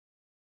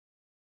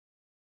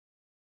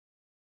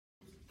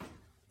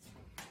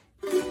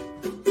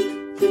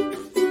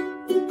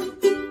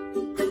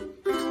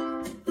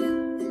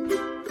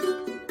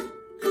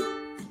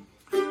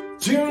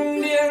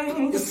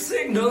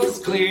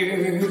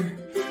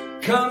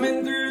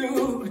Coming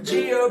through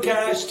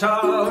Geocache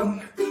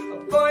Talk,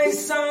 a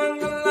voice on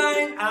the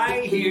line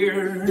I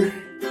hear.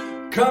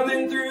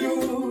 Coming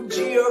through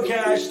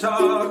Geocache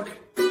Talk.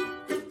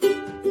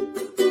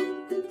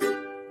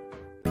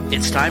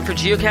 It's time for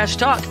Geocache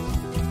Talk.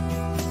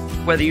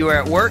 Whether you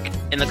are at work,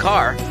 in the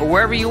car, or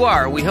wherever you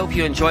are, we hope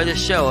you enjoy this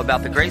show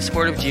about the great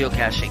sport of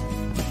geocaching.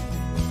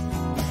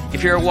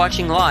 If you're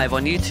watching live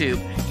on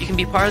YouTube, you can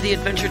be part of the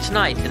adventure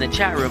tonight in the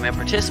chat room and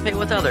participate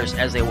with others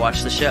as they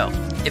watch the show.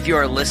 If you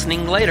are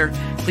listening later,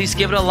 please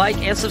give it a like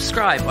and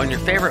subscribe on your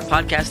favorite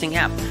podcasting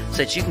app so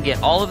that you can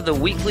get all of the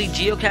weekly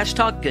Geocache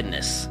Talk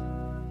goodness.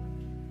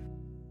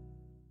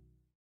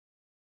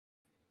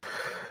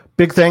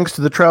 Big thanks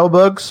to the Trail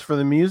Bugs for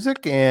the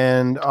music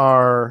and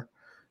our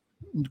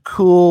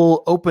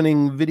cool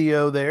opening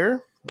video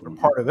there, or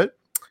part of it.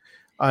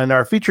 And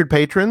our featured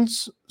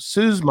patrons,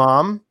 Sue's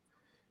Mom,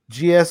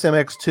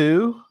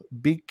 GSMX2,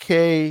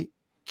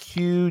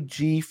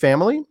 BKQG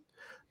Family,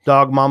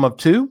 Dog Mom of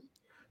 2,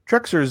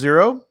 Trexer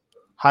Zero,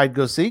 Hide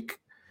Go Seek,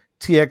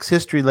 TX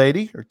History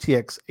Lady, or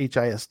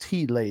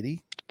TXHIST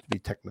Lady, to be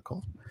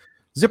technical,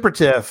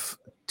 Zippertiff,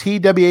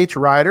 TWH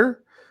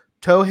Rider,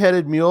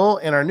 Toe-Headed Mule,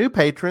 and our new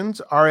patrons,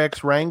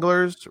 RX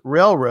Wranglers,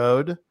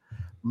 Railroad,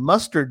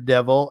 Mustard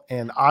Devil,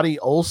 and Audie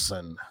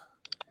Olson.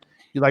 If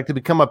you'd like to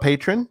become a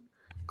patron,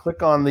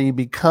 click on the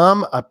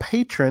Become a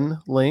Patron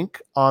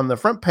link on the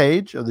front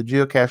page of the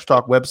Geocache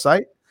Talk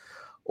website,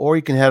 or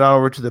you can head on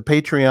over to the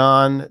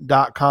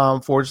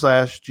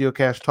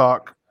patreon.com/Geocache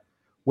Talk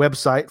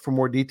website for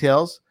more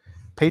details.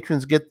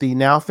 Patrons get the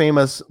now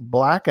famous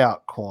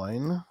blackout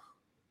coin.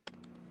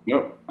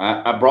 Yep,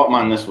 I brought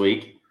mine this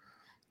week.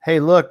 Hey,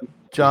 look,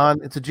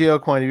 John, it's a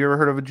geocoin. Have you ever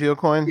heard of a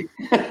geocoin?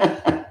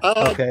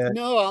 Okay.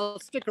 No, I'll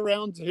stick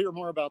around to hear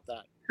more about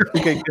that.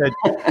 Okay, good.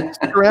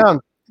 Stick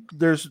around.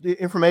 There's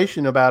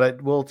information about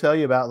it we'll tell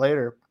you about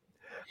later.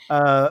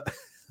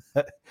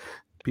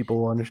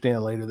 People will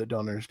understand later that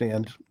don't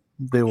understand.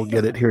 They will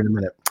get it here in a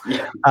minute.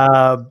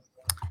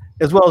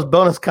 As well as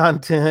bonus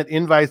content,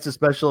 invites to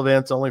special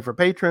events only for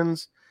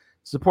patrons.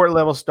 Support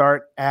levels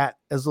start at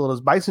as little as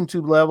Bison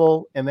Tube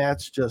level, and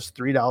that's just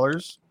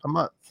 $3 a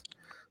month.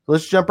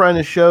 Let's jump right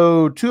into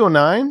show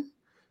 209.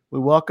 We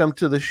welcome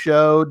to the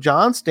show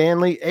John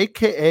Stanley,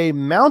 a.k.a.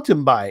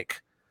 Mountain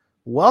Bike.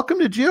 Welcome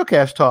to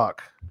Geocache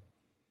Talk.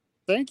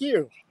 Thank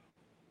you.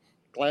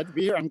 Glad to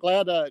be here. I'm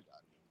glad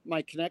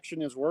my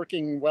connection is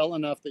working well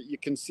enough that you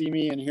can see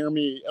me and hear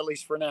me, at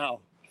least for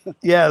now.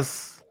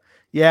 Yes.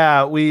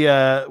 Yeah, we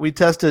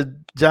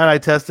tested, John and I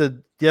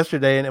tested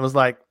yesterday, and it was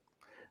like,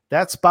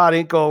 that spot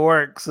ain't gonna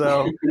work.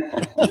 So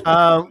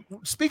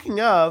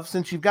speaking of,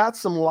 since you've got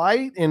some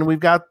light and we're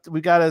gonna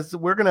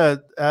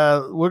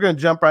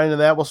jump right into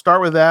that. We'll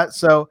start with that.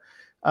 So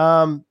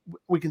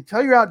we can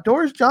tell you're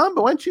outdoors, John,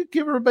 but why don't you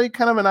give everybody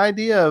kind of an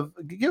idea of,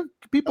 give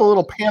people a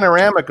little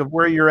panoramic of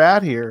where you're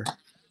at here.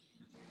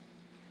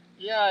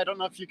 Yeah, I don't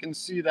know if you can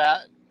see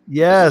that.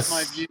 Yes.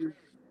 This is my view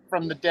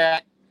from the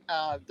deck.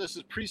 This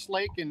is Priest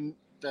Lake in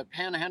the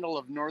panhandle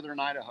of northern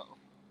Idaho.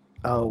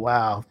 Oh,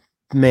 wow.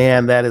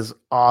 Man, that is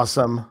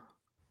awesome.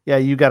 Yeah,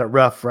 you got it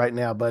rough right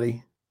now,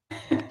 buddy.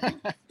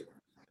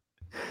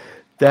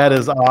 That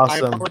is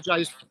awesome.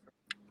 I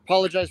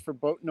apologize for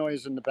boat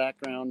noise in the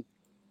background.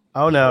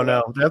 Oh, no.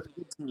 No,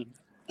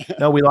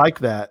 we like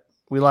that.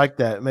 We like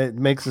that. It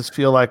makes us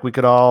feel like we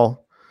could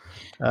all,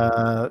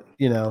 Yeah,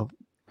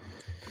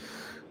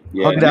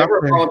 never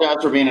apologize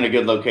for being in a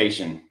good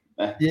location.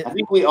 Yeah. I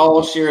think we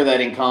all share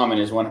that in common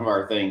as one of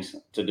our things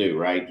to do,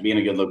 right? Be in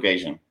a good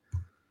location.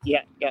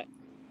 Yeah.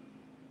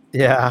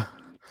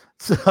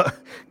 So,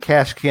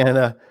 Cache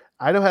Canada,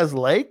 Idaho has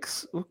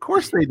lakes? Of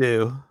course they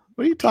do.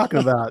 What are you talking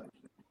about?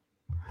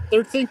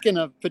 They're thinking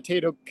of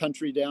potato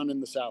country down in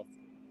the south.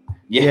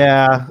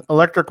 Yeah.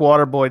 Electric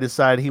Water Boy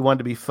decided he wanted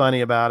to be funny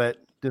about it.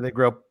 Do they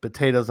grow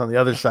potatoes on the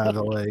other side of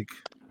the lake?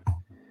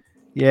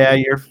 Yeah,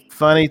 you're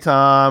funny,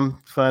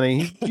 Tom.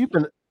 Funny.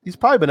 He's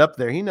probably been up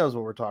there. He knows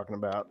what we're talking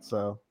about.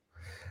 So,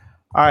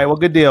 all right. Well,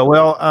 good deal.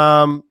 Well,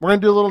 we're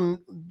going to do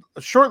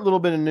a short little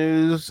bit of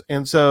news.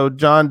 And so,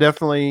 John,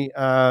 definitely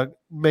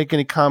make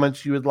any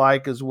comments you would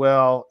like, as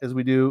well as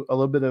we do a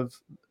little bit of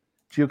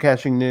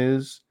geocaching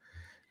news.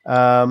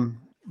 But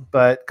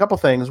a couple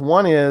things.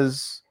 One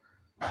is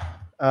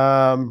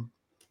the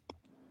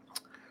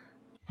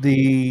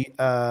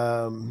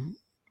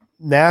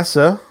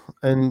NASA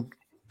and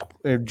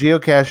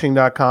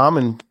geocaching.com,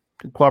 in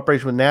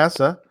cooperation with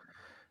NASA,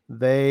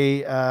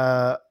 they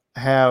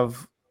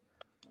have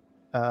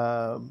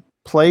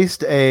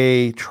placed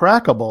a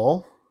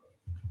trackable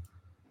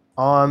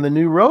on the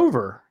new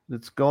rover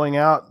that's going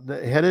out,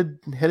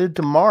 headed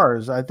to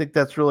Mars. I think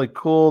that's really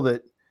cool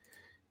that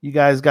you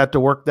guys got to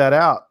work that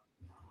out.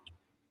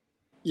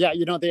 Yeah,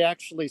 they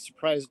actually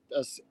surprised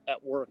us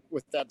at work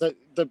with that.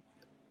 The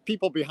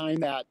people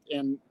behind that,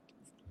 and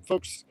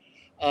folks,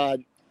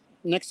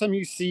 next time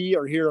you see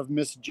or hear of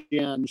Miss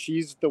Jen,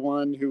 she's the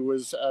one who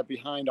was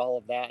behind all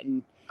of that.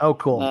 And oh,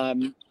 cool.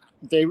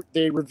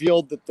 They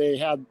revealed that they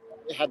had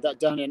that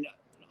done, and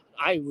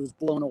I was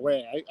blown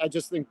away. I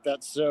just think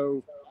that's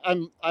so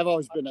I've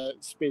always been a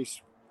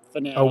space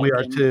fanatic. Oh, we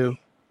are and too. To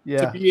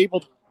Yeah. be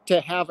able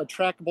to have a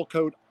trackable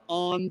code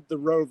on the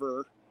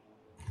rover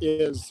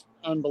is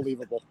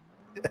unbelievable.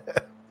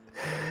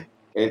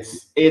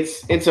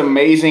 It's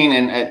amazing,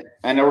 and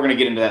I know we're going to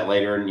get into that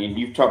later. And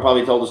you've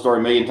probably told the story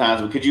a million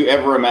times, but could you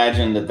ever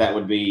imagine that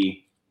would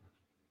be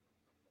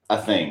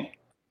a thing?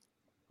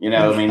 You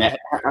know, I mean,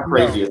 how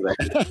crazy is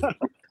that?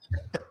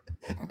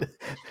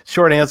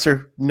 Short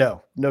answer: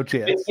 no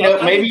chance. You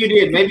know, maybe you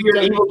did. Maybe you're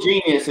an evil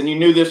genius, and you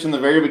knew this from the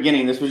very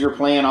beginning. This was your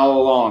plan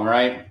all along,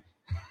 right?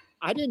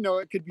 I didn't know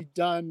it could be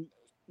done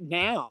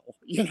now.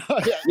 You know,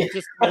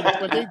 just when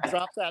they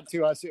dropped that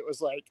to us, it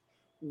was like,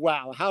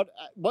 wow,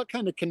 what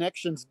kind of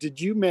connections did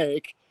you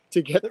make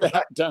to get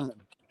that done?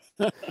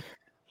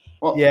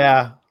 Well,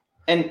 yeah.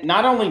 And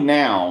not only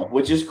now,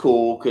 which is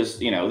cool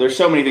because, you know, there's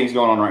so many things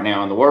going on right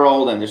now in the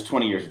world, and there's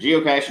 20 years of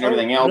geocache and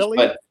everything else. Really?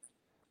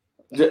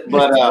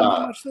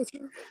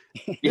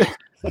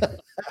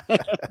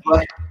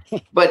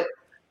 But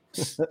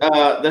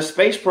the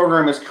space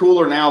program is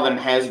cooler now than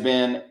it has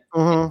been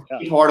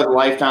part of the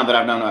lifetime that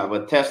I've known of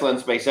with Tesla and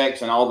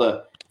SpaceX and all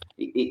the.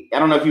 I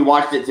don't know if you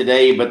watched it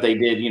today, but they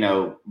did. You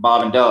know,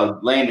 Bob and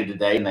Doug landed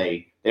today, and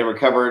they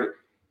recovered.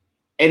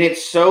 And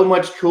it's so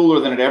much cooler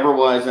than it ever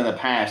was in the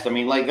past. I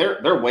mean, like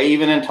they're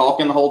waving and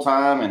talking the whole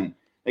time, and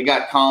they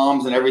got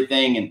comms and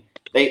everything, and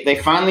they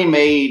finally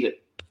made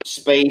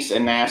space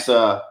and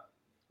NASA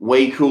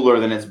way cooler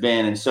than it's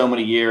been in so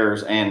many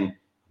years. And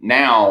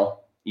now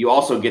you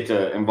also get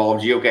to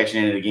involve geocaching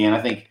in it again.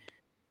 I think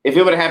if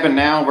it would have happened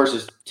now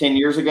versus 10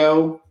 years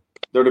ago,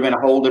 there would have been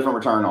a whole different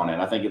return on it.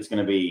 I think it's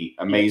going to be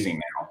amazing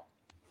now.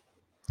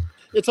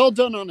 It's all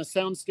done on a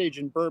soundstage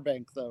in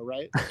Burbank, though,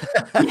 right?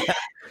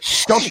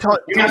 Don't tell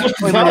me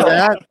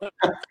that.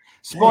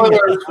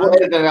 Spoilers. We'll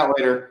edit that out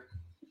later.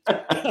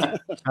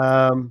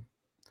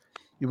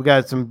 We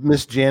got some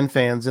Miss Jen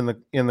fans in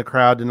the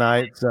crowd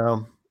tonight,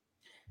 so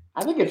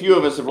I think a few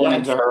of us have run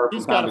into her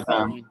from time to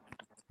time.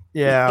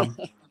 Yeah.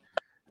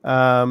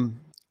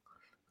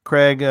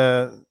 Craig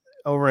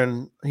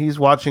he's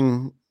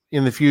watching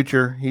in the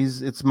future.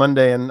 It's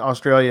Monday in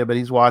Australia, but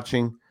he's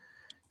watching.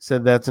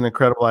 Said that's an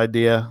incredible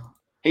idea.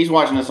 He's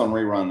watching this on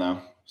rerun though.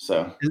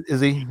 So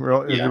is he? Is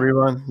the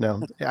rerun?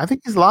 No, I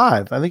think he's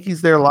live. I think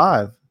he's there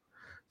live.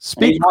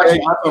 He's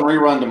watching us on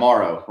rerun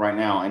tomorrow, right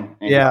now. And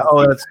yeah.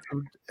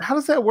 How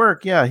does that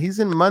work? Yeah, he's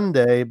in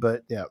Monday,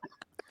 but yeah.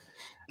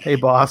 Hey,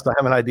 boss, I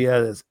have an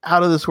idea that's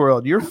out of this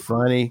world. You're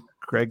funny.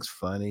 Craig's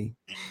funny.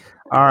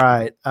 All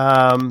right.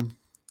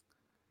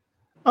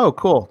 Oh,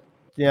 cool.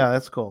 Yeah,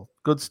 that's cool.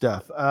 Good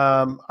stuff.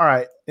 All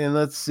right, and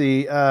let's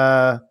see.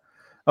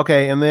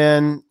 Okay, and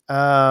then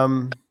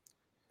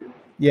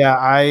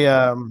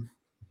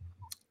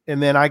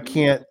and then I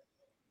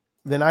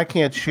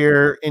can't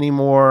share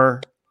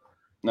anymore.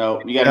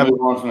 No, you got to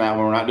move on from that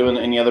one. We're not doing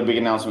any other big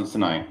announcements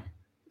tonight.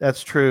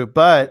 That's true,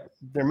 but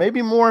there may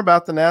be more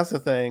about the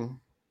NASA thing.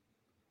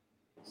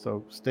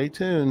 So stay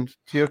tuned.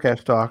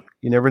 Geocache Talk.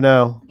 You never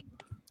know.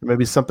 There may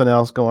be something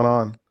else going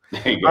on.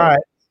 There you go. All right,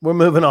 we're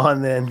moving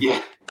on then.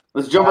 Yeah,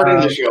 let's jump right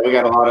into the show. We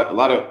got a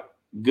lot of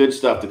good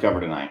stuff to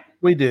cover tonight.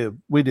 We do.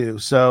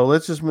 So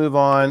let's just move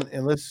on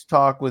and let's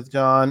talk with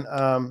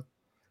John.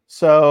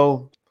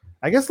 So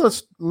I guess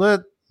let's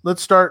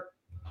start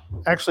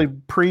actually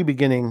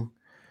pre-beginning.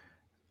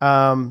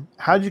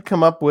 How'd you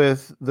come up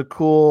with the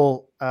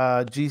cool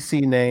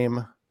GC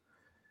name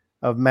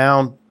of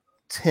Mound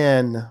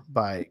 10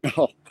 bike?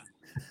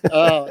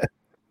 Well,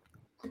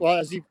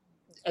 as you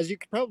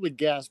could probably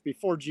guess,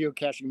 before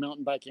geocaching,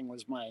 mountain biking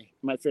was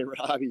my favorite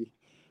hobby.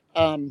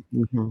 And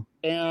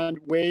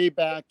way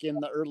back in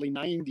the early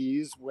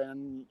 90s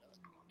when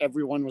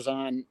everyone was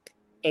on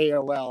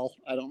AOL,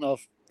 I don't know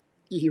if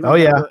you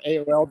remember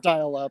AOL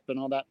dial-up and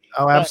all that.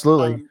 Oh,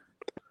 absolutely.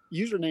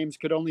 Usernames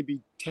could only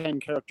be 10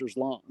 characters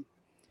long.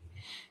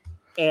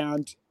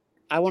 And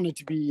I wanted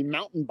to be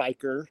mountain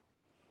biker.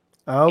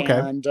 Oh, okay.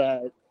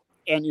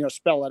 And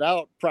spell it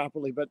out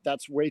properly, but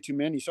that's way too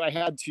many. So I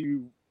had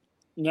to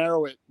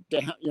narrow it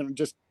down,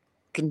 just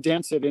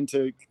condense it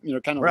into,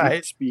 kind of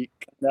right. speak.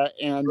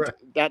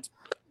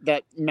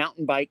 That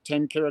mountain bike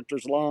 10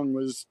 characters long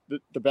was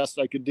the best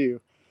I could do.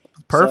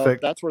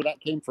 Perfect. So that's where that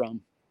came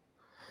from.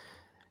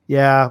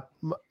 Yeah.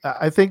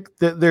 I think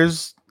that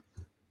there's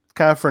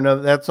kind of for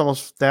another, that's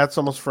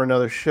almost for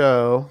another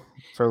show.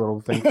 It's our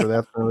little thing for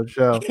that for another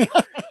show.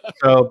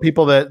 So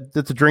people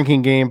it's a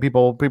drinking game.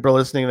 People are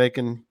listening. They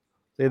can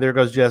say, there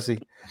goes Jesse.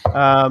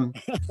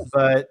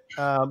 But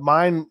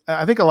mine,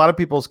 I think a lot of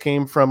people's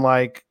came from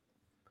like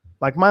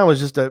mine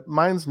was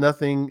mine's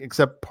nothing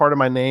except part of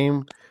my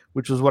name,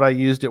 which was what I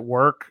used at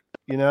work,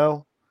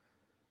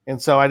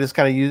 And so I just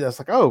kind of used, I was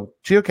like, oh,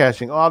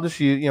 geocaching. Oh, I'll just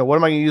use, what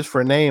am I going to use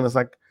for a name? It's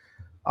like,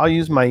 I'll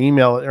use my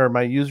email or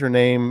my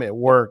username at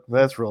work.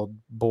 That's real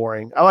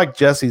boring. I like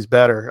Jesse's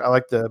better. I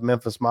like the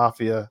Memphis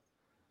Mafia.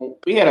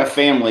 We had a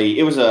family.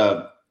 It was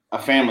a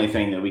family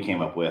thing that we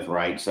came up with,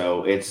 right?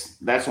 So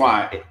that's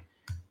why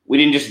we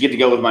didn't just get to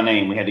go with my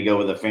name. We had to go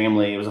with a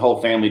family. It was a whole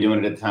family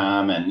doing it at the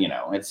time. And,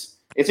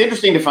 it's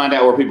interesting to find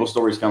out where people's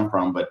stories come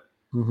from. But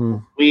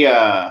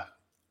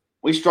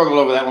We struggled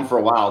over that one for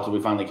a while until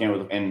we finally came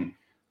with it. And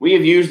we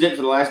have used it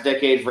for the last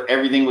decade for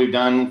everything we've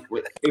done.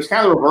 It was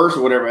kind of the reverse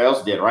of what everybody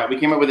else did, right? We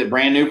came up with it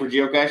brand new for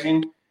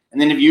geocaching,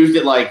 and then have used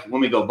it like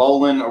when we go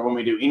bowling or when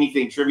we do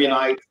anything trivia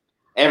night,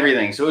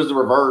 everything. So it was the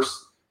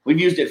reverse. We've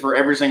used it for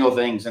every single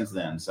thing since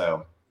then.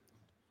 So,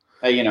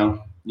 hey,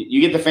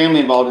 you get the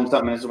family involved in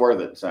something, it's worth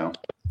it. So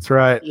that's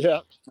right. Yeah.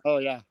 Oh,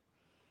 yeah.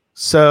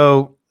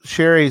 So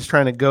Sherry's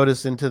trying to goad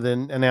us into the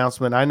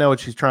announcement. I know what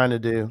she's trying to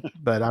do,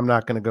 but I'm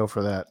not going to go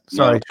for that.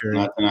 Sorry, Sherry.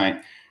 Not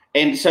tonight.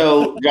 And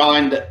so,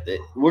 John,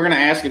 we're going to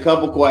ask a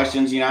couple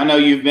questions. I know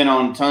you've been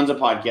on tons of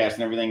podcasts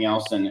and everything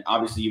else, and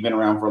obviously you've been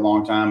around for a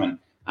long time, and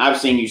I've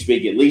seen you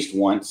speak at least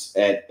once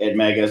at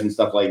megas and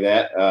stuff like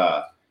that.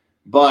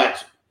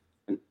 But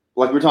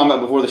like we were talking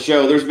about before the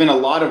show, there's been a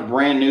lot of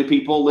brand new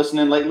people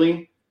listening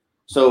lately.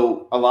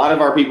 So a lot of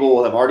our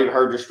people have already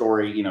heard your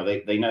story.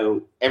 They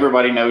know,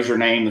 everybody knows your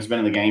name that's been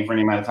in the game for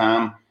any amount of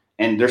time.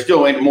 And there's still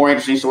more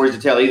interesting stories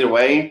to tell either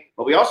way.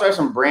 But we also have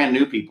some brand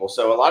new people.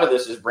 So a lot of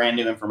this is brand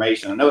new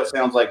information. I know it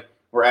sounds like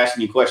we're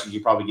asking you questions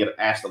you probably get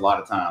asked a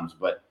lot of times.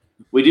 But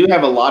we do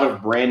have a lot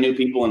of brand new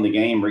people in the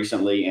game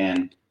recently.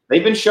 And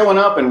they've been showing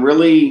up and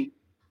really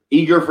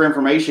eager for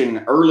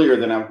information earlier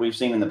than we've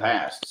seen in the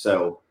past.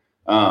 So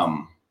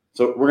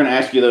we're going to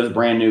ask you those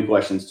brand new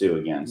questions too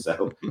again.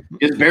 So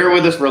just bear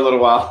with us for a little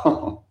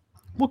while.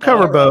 We'll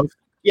cover both.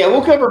 Yeah,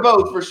 we'll cover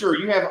both for sure.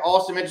 You have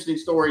awesome, interesting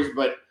stories,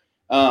 but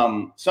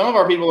some of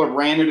our people are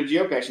brand new to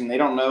geocaching. They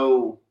don't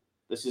know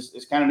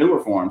it's kind of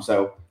newer for them.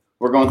 So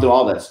we're going through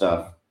all that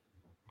stuff.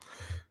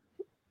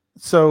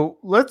 So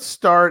let's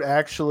start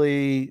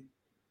actually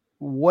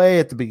way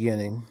at the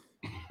beginning.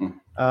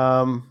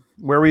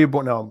 Where were you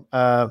born? No.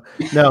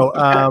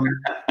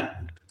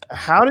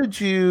 How did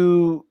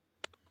you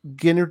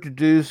get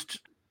introduced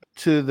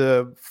to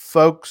the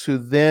folks who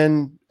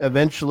then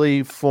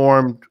eventually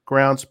formed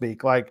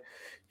Groundspeak? Like,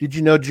 did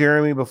you know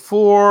Jeremy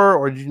before,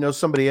 or did you know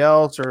somebody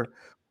else, or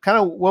kind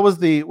of what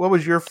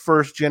was your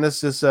first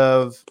genesis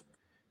of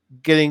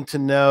getting to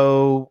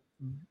know,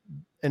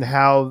 and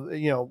how,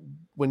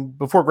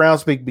 before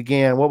Groundspeak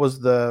began, what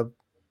was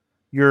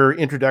your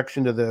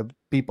introduction to the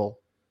people?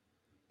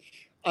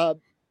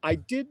 I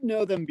did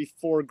know them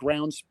before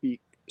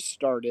Groundspeak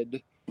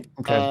started.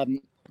 Okay.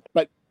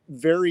 But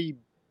very,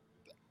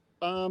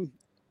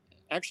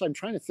 actually, I'm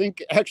trying to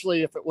think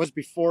if it was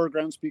before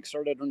Groundspeak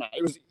started or not.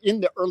 It was in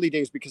the early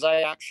days, because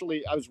I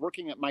was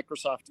working at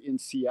Microsoft in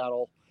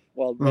Seattle,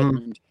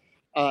 Redmond,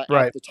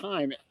 at the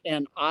time,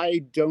 and I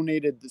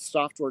donated the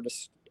software to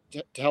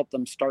help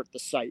them start the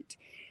site.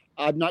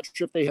 I'm not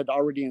sure if they had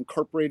already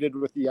incorporated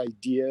with the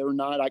idea or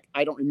not.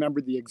 I don't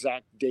remember the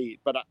exact date,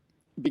 but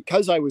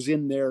because I was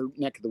in their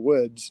neck of the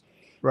woods,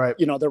 right?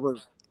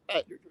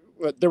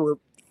 There were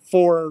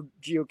 4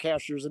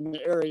 geocachers in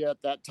the area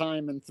at that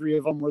time, and 3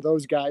 of them were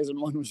those guys, and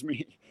 1 was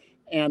me.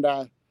 And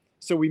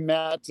so we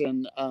met,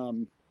 and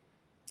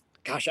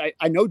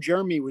I know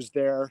Jeremy was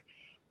there.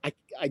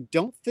 I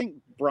don't think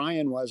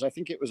Brian was. I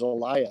think it was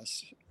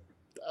Elias.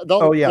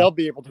 They'll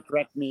be able to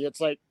correct me.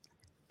 It's like,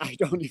 I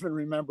don't even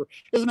remember.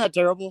 Isn't that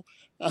terrible?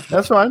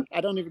 That's fine.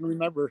 I don't even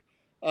remember.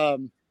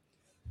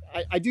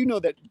 I do know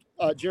that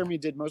Jeremy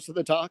did most of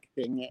the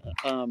talking,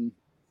 and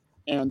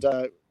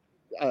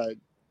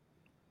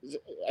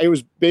it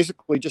was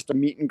basically just a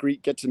meet and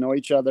greet, get to know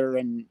each other,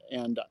 and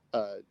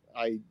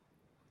I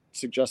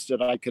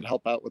suggested I could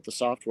help out with the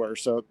software.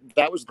 So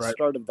that was the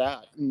start of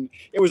that. And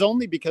it was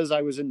only because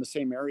I was in the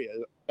same area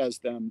as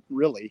them,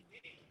 really.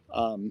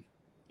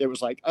 It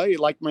was like, oh,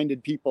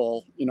 like-minded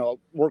people,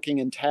 working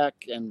in tech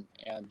and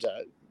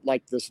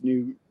like this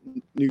new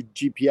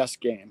GPS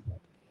game.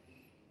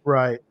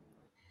 Right.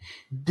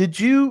 Did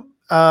you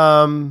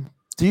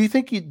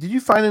did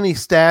you find any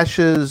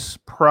stashes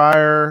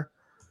prior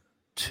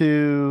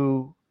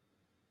to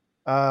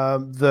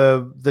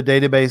the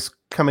database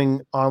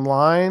coming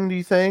online, do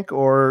you think?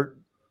 Or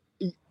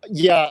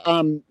yeah,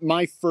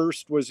 my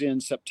first was in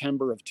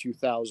September of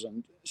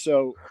 2000.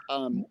 So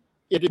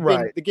it had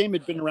been, the game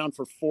had been around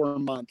for 4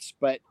 months,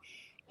 but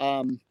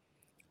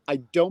I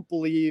don't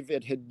believe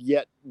it had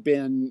yet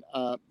been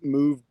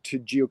moved to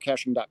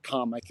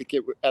geocaching.com. I think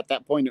it at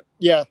that point,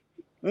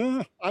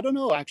 I don't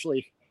know,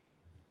 actually.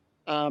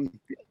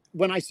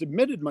 When I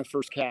submitted my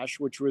first cache,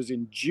 which was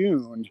in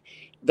June,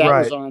 that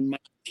was on Mike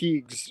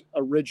Teague's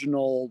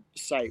original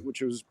site,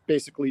 which was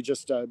basically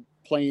just a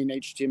plain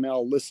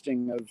HTML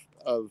listing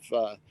of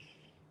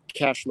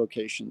cache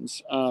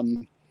locations.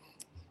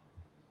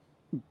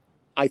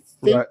 I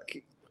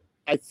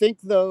think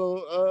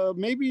though,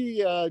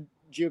 maybe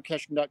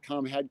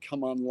geocaching.com had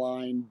come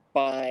online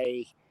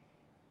by,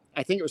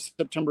 I think it was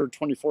September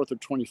 24th or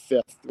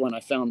 25th when I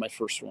found my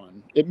first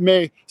one. It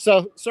may,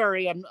 so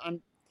sorry, I'm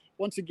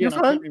once again,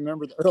 I can't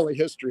remember the early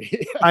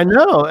history. I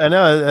know.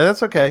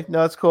 That's okay.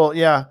 No, that's cool.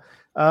 Yeah.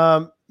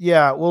 Well,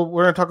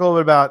 we're going to talk a little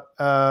bit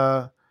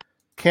about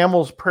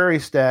Camel's Prairie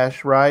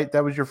Stash, right?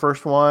 That was your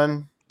first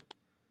one?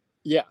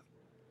 Yeah.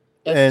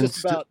 That's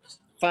just about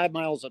 5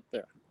 miles up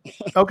there.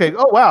 Okay.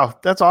 Oh, wow.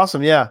 That's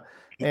awesome. Yeah.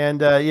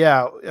 And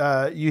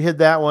you hit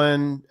that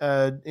one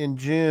in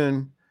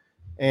June,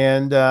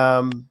 and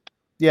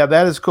yeah,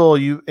 that is cool.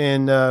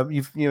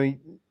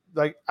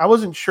 Like I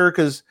wasn't sure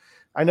because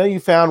I know you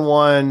found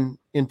one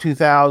in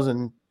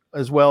 2000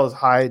 as well as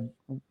Hyde,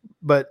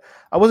 but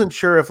I wasn't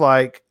sure if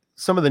like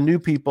some of the new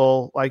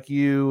people like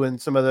you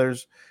and some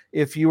others,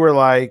 if you were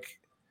like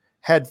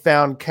had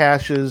found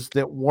caches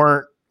that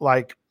weren't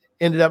like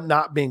ended up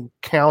not being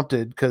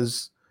counted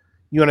because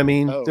you know what I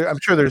mean. I'm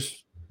sure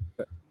there's.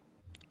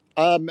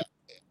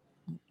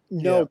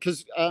 No,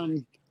 because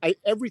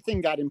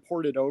everything got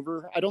imported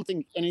over. I don't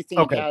think anything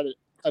had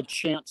a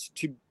chance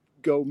to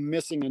go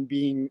missing and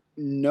being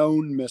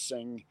known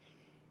missing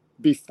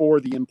before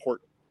the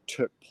import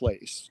took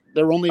place.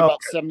 There were only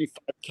about 75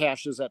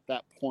 caches at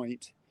that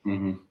point.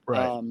 Mm-hmm.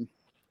 Right.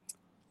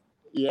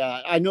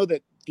 Yeah, I know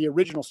that the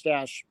original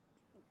stash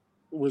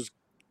was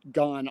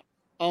gone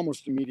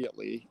almost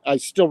immediately. I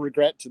still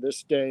regret to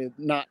this day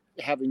not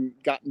having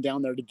gotten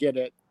down there to get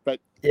it. But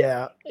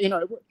yeah,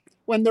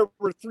 when there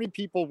were 3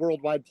 people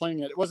worldwide playing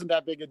it, it wasn't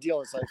that big a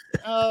deal. It's like,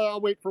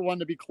 I'll wait for one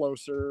to be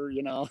closer.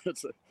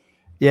 It's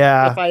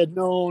if I had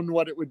known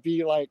what it would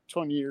be like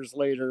 20 years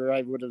later,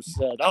 I would have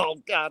said, "Oh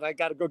God, I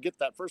got to go get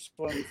that first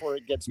one before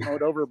it gets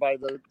mowed over by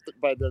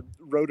the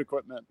road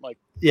equipment." Like,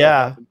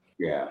 yeah,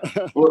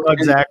 well,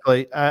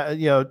 exactly.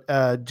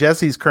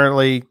 Jesse's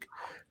currently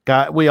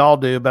got. We all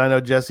do, but I know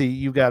Jesse,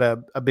 you've got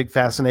a big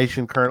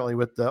fascination currently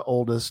with the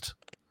oldest.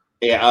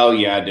 Yeah. Oh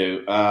yeah, I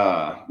do.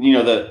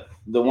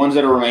 The ones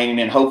that are remaining,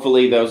 and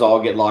hopefully those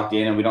all get locked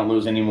in and we don't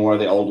lose any more of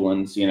the old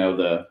ones,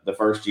 the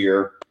first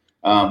year.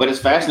 But it's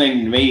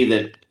fascinating to me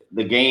that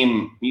the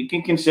game, you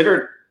can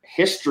consider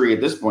history at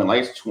this point,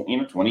 like it's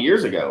 20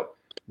 years ago.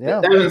 Yeah.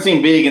 That doesn't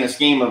seem big in the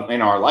scheme of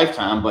in our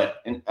lifetime,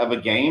 but of a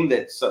game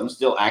that's something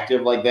still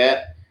active like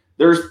that,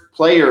 there's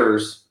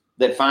players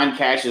that find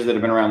caches that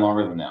have been around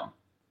longer than them.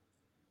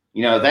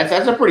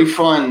 That's a pretty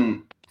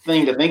fun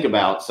thing to think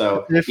about.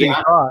 So I'm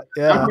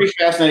pretty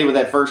fascinated with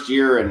that first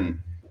year and,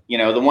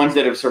 the ones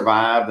that have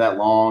survived that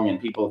long and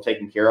people have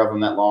taken care of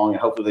them that long, and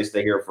hopefully they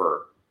stay here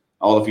for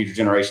all the future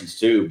generations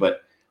too.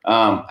 But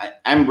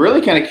I'm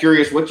really kind of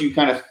curious what you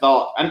kind of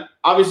thought. And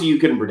obviously you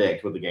couldn't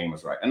predict what the game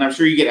was, right? And I'm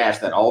sure you get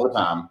asked that all the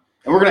time.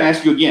 And we're going to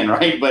ask you again,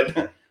 right?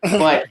 But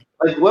like,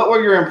 what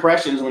were your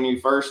impressions when you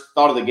first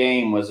thought of the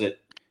game? Was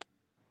it,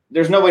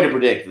 there's no way to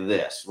predict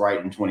this, right,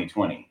 in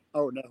 2020.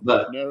 Oh, no.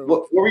 But no.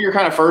 What were your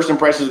kind of first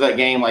impressions of that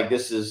game? Like,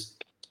 this is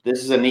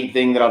a neat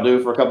thing that I'll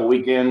do for a couple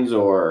weekends,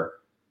 or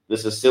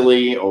this is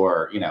silly,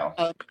 or,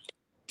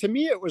 to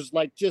me, it was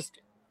like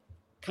just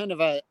kind of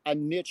a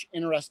niche,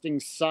 interesting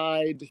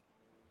side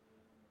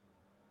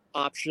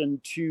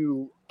option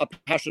to a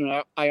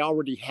passion I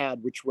already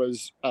had, which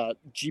was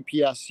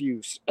GPS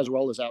use as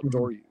well as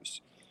outdoor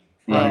use.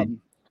 Right.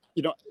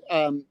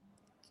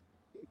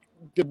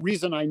 The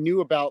reason I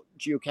knew about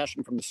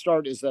geocaching from the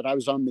start is that I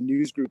was on the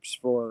news groups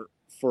for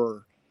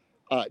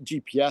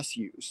GPS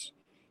use,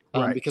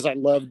 because I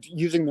loved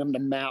using them to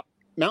map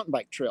mountain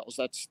bike trails.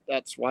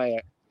 That's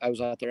why I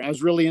was out there. I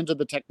was really into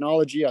the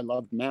technology. I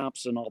loved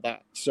maps and all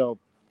that. So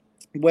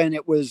when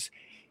it was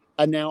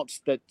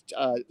announced that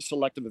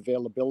selective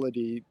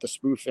availability, the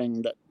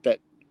spoofing that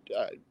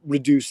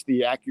reduced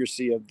the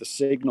accuracy of the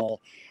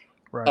signal,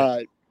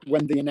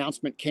 when the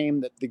announcement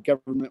came that the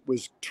government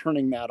was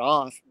turning that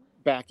off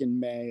back in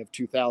May of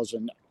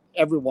 2000,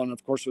 everyone,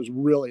 of course, was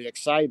really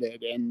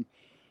excited. And,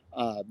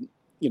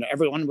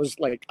 everyone was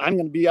like, I'm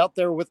going to be out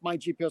there with my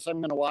GPS. I'm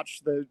going to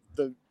watch the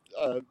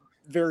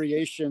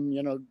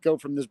variation, go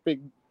from this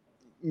big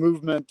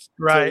movement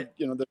to,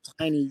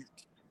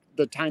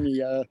 the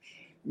tiny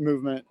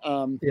movement.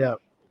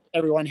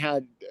 Everyone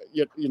had,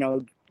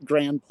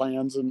 grand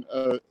plans. And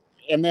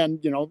then,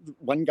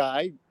 one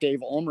guy,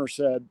 Dave Ulmer,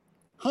 said,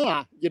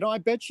 I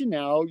bet you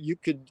now you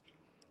could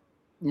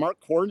mark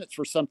coordinates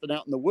for something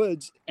out in the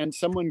woods and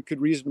someone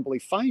could reasonably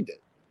find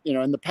it.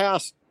 In the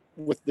past,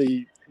 with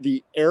the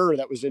error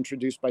that was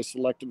introduced by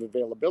selective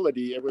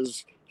availability, it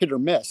was hit or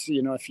miss.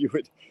 If you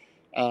would,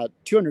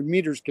 200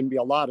 meters can be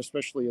a lot,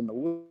 especially in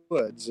the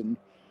woods. And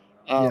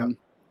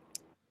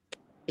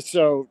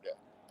so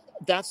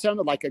that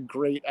sounded like a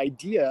great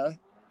idea.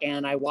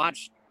 And I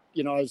watched,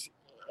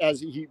 as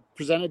he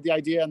presented the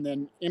idea and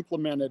then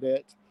implemented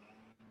it.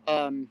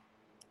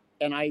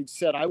 And I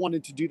said, I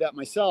wanted to do that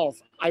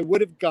myself. I would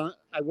have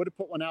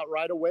put one out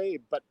right away.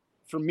 But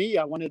for me,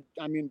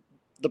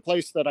 the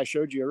place that I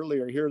showed you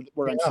earlier here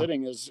where I'm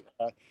sitting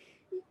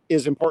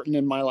is important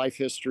in my life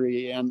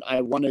history. And I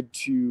wanted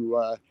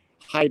to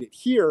hide it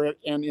here.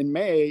 And in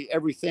May,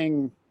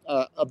 everything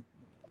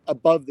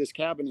above this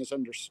cabin is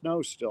under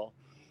snow still.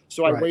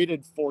 So I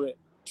waited for it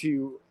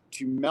to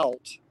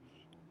melt.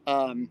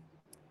 And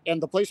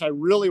the place I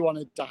really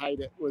wanted to hide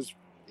it was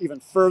even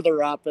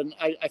further up. And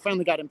I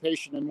finally got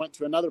impatient and went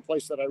to another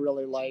place that I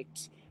really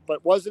liked,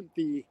 but wasn't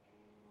the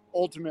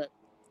ultimate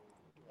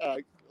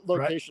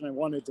location I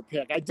wanted to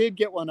pick. I did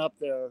get one up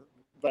there,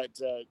 but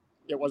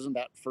it wasn't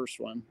that first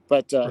one.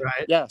 But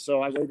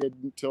so I waited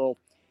until,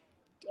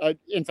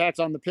 in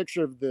fact, on the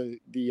picture of the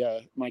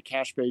my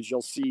cache page,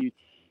 you'll see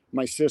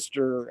my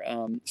sister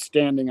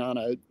standing on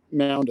a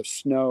mound of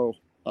snow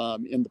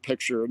in the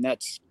picture, and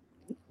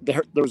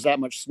there was that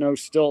much snow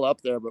still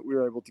up there, but we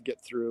were able to get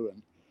through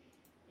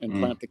and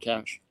plant the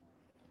cache.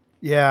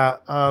 Yeah,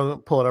 I'll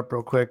pull it up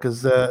real quick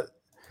because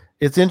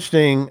it's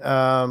interesting.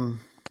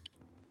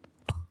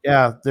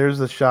 Yeah, there's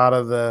a shot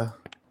of the.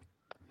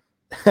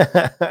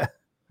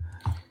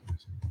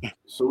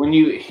 So when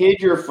you hid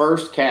your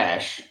first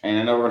cache, and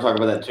I know we're going to talk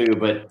about that too,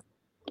 but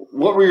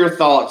what were your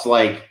thoughts?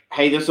 Like,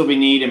 hey, this will be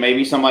neat, and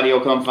maybe somebody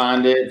will come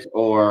find it,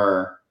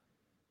 or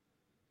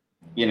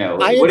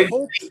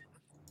what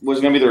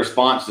was going to be the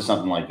response to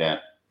something like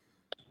that?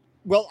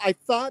 Well, I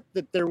thought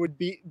that there would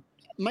be.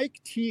 Mike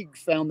Teague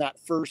found that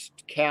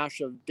first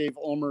cache of Dave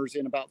Ulmer's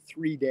in about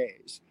 3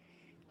 days.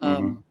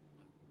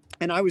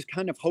 And I was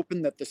kind of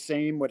hoping that the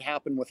same would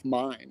happen with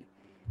mine.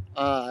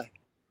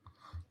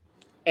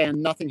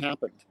 And nothing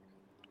happened.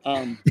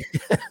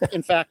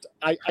 In fact,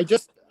 I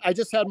just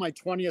had my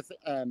 20th,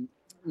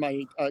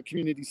 my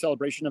community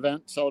celebration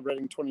event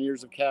celebrating 20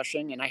 years of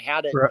caching. And I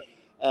had it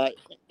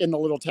in the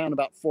little town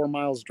about 4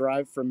 miles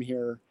drive from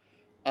here.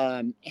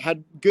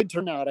 Had good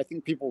turnout. I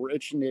think people were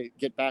itching to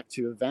get back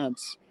to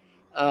events.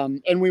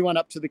 And we went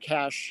up to the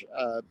cache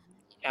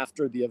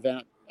after the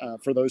event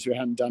for those who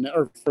hadn't done it,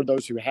 or for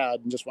those who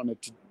had and just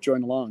wanted to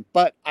join along.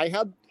 But I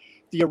had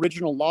the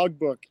original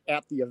logbook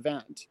at the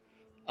event.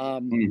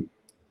 And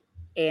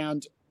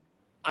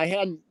I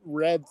hadn't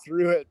read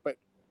through it, but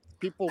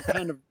people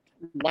kind of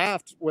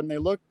laughed when they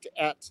looked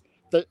at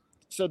the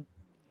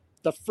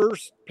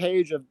first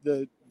page of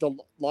the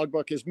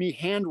logbook is me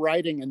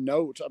handwriting a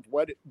note of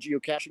what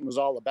geocaching was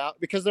all about,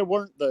 because there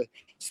weren't the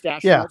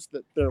stash notes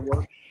that there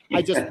were.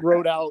 I just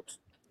wrote out,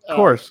 of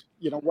course,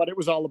 what it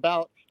was all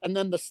about. And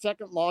then the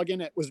second login,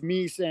 it was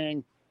me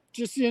saying,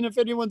 just seeing if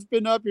anyone's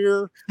been up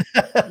here.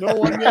 No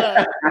one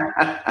yet.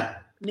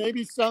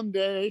 Maybe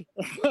someday.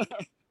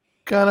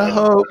 Gotta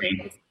hope.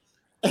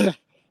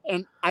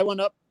 And I went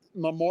up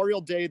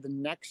Memorial Day the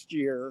next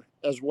year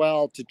as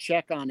well to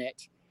check on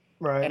it.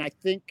 Right. And I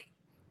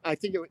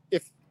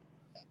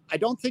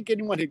don't think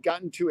anyone had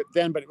gotten to it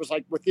then, but it was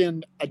like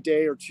within a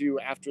day or two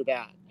after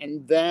that.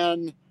 And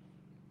then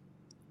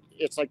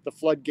it's like the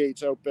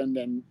floodgates opened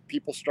and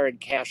people started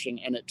caching,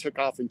 and it took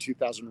off in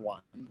 2001.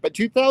 But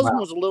 2000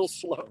 was a little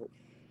slow.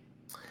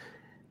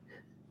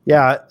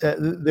 Yeah,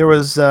 there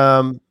was.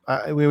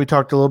 We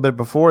talked a little bit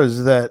before.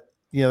 Is that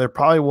there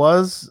probably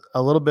was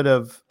a little bit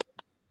of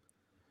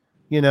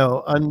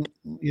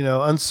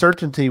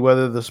uncertainty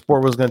whether the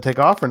sport was going to take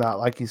off or not,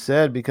 like you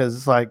said, because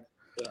it's like,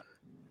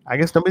 I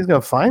guess nobody's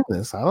going to find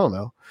this. I don't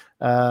know,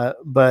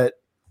 but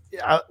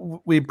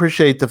we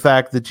appreciate the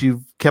fact that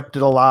you've kept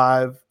it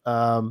alive.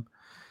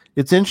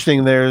 It's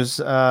interesting.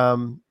 There's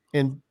and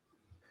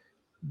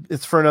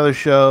it's for another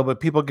show, but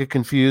people get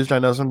confused. I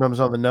know sometimes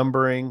on the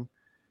numbering.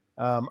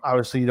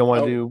 Obviously, you don't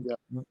want to do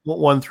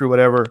one through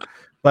whatever,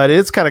 but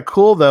it's kind of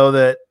cool though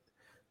that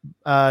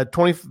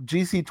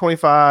GC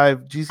 25,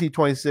 GC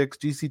 26,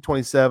 GC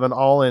 27,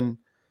 all in.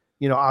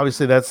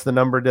 Obviously that's the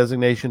number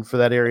designation for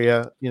that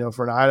area.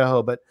 For an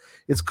Idaho, but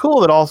it's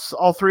cool that all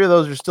three of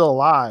those are still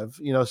alive.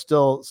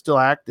 Still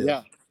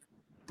active.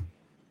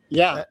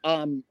 Yeah.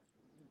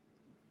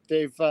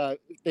 They've fared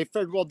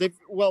well.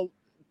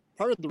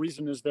 Part of the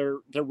reason is they're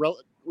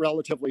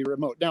relatively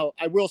remote. Now,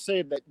 I will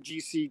say that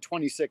GC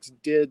 26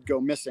 did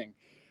go missing.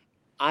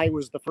 I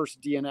was the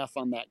first DNF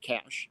on that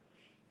cache.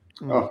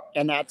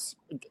 And that's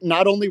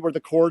not only were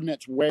the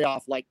coordinates way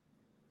off, like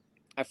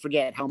I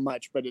forget how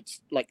much, but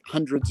it's like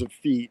hundreds of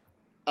feet.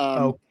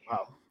 Wow.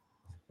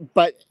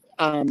 But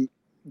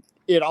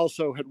it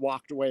also had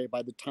walked away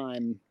by the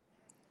time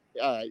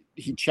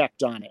he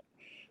checked on it.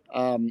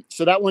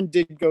 So that one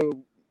did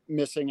go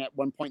missing at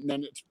one point, and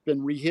then it's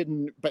been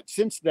rehidden. But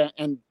since then,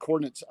 and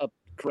coordinates up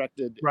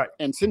corrected, right?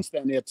 And since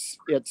then, it's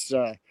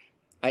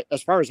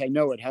as far as I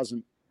know, it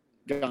hasn't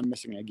gone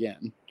missing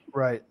again.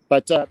 Right.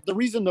 But the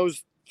reason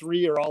those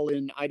three are all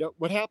in Idaho,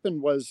 what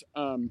happened was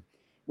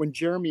when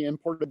Jeremy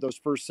imported those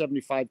first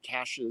 75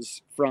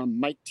 caches from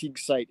Mike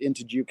Teague's site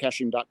into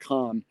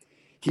geocaching.com,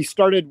 he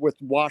started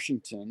with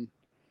Washington,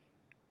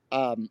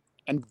 and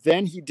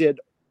then he did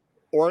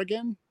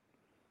Oregon,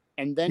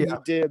 and then he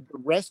did the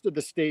rest of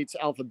the states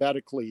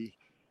alphabetically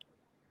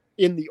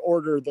in the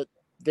order that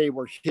they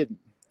were hidden.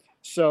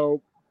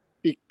 So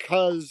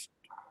because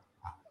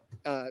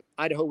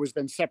Idaho was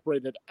then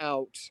separated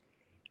out,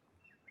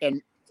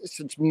 and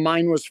since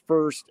mine was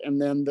first,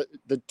 and then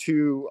the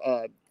two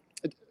a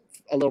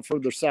little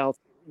further south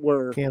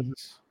were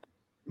Kansas.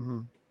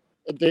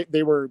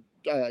 They were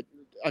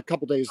a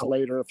couple days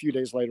later, a few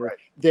days later,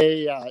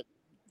 they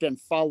then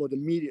followed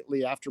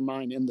immediately after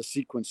mine in the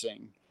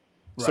sequencing.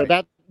 So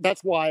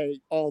that's why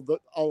all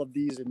of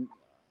these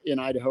in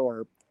Idaho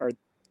are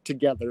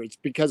together. It's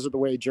because of the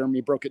way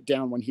Jeremy broke it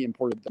down when he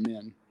imported them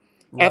in.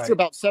 After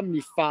about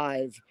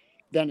 75,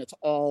 then it's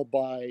all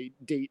by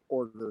date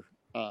order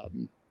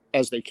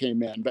as they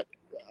came in. But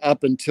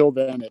up until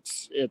then,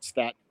 it's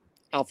that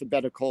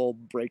alphabetical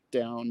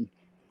breakdown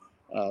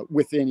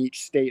within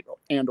each state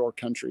and or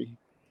country.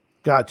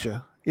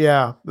 Gotcha.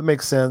 Yeah, that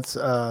makes sense.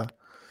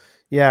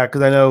 Yeah,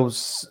 because I know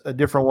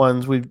different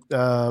ones. We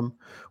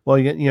well,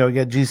 you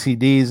got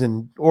GCDs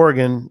in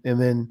Oregon,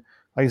 and then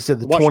like I said,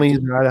 the 20s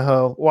in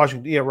Idaho,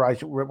 Washington. Yeah,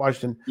 right,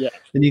 Washington. Yeah.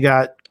 Then you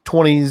got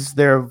 20s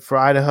there for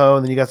Idaho,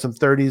 and then you got some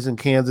 30s in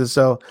Kansas.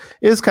 So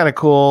it's kind of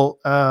cool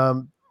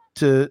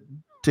to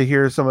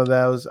hear some of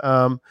those.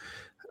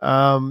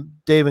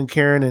 Dave and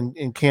Karen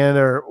in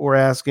Canada were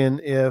asking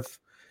if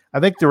I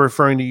think they're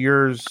referring to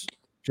yours,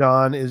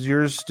 John. Is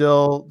yours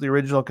still the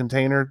original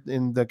container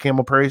in the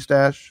Camel Prairie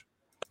stash?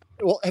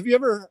 Well, have you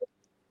ever?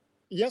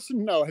 Yes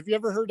and no. Have you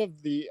ever heard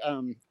of the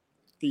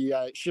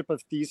Ship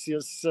of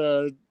Theseus?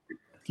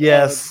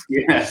 Yes.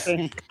 Yes.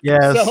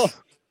 Yes.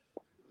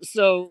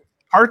 So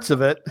parts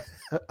of it.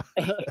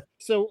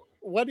 So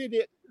one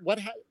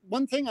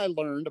thing I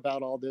learned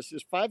about all this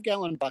is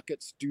 5-gallon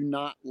buckets do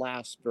not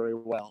last very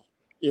well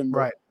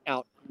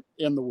out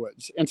in the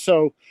woods. And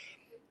so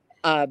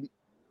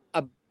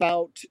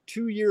about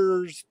 2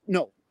 years,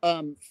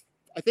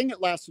 I think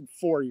it lasted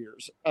 4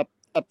 years up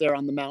there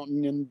on the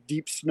mountain in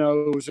deep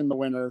snows in the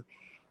winter.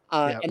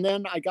 And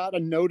then I got a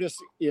notice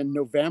in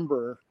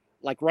November,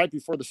 like right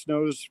before the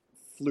snows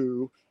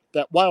flew,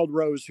 that Wild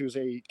Rose, who's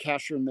a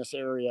cacher in this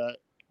area,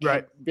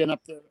 had been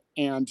up there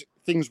and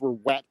things were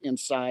wet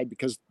inside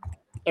because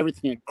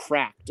everything had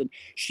cracked. And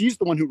she's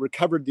the one who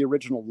recovered the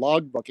original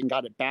logbook and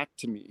got it back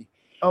to me.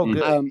 Oh,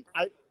 good.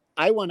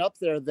 I went up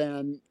there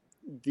then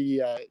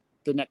the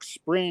next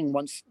spring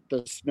once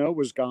the snow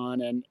was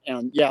gone, and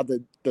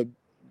the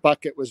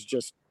bucket was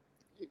just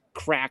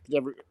cracked.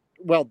 The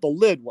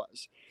lid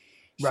was.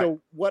 Right.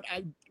 So what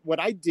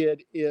I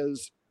did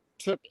is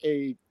took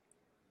a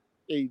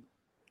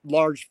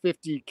large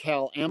 50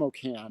 cal ammo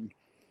can,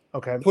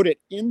 put it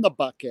in the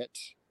bucket,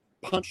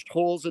 punched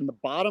holes in the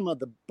bottom of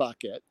the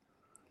bucket,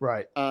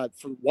 right,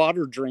 for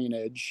water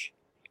drainage,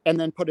 and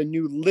then put a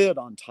new lid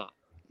on top.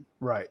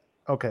 Right.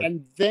 Okay.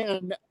 And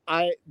then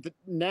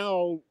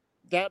now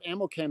that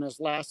ammo can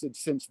has lasted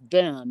since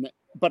then,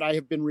 but I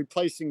have been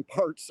replacing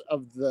parts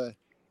of the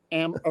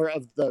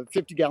of the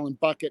 50-gallon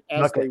bucket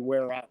as they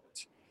wear out.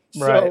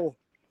 Right. So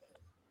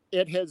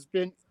it's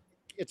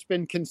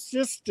been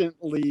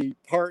consistently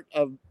part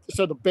of,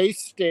 so the base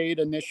stayed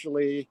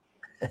initially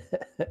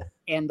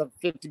and the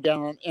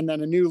 50-gallon, and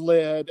then a new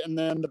lid, and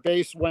then the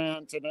base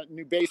went, and a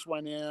new base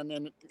went in,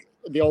 and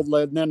the old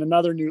lid, and then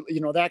another new,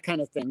 that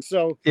kind of thing.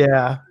 So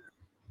yeah,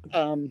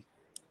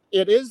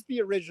 it is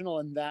the original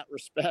in that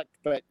respect,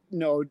 but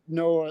no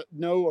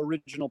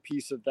original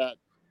piece of that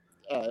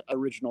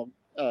original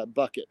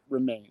bucket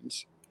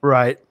remains.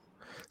 Right.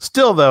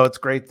 Still, though, it's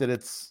great that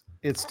it's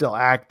still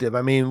active.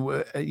 I mean,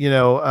 we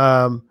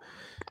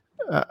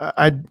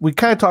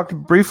kind of talked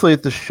briefly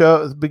at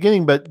the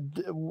beginning, but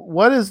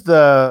what is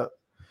the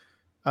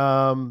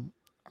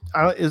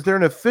is there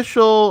an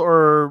official,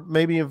 or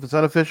maybe if it's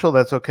unofficial,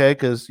 that's okay,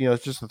 because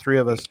it's just the three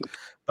of us.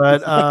 But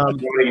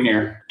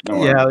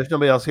there's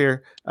nobody else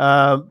here.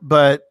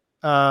 But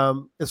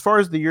as far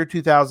as the year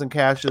 2000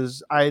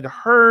 caches, I'd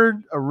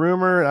heard a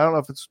rumor, and I don't know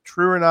if it's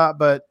true or not,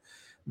 but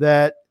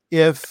that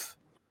if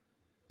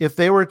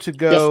they were to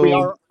go, yes, we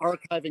are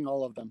archiving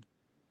all of them.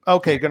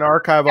 Okay, going to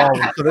archive all of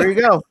them. So there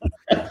you go.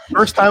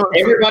 First time.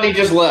 Everybody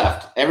just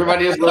left.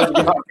 Everybody just left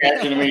the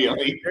podcast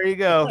immediately. There you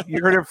go. You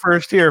heard it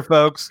first here,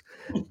 folks.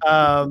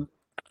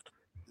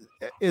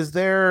 Is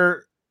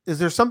there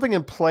something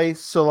in place?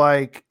 So,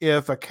 like,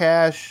 if a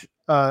cache,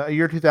 a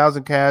year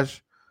 2000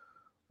 cache,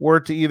 were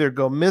to either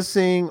go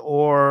missing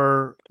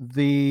or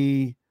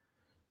the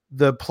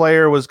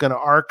player was going to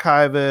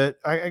archive it,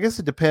 I guess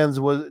it depends.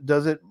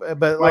 Does it?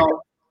 But like.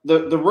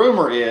 The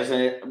rumor is,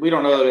 and we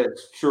don't know that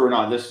it's true or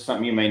not, this is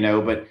something you may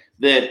know, but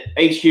that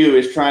HQ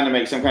is trying to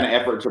make some kind of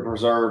effort to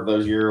preserve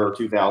those year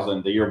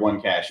 2000, the year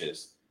one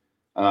caches.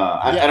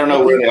 I don't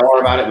know where they are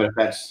about it, but if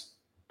that's...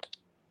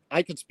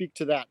 I could speak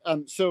to that.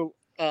 So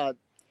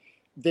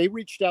they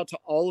reached out to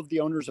all of the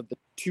owners of the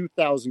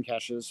 2000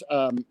 caches.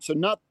 So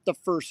not the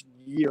first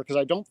year, because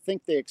I don't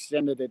think they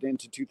extended it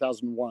into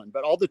 2001,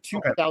 but all the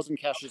 2000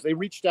 caches, they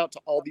reached out to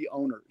all the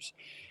owners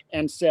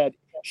and said,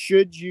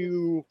 should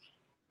you...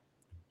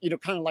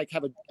 kind of like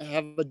have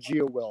a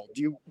geo will.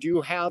 Do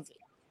you have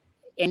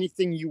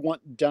anything you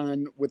want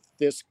done with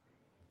this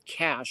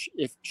cache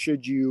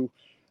should you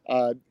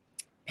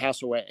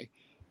pass away?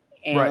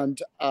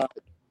 And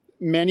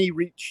many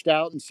reached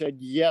out and said,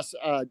 yes,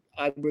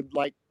 I would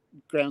like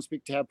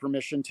Groundspeak to have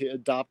permission to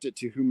adopt it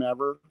to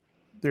whomever.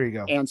 There you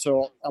go. And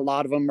so a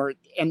lot of them are,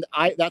 and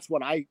that's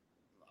what I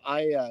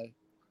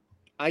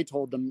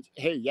told them,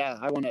 hey, yeah,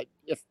 I want to,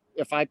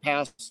 if I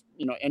pass,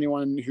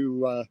 anyone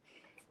who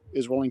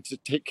is willing to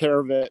take care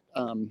of it,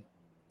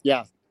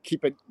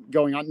 keep it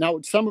going on. Now,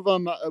 some of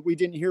them we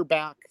didn't hear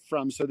back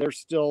from, so they're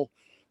still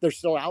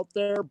out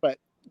there, but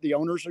the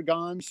owners are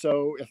gone.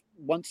 So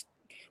once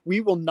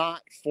we will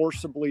not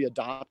forcibly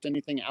adopt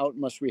anything out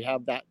unless we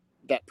have that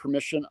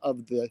permission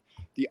of the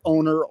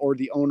owner or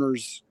the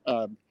owner's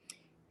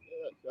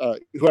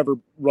whoever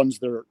runs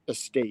their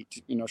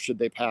estate, should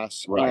they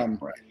pass. Right.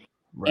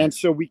 And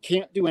so we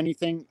can't do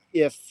anything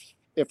if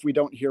if we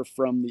don't hear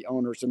from the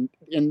owners. And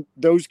in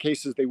those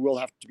cases, they will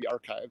have to be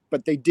archived.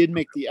 But they did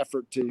make the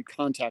effort to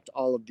contact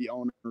all of the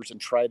owners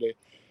and try to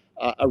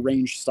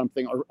arrange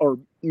something or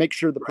make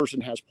sure the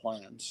person has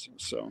plans.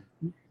 So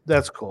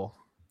that's cool.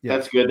 Yeah.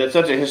 That's good. That's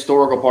such a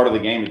historical part of the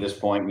game at this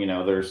point. You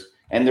know,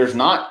 there's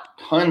not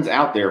tons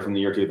out there from the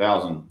year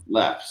 2000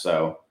 left.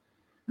 So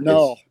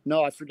no,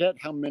 I forget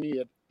how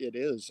many it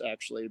is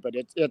actually, but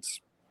it's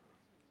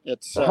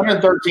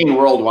 113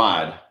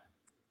 worldwide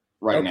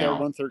right now.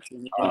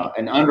 113,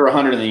 and under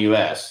 100 in the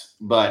U.S.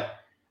 But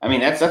I mean,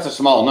 that's a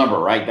small number,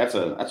 right? That's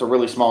a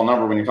really small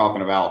number when you're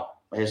talking about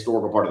a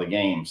historical part of the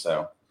game.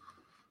 So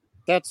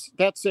that's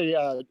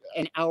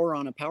an hour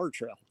on a power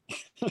trail.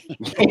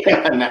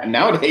 Yeah,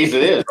 nowadays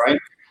it is, right?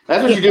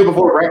 That's what you do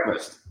before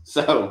breakfast.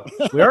 So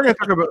we are going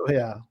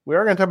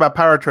to talk about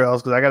power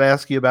trails because I got to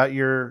ask you about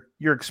your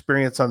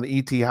experience on the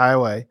ET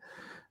highway.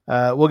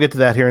 We'll get to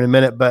that here in a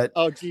minute, but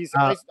oh geez,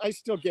 I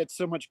still get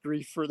so much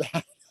grief for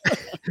that.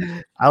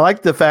 I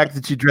like the fact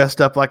that you dressed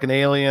up like an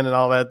alien and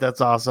all that.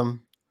 That's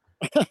awesome.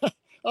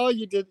 Oh,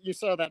 you did. You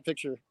saw that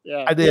picture.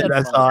 Yeah, I did.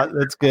 I saw it.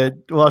 That's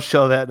good. Well, I'll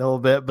show that in a little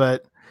bit,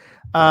 but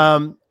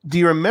do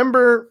you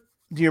remember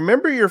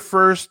your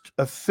first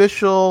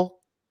official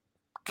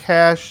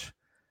cache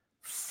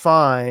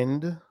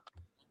find?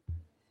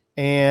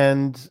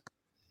 And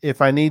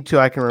if I need to,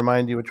 I can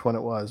remind you which one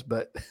it was.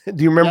 But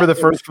do you remember the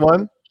first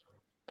one?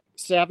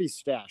 Savvy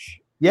Stash.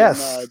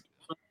 Yes.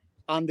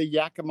 On the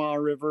Yakima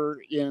River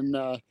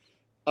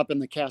up in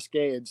the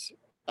Cascades,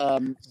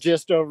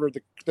 just over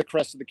the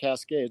crest of the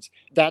Cascades.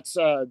 That's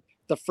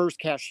the first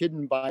cache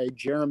hidden by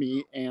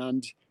Jeremy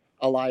and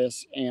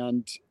Elias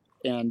and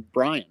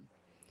Brian.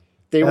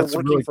 They were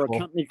working really for a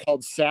company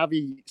called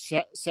Savvy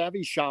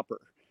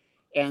Shopper.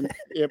 And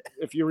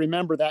if you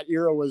remember, that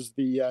era was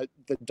the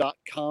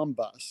 .com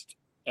bust,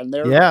 and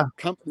their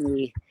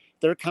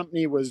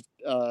company was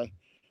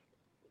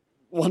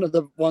one of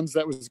the ones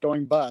that was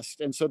going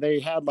bust, and so they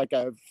had like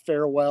a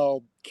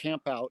farewell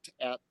camp out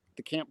at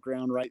the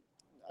campground right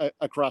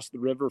across the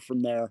river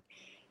from there.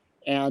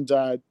 And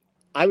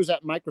I was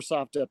at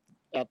Microsoft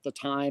at the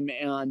time,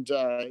 and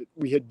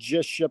we had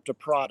just shipped a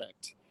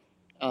product.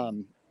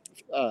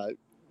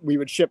 We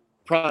would ship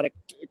product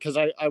because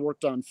I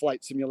worked on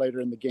Flight Simulator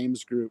in the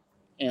games group,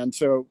 and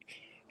so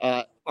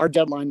our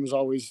deadline was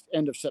always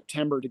end of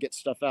September to get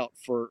stuff out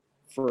for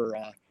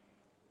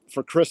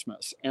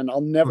Christmas. And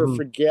I'll never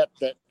forget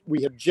that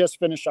we had just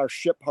finished our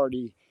ship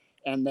party,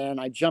 and then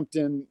I jumped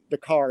in the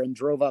car and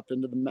drove up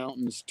into the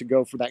mountains to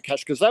go for that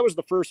cache, because that was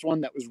the first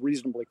one that was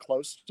reasonably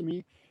close to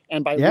me,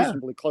 and by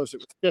reasonably close, it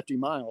was 50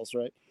 miles,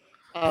 right?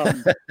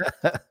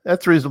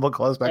 That's reasonable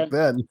close back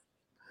then.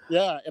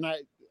 Yeah, and I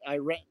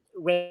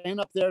ran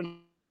up there, and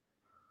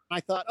I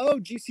thought, oh,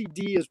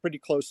 GCD is pretty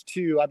close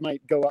too. I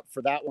might go up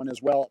for that one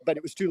as well. But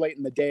it was too late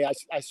in the day.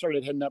 I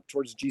started heading up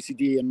towards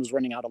GCD and was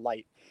running out of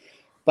light.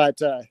 But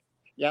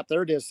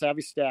there it is,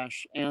 Savvy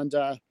Stash. And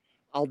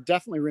I'll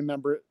definitely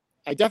remember it.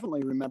 I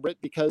definitely remember it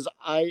because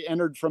I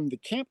entered from the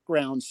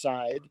campground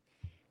side,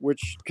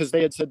 because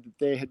they had said that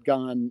they had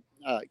gone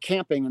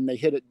camping and they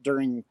hit it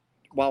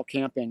while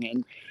camping.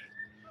 And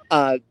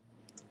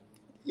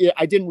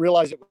I didn't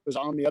realize it was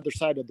on the other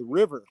side of the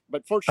river,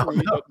 but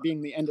fortunately, it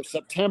being the end of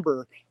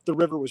September, the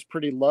river was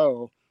pretty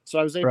low, so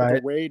I was able to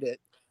wade it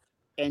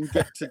and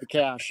get to the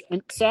cache.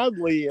 And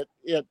sadly,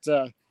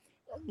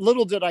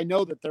 little did I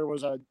know that there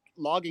was a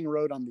logging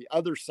road on the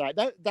other side.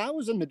 That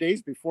was in the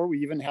days before we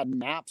even had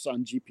maps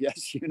on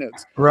GPS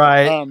units.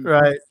 Right.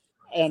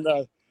 And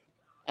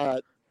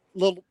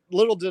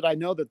little did I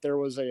know that there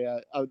was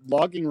a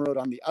logging road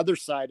on the other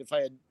side. If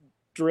I had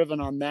driven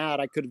on that,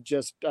 I could have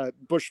just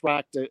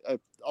bushwhacked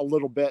a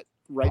little bit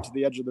right to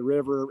the edge of the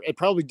river. It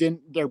probably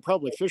didn't. There are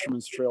probably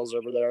fishermen's trails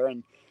over there,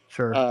 and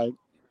sure.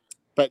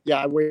 But yeah,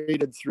 I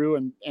waded through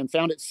and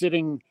found it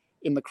sitting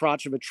in the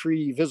crotch of a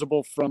tree,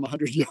 visible from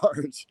 100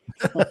 yards.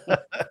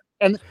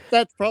 And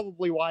that's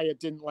probably why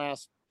it didn't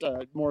last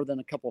more than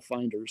a couple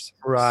finders.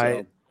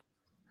 Right.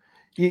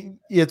 So.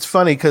 It's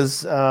funny because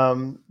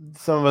some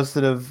of us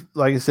that have,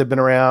 like I said, been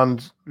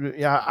around.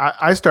 Yeah,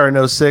 I started in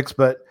 2006,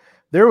 but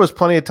there was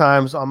plenty of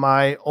times on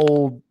my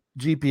old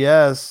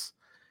GPS,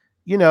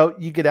 you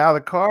get out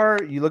of the car,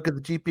 you look at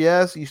the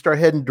GPS, you start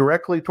heading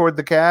directly toward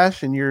the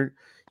cache, and you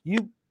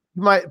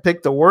might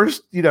pick the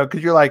worst,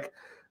 because you're like,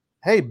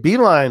 hey,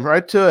 beeline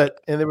right to it.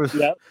 And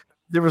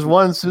there was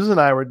one Susan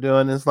and I were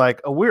doing. It's like,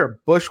 we were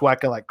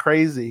bushwhacking like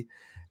crazy,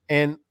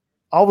 and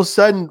all of a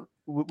sudden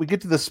we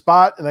get to the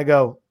spot, and I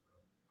go,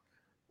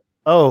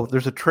 oh,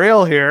 there's a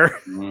trail here.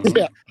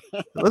 Yeah.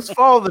 Let's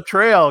follow the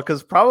trail,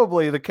 because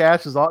probably the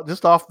cache is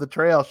just off the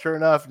trail. Sure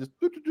enough,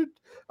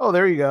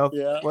 there you go.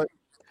 Yeah.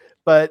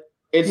 But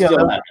it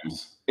still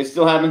happens. It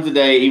still happens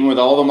today, even with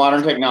all the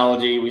modern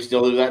technology. We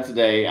still do that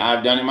today.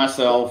 I've done it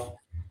myself,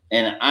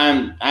 and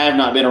I have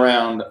not been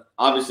around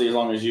obviously as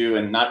long as you,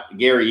 and not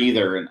Gary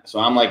either. And so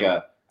I'm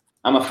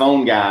a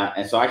phone guy,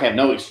 and so I have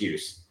no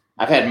excuse.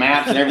 I've had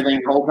maps and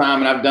everything the whole time,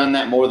 and I've done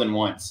that more than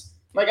once.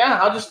 I'm like,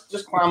 I'll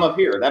just climb up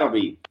here.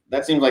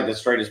 That seems like the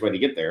straightest way to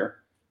get there.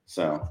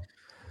 So,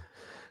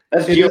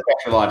 That's geocacher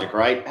logic,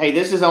 right? Hey,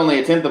 this is only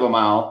a 1/10 of a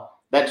mile.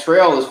 That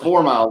trail is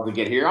 4 miles to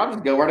get here. I'll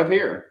just go right up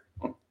here.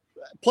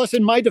 Plus,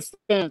 in my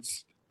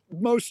defense,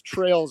 most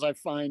trails I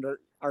find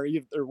are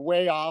either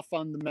way off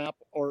on the map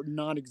or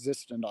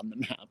non-existent on the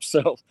map.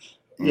 So,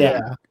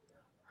 yeah.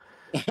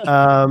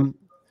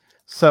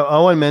 So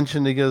Owen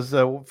mentioned, he goes,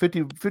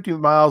 50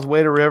 miles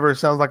way to river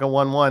sounds like a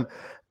 1-1.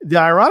 The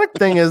ironic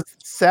thing is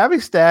Savvy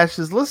Stash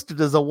is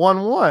listed as a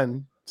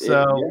 1-1.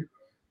 So,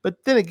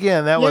 but then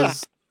again, that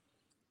was,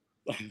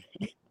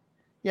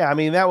 I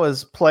mean, that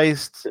was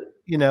placed,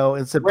 in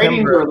September.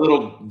 Ratings are a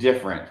little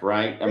different,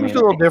 right? I mean, it's a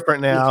little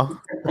different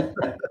now.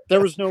 There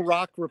was no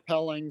rock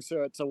repelling,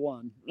 so it's a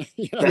 1.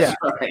 Yeah,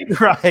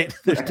 right.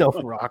 There's no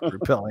rock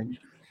repelling.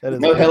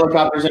 No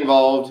helicopters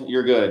involved.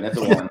 You're good. That's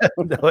a 1.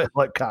 No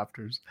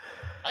helicopters.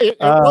 It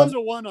was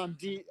a 1 on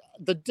D.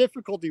 The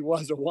difficulty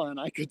was a 1.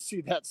 I could see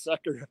that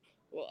sucker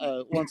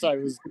once I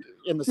was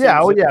in the.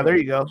 Yeah. Oh, yeah. There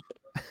you go.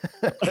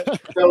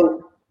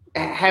 So,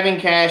 having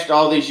cached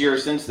all these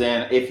years since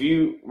then, if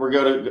you were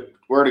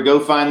to go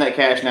find that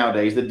cache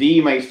nowadays, the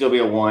D may still be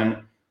a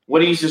 1. What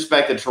do you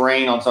suspect the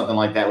terrain on something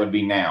like that would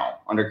be now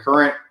under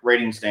current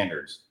rating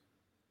standards?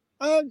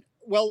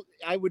 Well,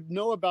 I would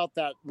know about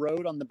that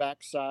road on the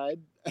backside,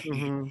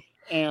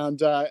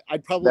 and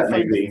I'd probably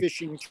find a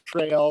fishing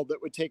trail that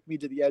would take me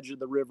to the edge of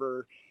the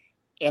river,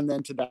 and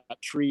then to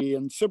that tree.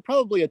 And so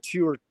probably a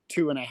 2 or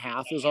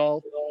 2.5 is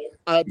all.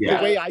 The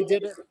way I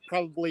did it,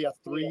 probably a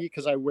 3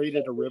 because I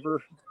waded a river.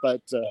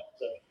 But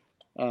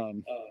I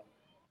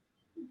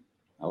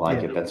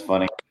like it. That's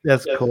funny.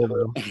 That's cool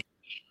though.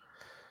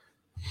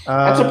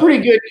 That's a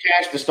pretty good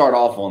cache to start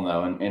off on,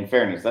 though. In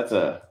fairness, it's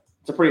a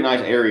pretty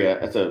nice area.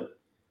 That's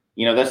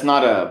that's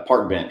not a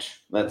park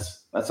bench.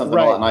 That's something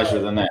a lot nicer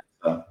than that.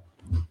 So.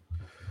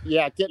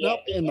 Yeah, getting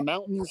up in the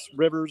mountains,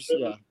 rivers.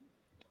 Yeah.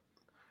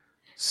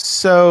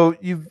 So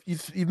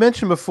you've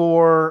mentioned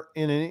before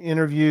in an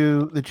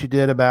interview that you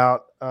did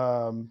about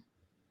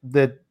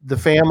that the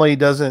family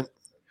doesn't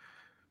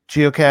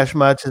geocache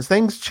much. Has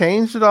things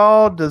changed at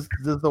all? Does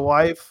the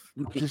wife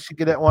want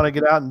to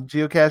get out and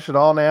geocache at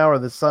all now, or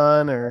the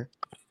son, or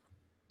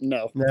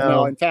no?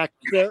 In fact,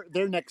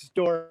 they're next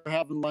door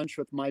having lunch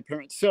with my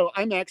parents. So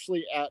I'm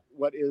actually at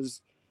what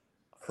is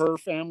her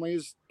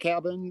family's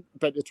cabin,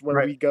 but it's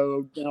where we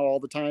go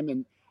all the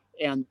time.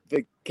 And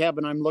the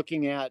cabin I'm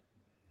looking at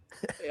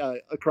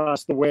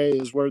across the way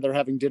is where they're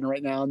having dinner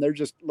right now, and they're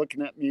just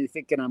looking at me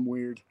thinking I'm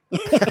weird.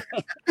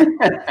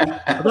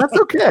 That's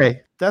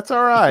okay. That's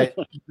all right.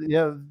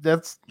 Yeah,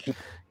 that's they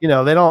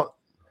don't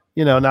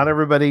not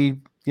everybody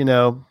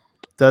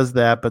does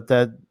that, but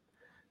that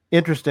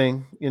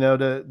interesting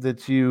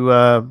that you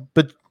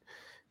but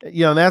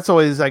and that's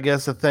always, I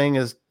guess, the thing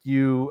is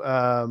you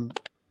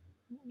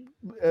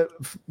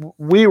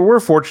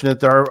we're fortunate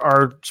that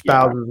our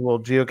spouses will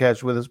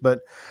geocache with us, but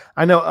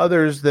I know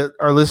others that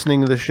are listening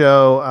to the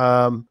show,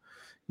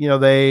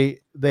 they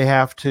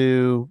have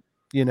to,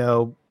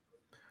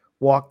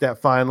 walk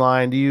that fine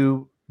line. Do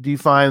you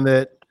find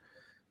that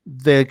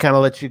they kind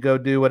of let you go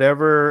do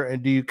whatever?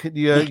 And do you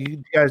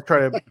guys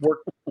try to work?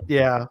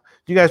 Yeah.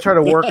 Do you guys try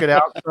to work it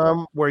out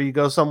some where you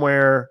go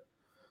somewhere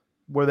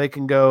where they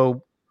can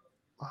go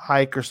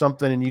hike or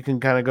something and you can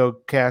kind of go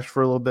cache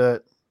for a little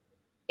bit?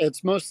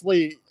 It's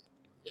mostly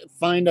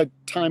find a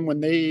time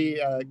when they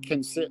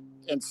can sit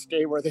and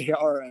stay where they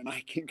are, and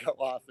I can go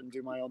off and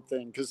do my own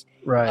thing. Because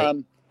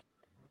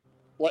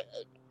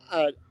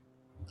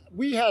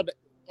we had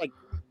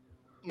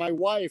my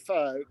wife.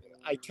 I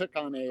took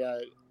on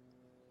a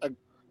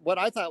what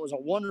I thought was a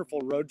wonderful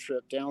road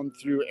trip down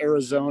through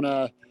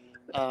Arizona.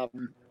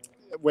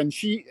 When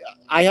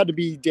I had to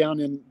be down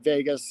in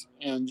Vegas,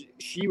 and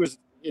she was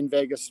in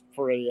Vegas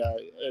for a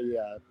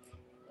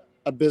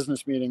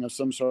business meeting of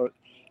some sort.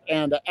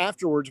 And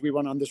afterwards, we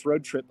went on this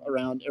road trip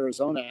around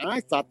Arizona, and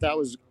I thought that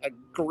was a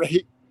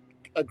great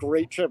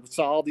trip.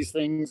 Saw all these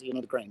things,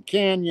 the Grand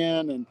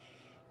Canyon and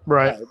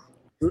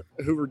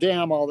Hoover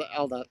Dam, all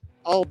the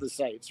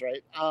sites.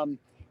 Right.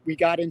 We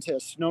got into a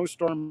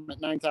snowstorm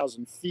at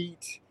 9,000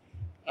 feet,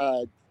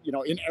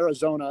 in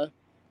Arizona.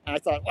 And I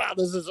thought, wow,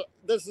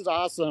 this is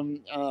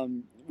awesome.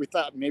 We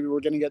thought maybe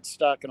we're going to get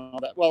stuck and all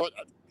that. Well,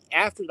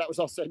 after that was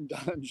all said and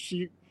done,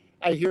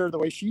 I hear the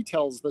way she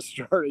tells the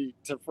story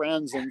to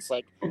friends, and it's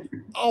like,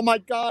 oh my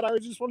God, I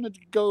just wanted to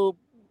go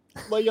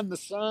lay in the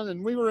sun,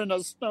 and we were in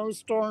a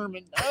snowstorm,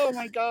 and oh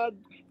my God,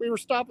 we were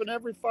stopping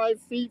every 5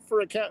 feet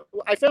for a cat.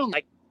 I found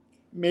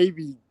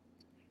maybe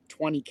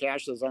 20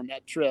 caches on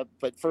that trip,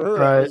 but for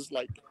her, it was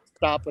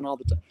stopping all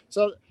the time.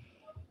 So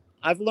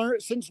I've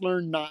learned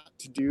not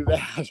to do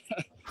that.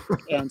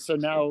 And so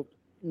now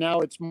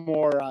it's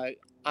more,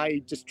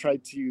 I just try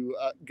to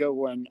go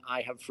when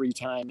I have free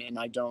time, and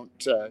I don't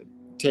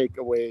take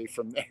away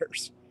from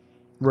theirs.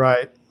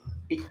 Right.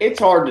 It's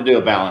hard to do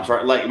a balance,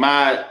 right? Like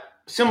my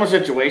similar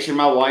situation,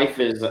 my wife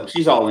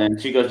she's all in.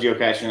 She goes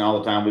geocaching all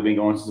the time. We've been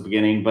going since the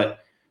beginning, but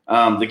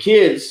the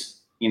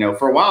kids,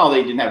 for a while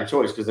they didn't have a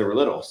choice because they were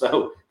little.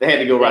 So they had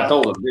to go where I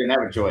told them. They didn't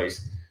have a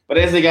choice. But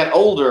as they got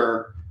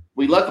older,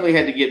 we luckily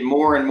had to get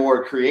more and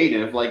more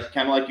creative,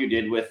 kind of like you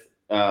did with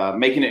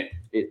making it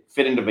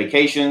fit into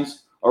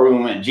vacations, or we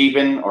went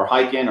jeeping or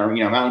hiking or,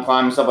 mountain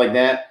climbing, stuff like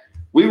that.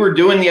 We were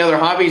doing the other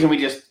hobbies, and we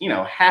just,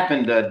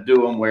 happened to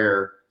do them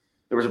where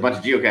there was a bunch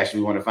of geocaches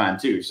we wanted to find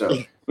too. So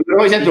we would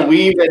always have to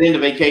weave that into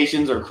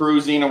vacations or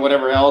cruising or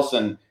whatever else.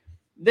 And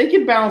they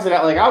can balance it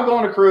out. Like, I'll go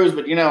on a cruise,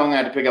 but I'm going to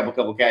have to pick up a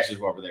couple caches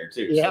while we're there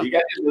too. Yeah. So you got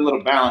to do a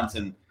little balance,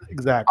 and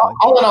exactly.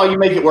 All in all, you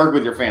make it work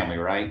with your family,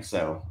 right?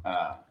 So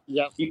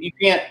you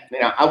can't,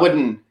 I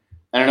wouldn't,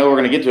 I don't know we're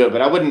going to get to it,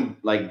 but I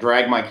wouldn't like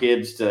drag my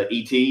kids to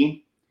ET.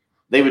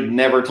 They would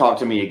never talk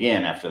to me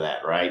again after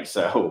that, right?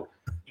 So,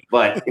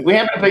 but if we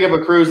happen to pick up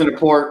a cruise in a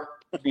port,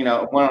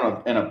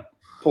 one in a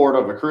port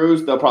of a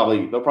cruise, they'll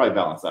probably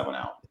balance that one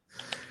out.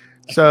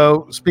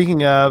 So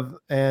speaking of,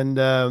 and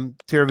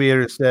Tara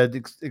Vieira said,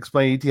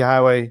 explain ET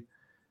Highway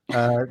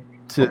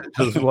to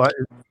what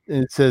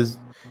it says.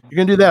 You're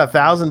gonna do that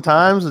 1,000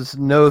 times? It's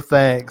no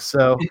thanks.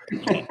 So,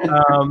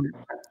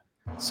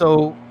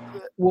 so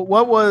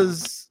what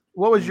was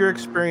your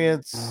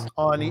experience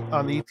on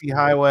the ET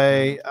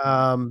Highway?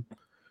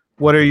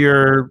 What are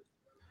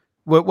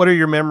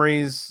your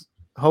memories?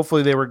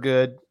 Hopefully they were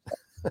good.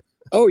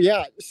 Oh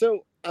yeah.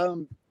 So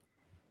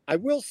I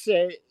will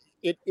say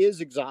it is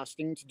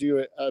exhausting to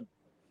do a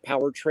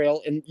power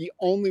trail, and the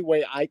only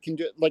way I can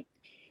do it, like,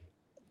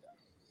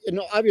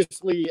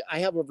 obviously I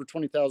have over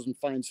 20,000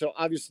 finds, so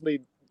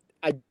obviously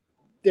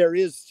there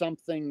is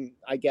something,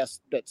 I guess,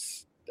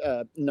 that's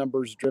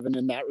numbers driven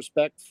in that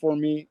respect for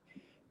me,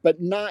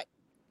 but not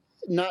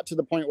to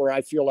the point where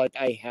I feel like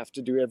I have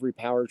to do every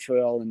power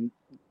trail, and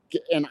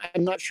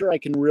I'm not sure I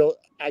can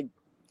to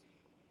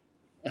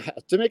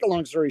make a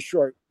long story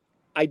short,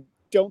 I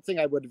don't think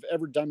I would have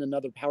ever done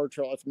another power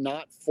trail if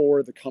not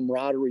for the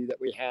camaraderie that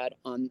we had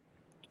on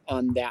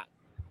that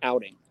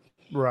outing.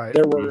 Right.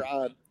 There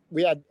were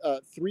we had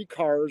 3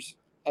 cars,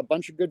 a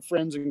bunch of good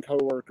friends and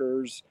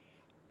coworkers,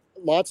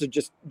 lots of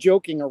just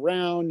joking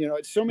around.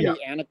 So many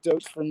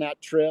anecdotes from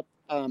that trip,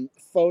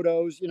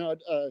 photos.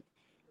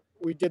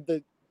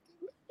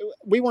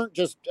 We weren't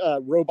just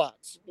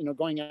robots,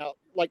 going out.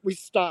 Like, we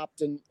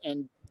stopped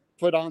and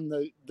put on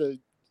the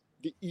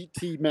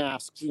ET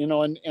masks,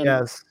 and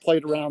yes,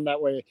 played around that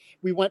way.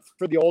 We went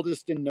for the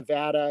oldest in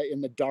Nevada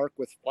in the dark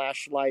with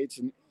flashlights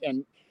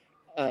and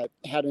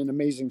had an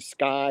amazing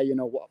sky,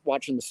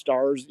 watching the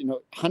stars,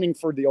 hunting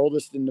for the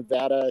oldest in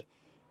Nevada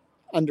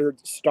under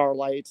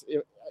starlights.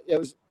 It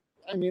was,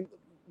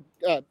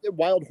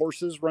 wild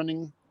horses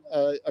running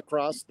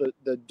across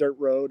the dirt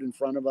road in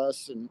front of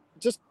us, and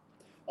just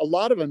a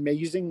lot of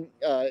amazing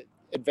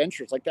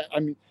adventures like that.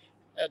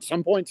 At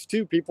some points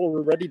too, people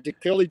were ready to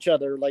kill each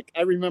other. Like,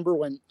 I remember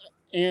when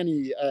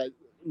Annie,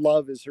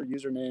 Love is her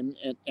username,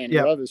 and Annie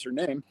Love is her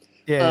name.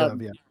 Yeah.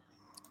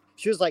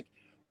 She was like,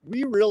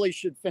 we really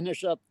should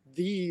finish up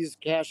these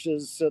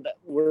caches so that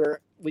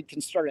we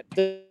can start at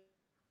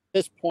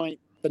this point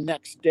the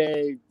next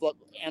day.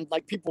 And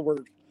like, people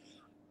were,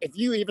 if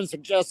you even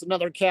suggest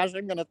another cache,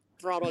 I'm going to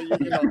throttle you,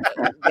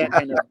 that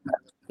kind of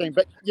thing.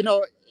 But,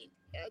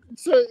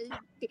 so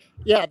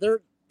yeah,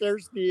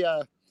 there's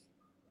the,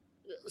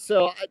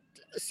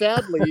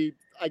 sadly,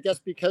 I guess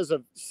because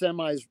of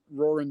semis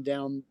roaring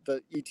down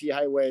the ET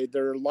Highway,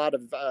 there are a lot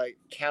of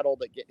cattle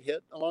that get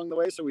hit along the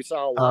way. So we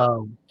saw a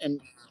lot.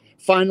 And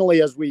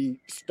finally, as we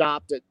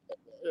stopped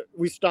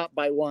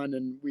by one,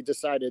 and we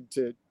decided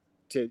to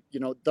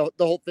the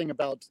whole thing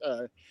about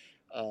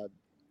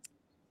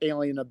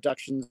alien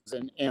abductions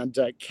and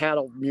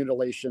cattle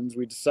mutilations,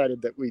 we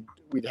decided that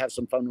we'd have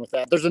some fun with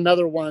that. There's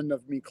another one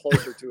of me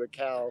closer to a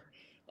cow.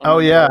 Oh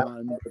yeah.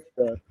 Look at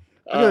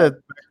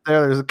that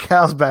there's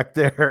cows back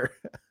there.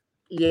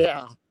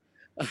 Yeah.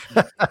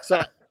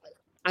 So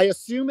I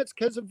assume it's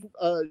because of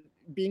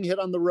being hit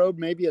on the road.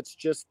 Maybe it's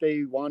just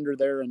they wander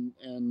there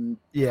and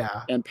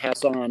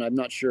pass on. I'm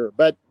not sure,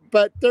 but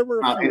there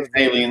were it's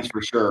aliens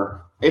for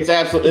sure. It's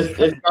absolutely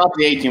it's not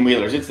the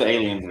 18-wheelers. It's the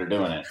aliens that are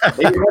doing it.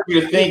 They want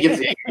you to think it's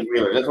the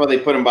 18-wheelers. That's why they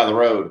put them by the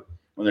road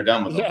when they're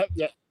done with them.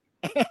 Yeah.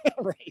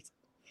 Right.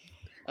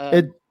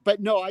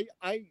 But no,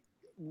 I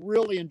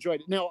really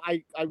enjoyed it. Now,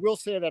 I will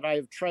say that I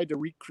have tried to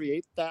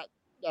recreate that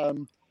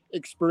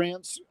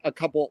experience a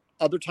couple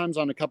other times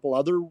on a couple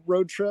other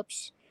road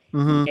trips.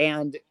 Mm-hmm.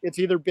 And it's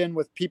either been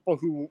with people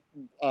who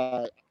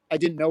I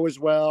didn't know as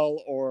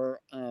well, or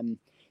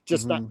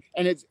just not,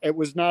 and it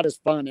was not as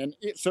fun. And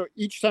so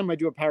each time I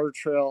do a power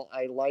trail,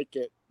 I like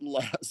it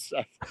less.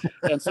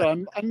 And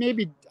so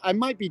I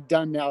might be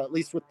done now, at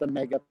least with the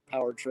mega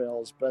power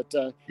trails. But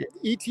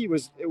ET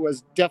was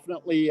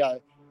definitely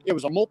it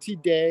was a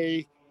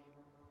multi-day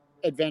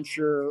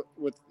adventure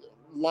with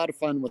a lot of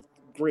fun with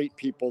great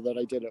people that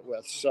I did it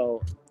with.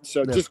 So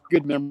just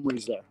good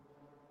memories there.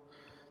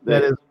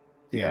 That is,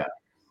 yeah.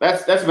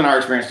 That's been our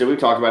experience too. We've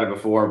talked about it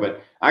before,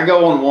 but I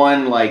go on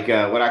one like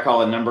what I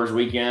call a numbers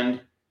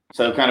weekend.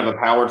 So kind of a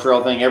power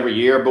trail thing every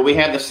year, but we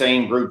have the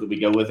same group that we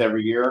go with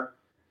every year.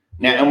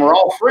 Now, and we're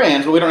all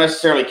friends, but we don't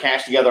necessarily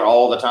cache together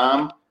all the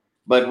time.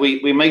 But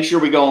we make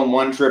sure we go on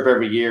one trip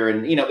every year,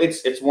 and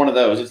it's one of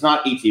those. It's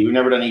not ET. We've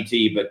never done ET,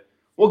 but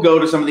we'll go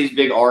to some of these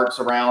big arts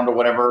around or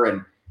whatever.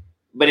 And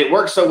but it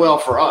works so well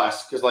for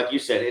us because, like you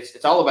said,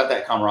 it's all about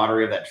that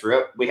camaraderie of that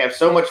trip. We have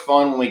so much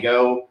fun when we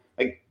go.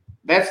 Like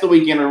that's the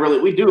weekend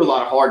we do a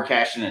lot of hard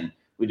cashing and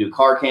we do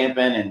car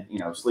camping and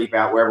sleep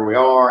out wherever we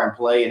are and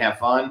play and have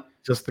fun.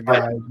 Just the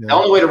guys. Yeah. The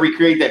only way to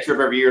recreate that trip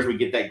every year is we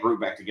get that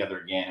group back together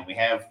again, and we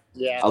have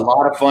a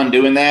lot of fun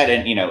doing that.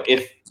 And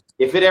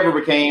if it ever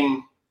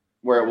became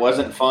where it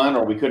wasn't fun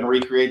or we couldn't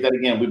recreate that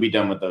again, we'd be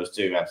done with those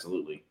too.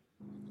 Absolutely.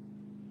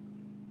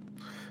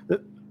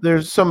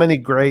 There's so many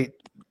great,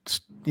 that's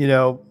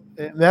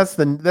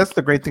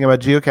the great thing about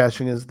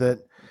geocaching is that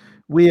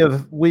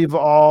we've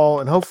all,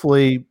 and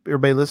hopefully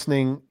everybody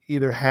listening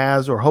either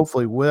has or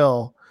hopefully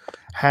will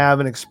have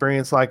an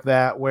experience like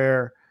that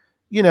where,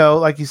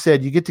 like you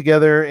said, you get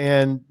together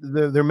and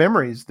they're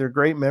memories. They're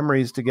great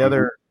memories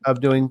together of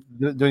doing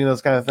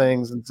those kind of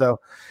things. And so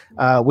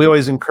we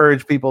always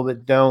encourage people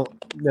that don't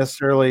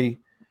necessarily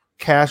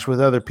cache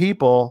with other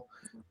people.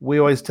 We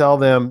always tell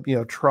them,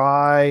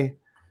 try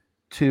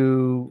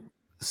to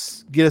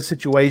get a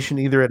situation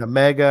either at a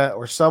mega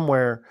or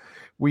somewhere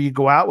where you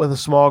go out with a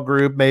small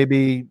group.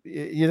 Maybe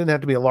you didn't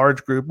have to be a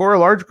large group or a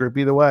large group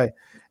either way,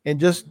 and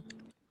just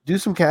do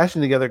some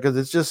caching together. Cause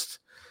it's just,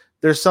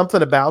 there's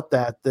something about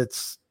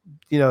that's,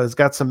 it's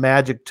got some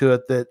magic to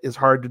it that is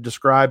hard to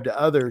describe to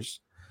others.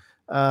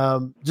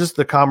 Just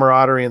the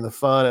camaraderie and the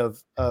fun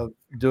of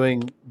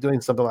doing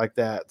something like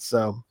that.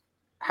 So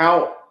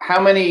how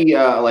many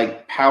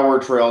like power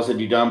trails had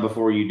you done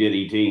before you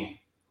did ET?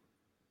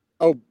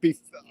 Oh,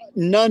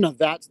 none of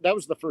that. That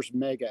was the first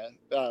mega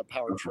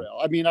power trail.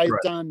 I mean, I've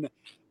done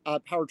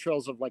power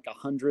trails of like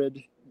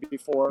 100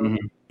 before,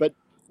 but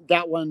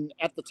that one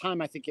at the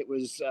time, I think it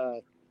was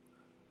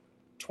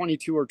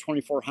 22 or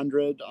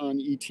 2,400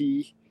 on ET.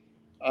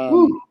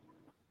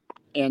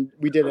 And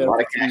we did it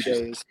over 3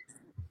 days.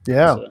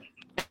 Yeah.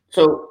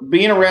 So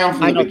being around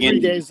from the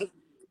beginning, 3 days.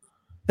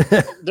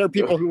 There are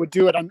people who would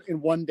do it in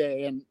 1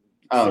 day, and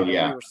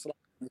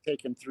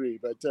taking 3,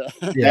 but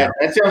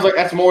that sounds like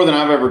that's more than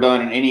I've ever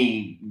done in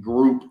any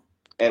group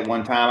at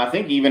one time. I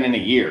think even in a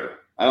year.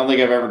 I don't think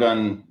I've ever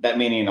done that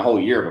many in a whole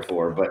year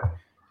before, but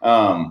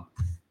no,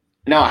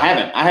 I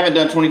haven't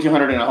done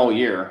 2,200 in a whole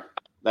year.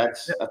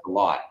 That's a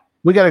lot.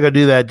 We got to go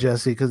do that,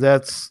 Jesse, because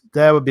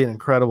that would be an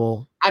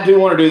incredible. I do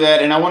want to do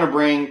that, and I want to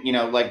bring,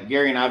 like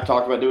Gary and I have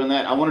talked about doing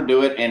that. I want to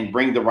do it and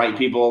bring the right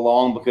people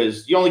along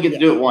because you only get to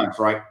do it once,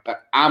 right?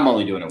 I'm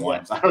only doing it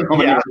once. I don't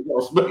know anybody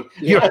else, but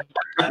you don't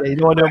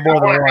want to know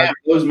more than one.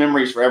 Those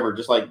memories forever,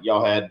 just like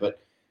y'all had. But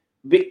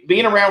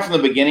being around from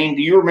the beginning,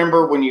 do you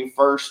remember when you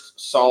first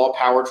saw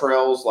power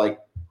trails like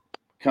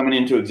coming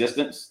into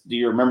existence? Do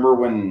you remember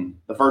when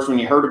the first one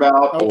you heard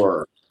about,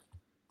 or?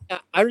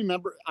 I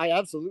remember. I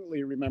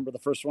absolutely remember the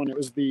first one. It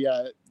was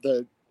the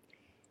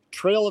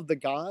Trail of the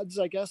Gods,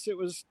 I guess it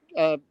was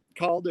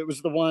called. It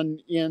was the one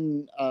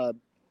in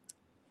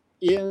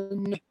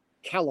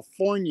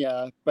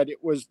California, but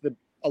it was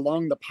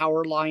along the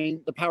power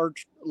line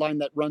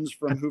that runs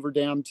from Hoover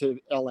Dam to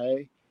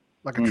LA.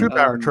 Like a true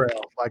power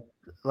trail.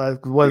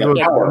 Like what?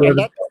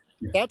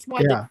 That's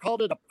why they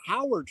called it a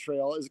power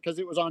trail, is because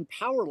it was on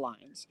power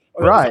lines,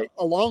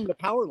 along the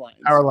power lines.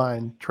 Power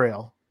line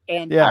trail.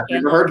 And I've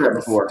never heard that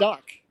before.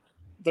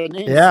 The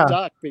name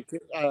stuck,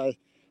 because,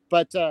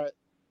 but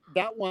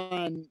that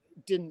one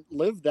didn't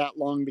live that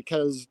long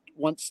because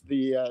once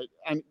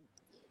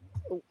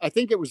I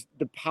think it was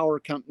the power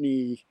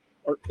company,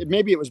 or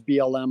maybe it was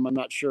BLM, I'm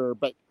not sure,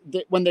 but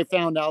when they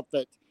found out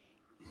that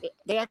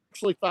they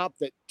actually thought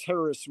that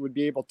terrorists would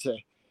be able to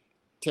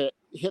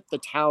hit the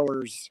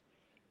towers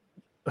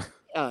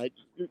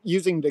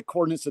using the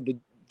coordinates of the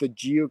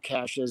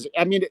geocaches.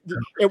 I mean,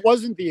 it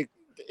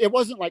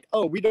wasn't like,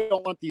 oh, we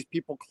don't want these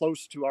people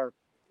close to our.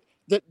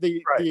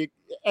 The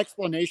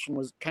explanation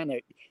was kind of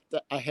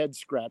a head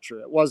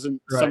scratcher. It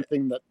wasn't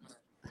something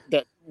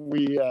that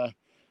we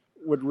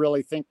would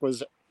really think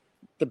was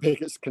the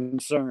biggest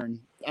concern.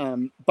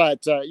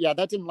 But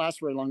that didn't last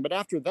very long. But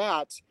after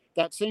that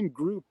same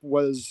group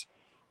was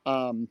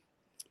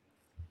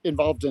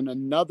involved in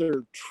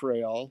another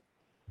trail,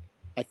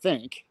 I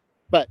think.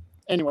 But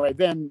anyway,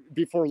 then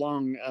before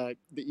long,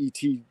 the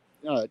ET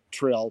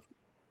trail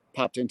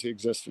popped into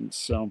existence.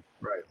 So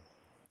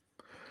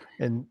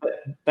and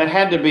that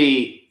had to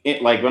be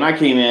it. Like when I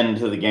came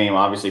into the game,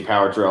 obviously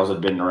power trails had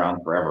been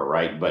around forever,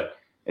 right? But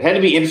it had to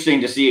be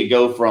interesting to see it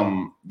go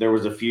from there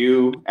was a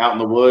few out in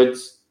the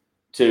woods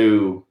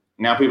to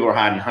now people are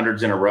hiding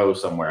hundreds in a row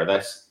somewhere.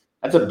 That's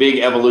a big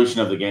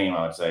evolution of the game,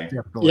 I would say.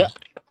 Definitely. Yeah,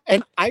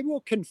 and I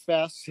will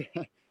confess,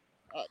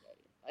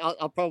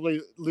 I'll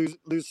probably lose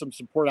some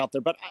support out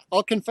there, but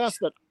I'll confess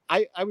that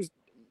I was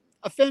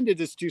offended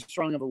is too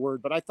strong of a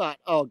word, but I thought,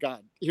 oh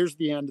God, here's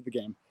the end of the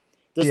game.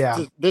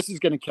 This is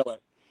going to kill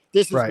it.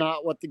 This is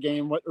not what the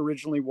game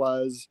originally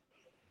was.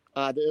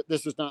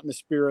 This is not in the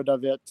spirit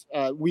of it.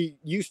 We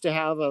used to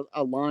have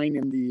a line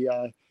in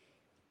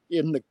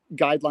the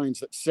guidelines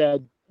that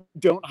said,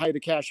 don't hide a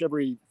cache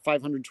every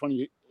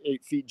 528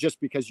 feet just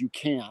because you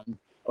can,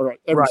 or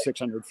every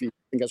 600 feet.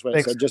 I think that's what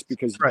it said, just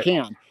because you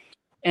can.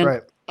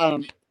 And,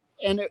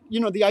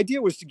 the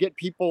idea was to get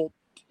people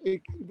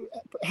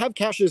have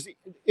caches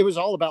it was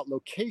all about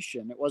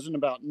location. It wasn't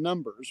about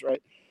numbers,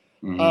 right?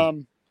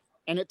 Mhm.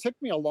 And it took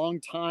me a long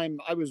time.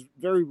 I was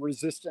very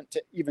resistant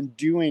to even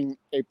doing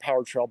a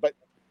power trail, but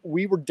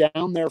we were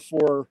down there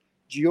for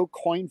Geo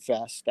Coin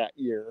Fest that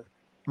year,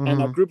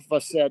 and a Mhm. group of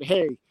us said,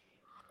 "Hey,"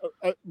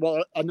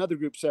 well, another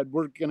group said,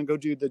 "We're going to go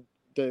do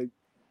the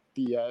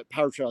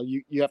power trail.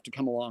 You have to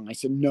come along." I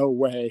said, "No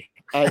way.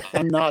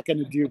 I'm not going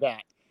to do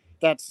that."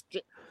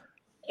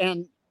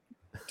 And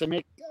to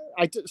make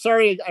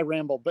sorry I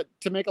rambled, but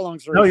to make a long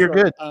story No, you're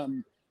short,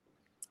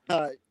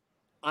 good.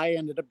 I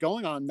ended up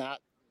going on that.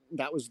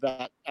 That was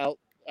that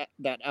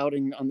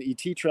outing on the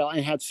ET trail.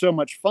 I had so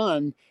much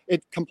fun.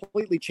 It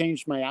completely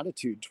changed my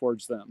attitude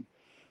towards them.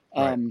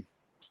 Right.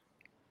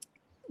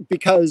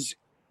 Because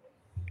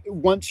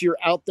once you're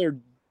out there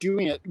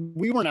doing it,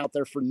 we weren't out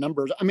there for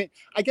numbers. I mean,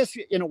 I guess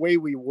in a way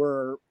we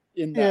were,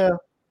 in that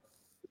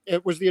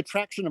it was the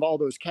attraction of all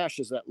those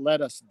caches that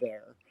led us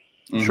there.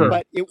 Sure.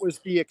 But it was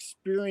the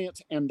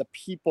experience and the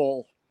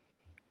people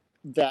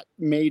that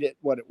made it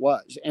what it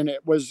was. And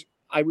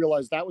I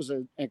realized that was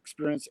an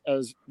experience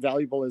as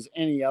valuable as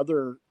any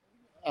other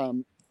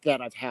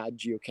that I've had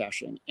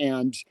geocaching.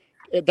 And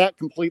that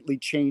completely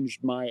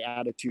changed my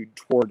attitude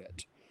toward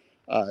it,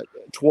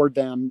 toward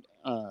them.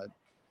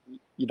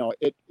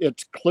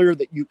 It's clear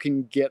that you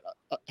can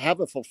have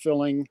a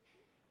fulfilling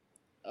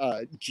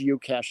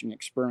geocaching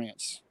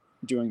experience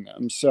doing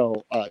them.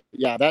 So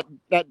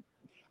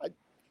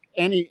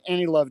Annie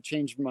Love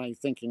changed my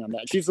thinking on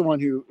that. She's the one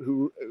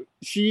who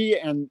she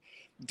and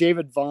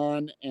David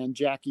Vaughn and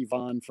Jackie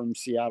Vaughn from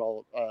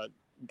Seattle,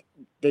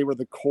 they were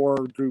the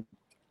core group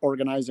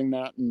organizing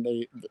that, and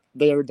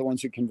they are the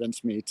ones who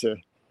convinced me to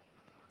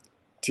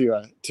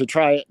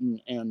try it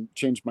and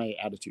change my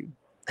attitude.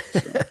 So.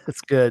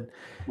 That's good.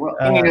 Well,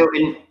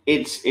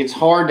 it's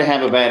hard to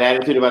have a bad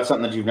attitude about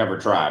something that you've never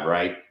tried,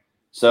 right?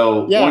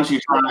 So once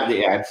you try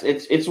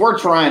it, it's worth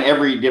trying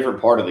every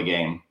different part of the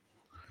game.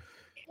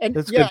 And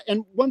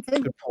and one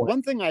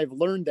thing I've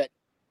learned that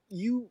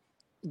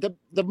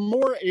the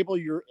more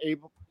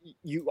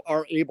you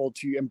are able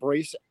to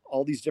embrace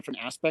all these different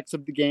aspects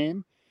of the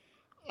game,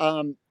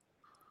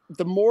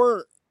 the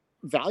more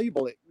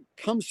valuable it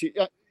comes to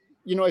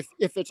you.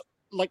 If it's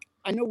like,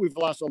 I know we've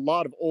lost a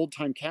lot of old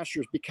time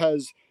cachers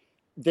because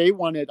they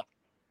wanted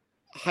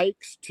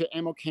hikes to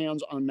ammo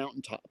cans on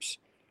mountaintops,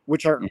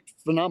 which are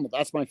phenomenal.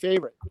 That's my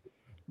favorite.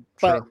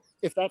 But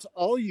if that's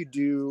all you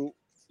do,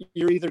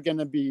 you're either going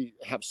to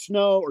have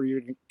snow, or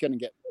you're going to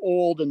get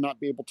old and not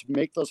be able to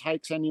make those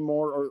hikes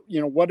anymore, or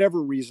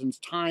whatever reasons,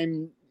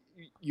 time,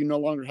 you no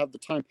longer have the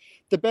time.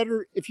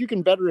 If you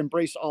can better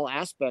embrace all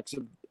aspects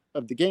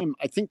of the game,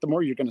 I think the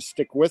more you're going to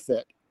stick with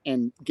it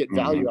and get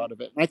value out of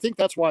it. And I think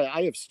that's why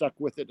I have stuck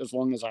with it as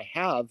long as I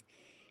have,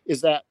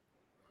 is that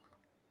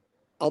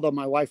although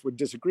my wife would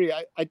disagree,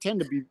 I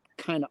tend to be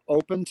kind of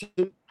open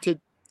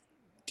to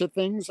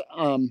things.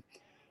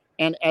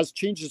 And as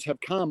changes have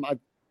come,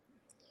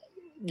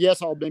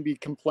 I'll maybe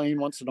complain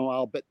once in a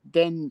while, but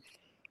then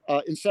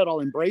instead I'll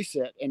embrace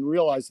it and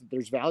realize that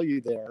there's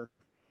value there,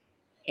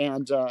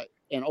 and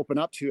open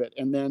up to it.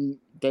 And then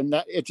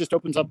that it just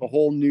opens up a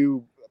whole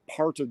new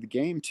part of the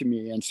game to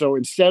me. And so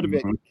instead of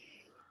it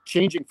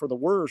changing for the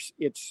worse,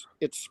 it's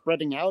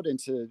spreading out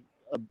into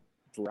a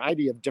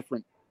variety of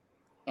different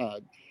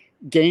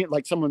game,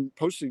 like someone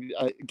posted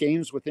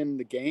games within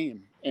the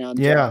game.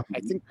 And I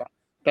think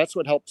that's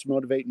what helps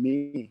motivate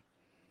me.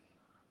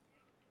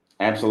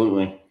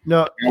 Absolutely.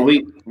 No,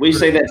 we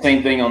say that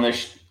same thing on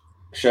this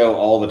show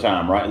all the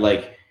time, right?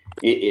 Like,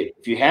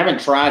 if you haven't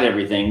tried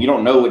everything, you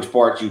don't know which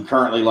parts you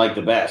currently like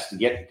the best.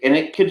 And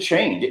it could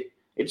change.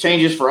 It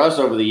changes for us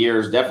over the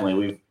years.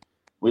 Definitely,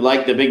 we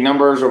like the big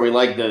numbers, or we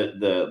like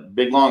the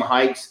big long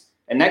hikes,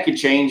 and that could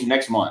change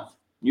next month.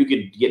 You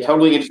could get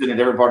totally interested in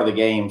every part of the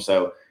game.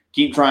 So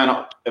keep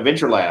trying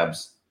Adventure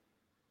Labs.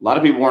 A lot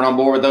of people weren't on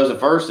board with those at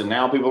first, and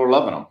now people are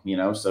loving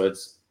them. So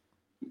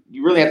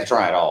you really have to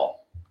try it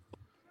all.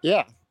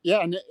 Yeah.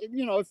 And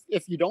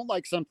if you don't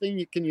like something,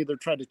 you can either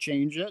try to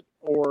change it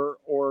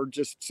or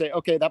just say,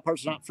 okay, that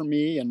part's not for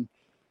me, and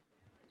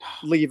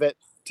leave it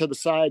to the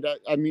side.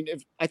 I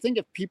think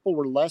if people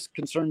were less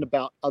concerned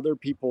about other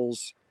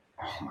people's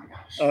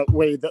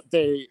way that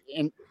they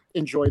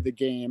enjoy the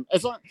game,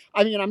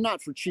 I'm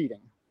not for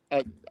cheating.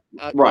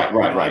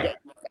 Right.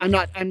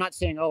 I'm not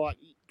saying,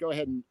 go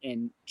ahead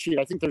and cheat.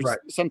 I think there's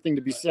something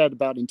to be said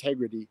about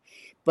integrity,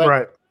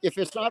 but if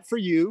it's not for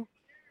you,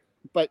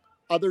 but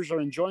others are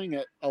enjoying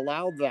it,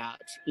 allow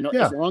that,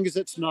 as long as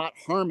it's not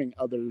harming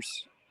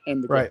others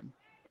and the game.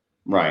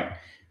 Right.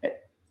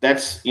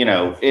 That's,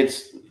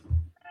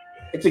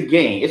 it's a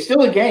game. It's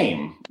still a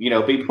game,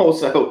 people.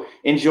 So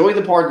enjoy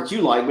the part that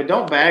you like, but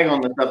don't bag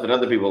on the stuff that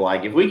other people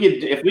like. If we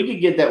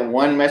could get that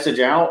one message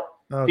out,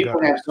 people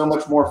would have so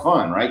much more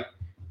fun, right?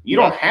 You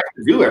don't have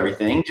to do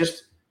everything.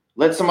 Just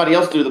let somebody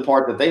else do the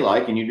part that they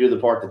like, and you do the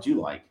part that you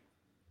like.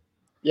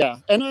 Yeah.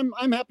 And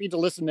I'm happy to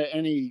listen to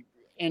any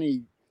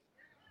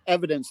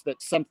evidence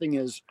that something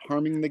is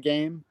harming the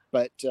game,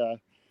 but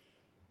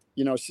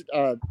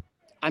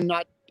I'm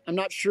not I'm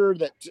not sure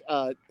that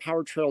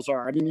power trails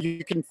are. I mean,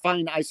 you can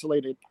find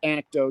isolated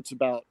anecdotes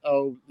about,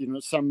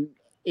 some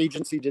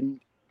agency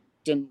didn't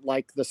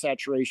like the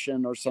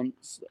saturation or some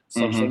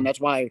such thing. That's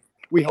why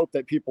we hope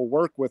that people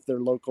work with their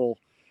local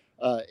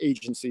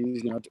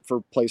agencies,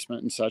 for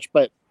placement and such.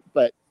 But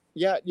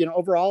yeah,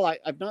 overall,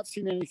 I've not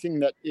seen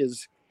anything that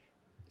is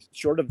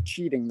short of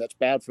cheating that's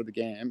bad for the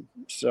game.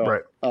 So,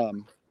 right.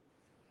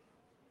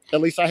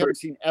 At least I haven't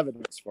seen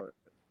evidence for it.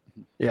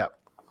 Yeah.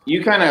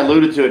 You kind of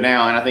alluded to it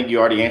now, and I think you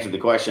already answered the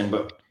question,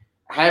 but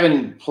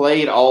having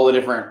played all the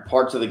different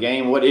parts of the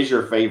game, what is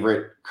your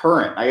favorite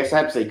current? I guess I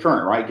have to say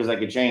current, right? Because I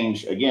could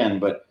change again,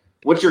 but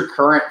what's your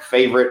current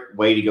favorite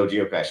way to go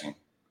geocaching?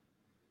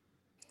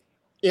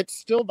 It's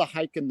still the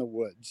hike in the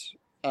woods.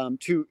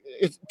 To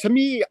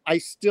me, I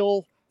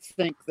still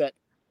think that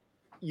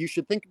you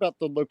should think about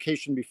the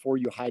location before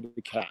you hide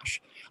a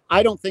cache.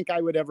 I don't think I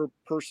would ever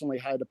personally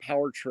hide a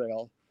power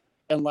trail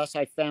unless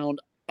I found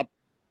a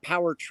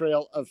power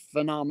trail of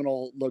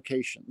phenomenal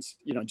locations,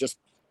 just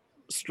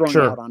strung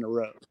out on a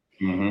road.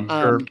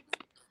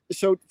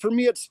 So for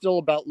me, it's still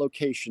about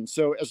location.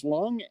 So as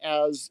long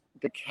as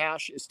the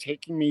cache is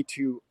taking me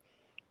to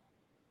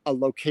a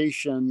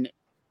location,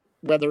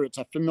 whether it's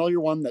a familiar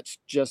one that's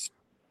just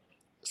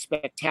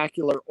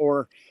spectacular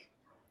or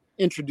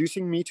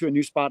introducing me to a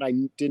new spot I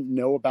didn't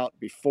know about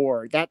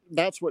before,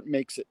 that's what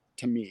makes it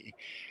to me.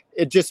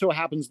 It just so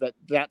happens that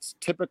that's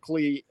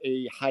typically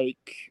a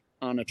hike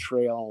on a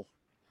trail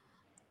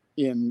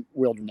in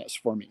wilderness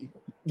for me,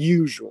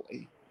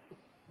 usually.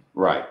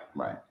 Right.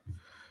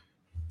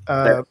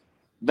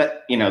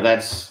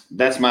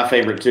 That's my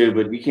favorite too,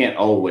 but you can't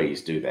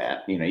always do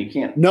that. You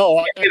can't. No,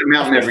 you can't get a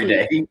mountain every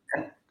day.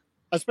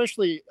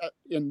 Especially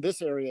in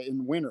this area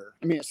in winter.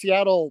 I mean,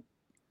 Seattle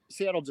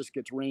just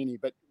gets rainy,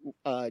 but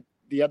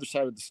the other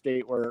side of the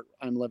state where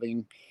I'm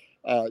living,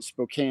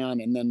 Spokane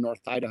and then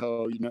North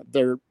Idaho,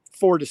 they're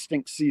 4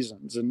 distinct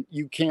seasons, and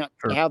you can't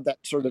have that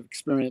sort of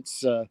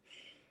experience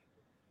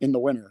in the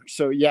winter.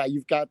 So yeah,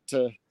 you've got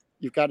to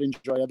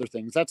enjoy other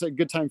things. That's a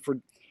good time for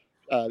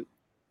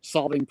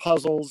solving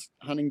puzzles,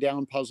 hunting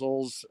down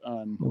puzzles,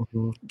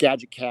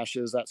 gadget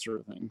caches, that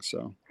sort of thing.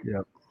 So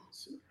yeah.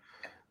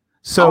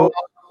 So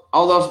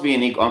all else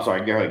being equal, I'm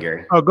sorry, go ahead,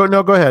 Gary.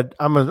 Go ahead.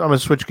 I'm gonna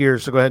switch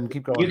gears, so go ahead and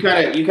keep going. You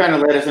kind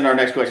of led us into our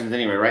next questions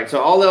anyway, right? So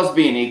all else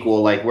being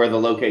equal, like where the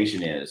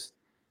location is,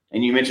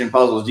 and you mentioned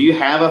puzzles. Do you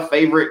have a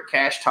favorite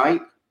cache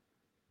type?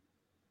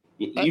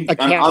 You've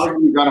done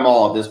them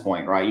all at this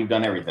point, right? You've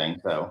done everything.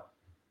 So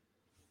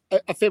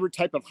a favorite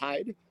type of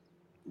hide?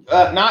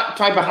 Not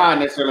type of hide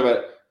necessarily,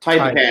 but type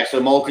of cache. So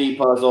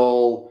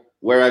multi-puzzle,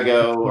 where I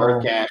go,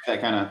 earth cache,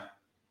 that kind of.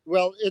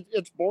 Well,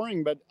 it's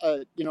boring, but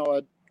a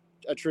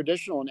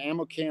traditional, an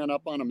ammo can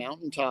up on a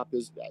mountaintop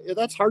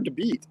that's hard to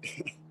beat.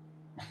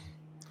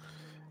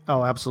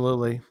 Oh,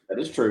 absolutely. That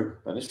is true.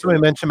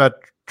 Somebody mentioned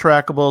about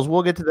trackables.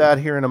 We'll get to that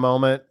here in a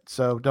moment.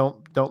 So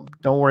don't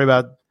worry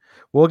about.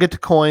 We'll get to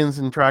coins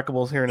and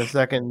trackables here in a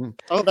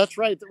second. Oh, that's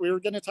right. We were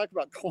going to talk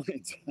about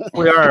coins.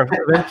 We are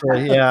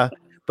eventually, yeah.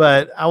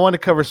 But I want to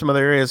cover some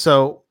other areas.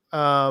 So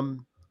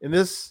in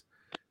this,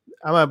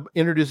 I'm going to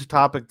introduce a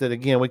topic that,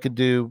 again, we could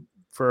do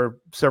for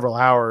several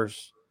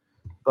hours.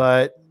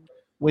 But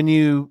when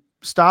you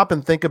stop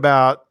and think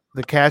about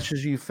the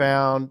caches you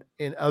found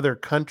in other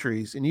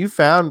countries, and you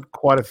found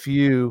quite a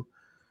few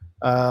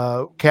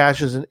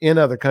caches in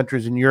other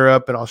countries, in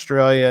Europe and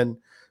Australia and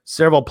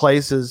several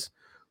places,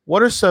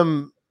 what are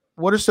some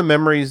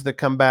memories that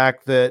come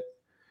back that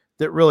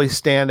really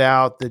stand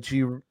out that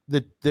you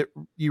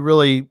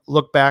really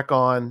look back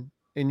on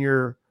in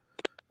your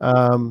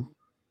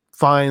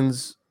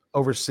finds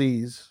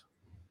overseas?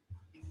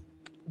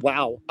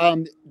 Wow.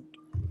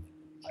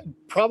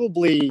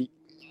 Probably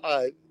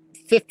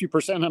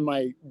 50% of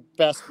my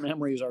best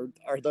memories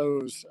are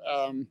those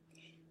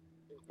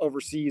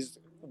overseas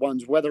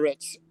ones, whether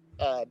it's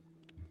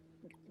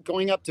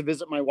going up to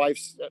visit my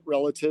wife's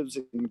relatives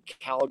in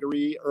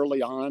Calgary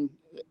early on.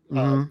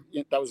 That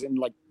was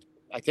in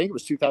I think it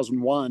was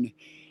 2001,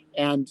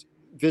 and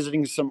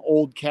visiting some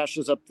old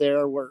caches up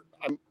there where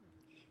I'm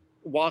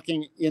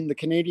walking in the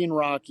Canadian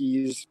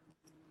Rockies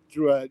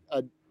through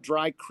a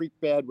dry creek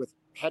bed with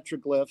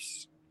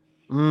petroglyphs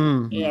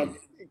and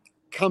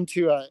come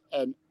to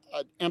an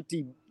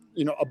empty,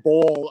 a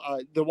bowl.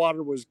 The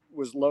water was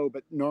low,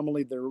 but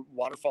normally there are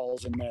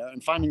waterfalls in there,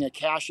 and finding a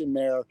cache in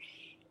there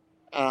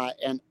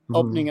and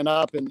opening it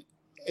up. And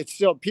it's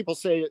still, people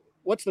say,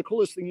 what's the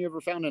coolest thing you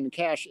ever found in a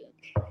cache?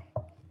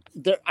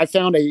 I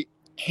found a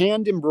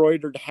hand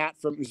embroidered hat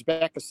from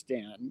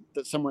Uzbekistan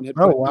that someone had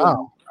put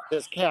in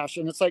this cache.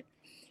 And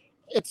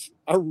it's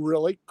a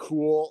really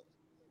cool,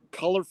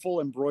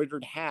 colorful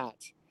embroidered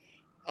hat.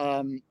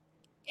 And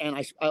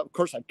of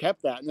course I've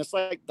kept that. And it's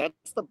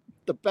that's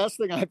the best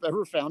thing I've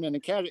ever found in a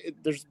cache.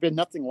 There's been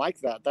nothing like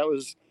that. That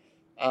was,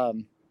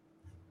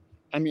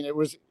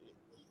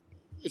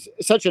 it's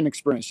such an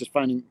experience just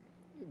finding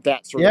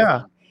that sort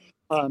of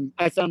thing.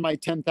 I found my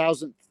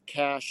 10,000th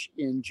cache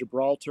in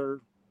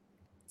Gibraltar.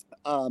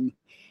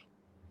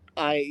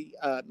 My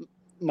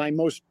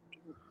most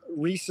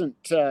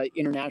recent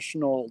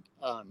international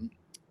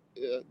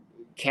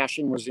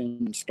caching was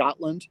in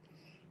Scotland.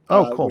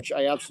 Oh, cool. Which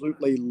I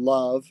absolutely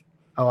love.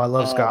 Oh, I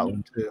love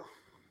Scotland too.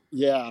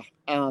 Yeah.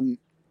 And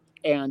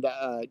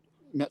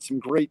met some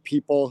great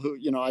people who,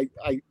 I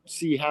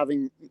see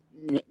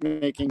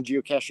making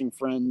geocaching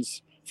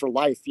friends for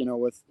life,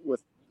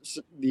 with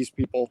these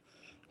people.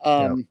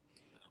 And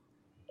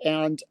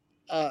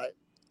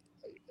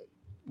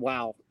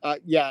wow. I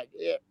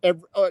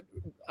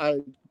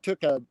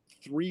took a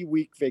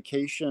 3-week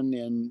vacation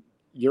in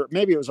Europe.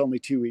 Maybe it was only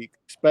 2 weeks,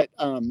 but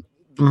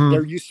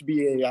there used to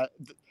be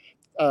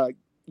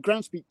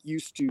Groundspeak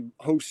used to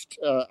host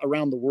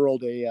around the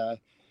world a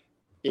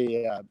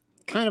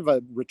kind of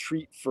a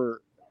retreat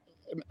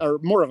or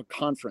more of a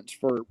conference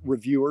for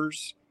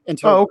reviewers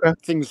until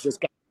things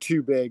just got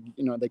too big.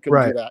 They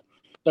couldn't do that.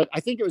 But I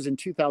think it was in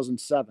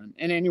 2007.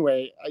 And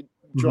anyway, I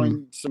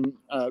joined some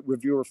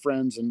reviewer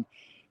friends and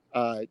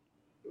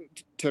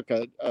took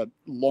a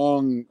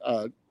long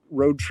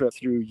road trip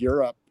through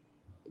Europe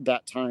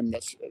that time.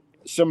 That's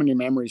so many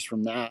memories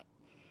from that.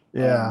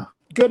 Yeah.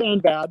 Good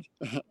and bad,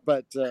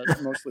 but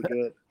mostly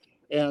good.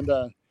 And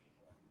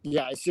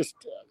it's just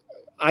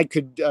I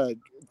could.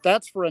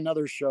 That's for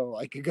another show.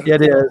 I could go.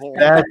 It is.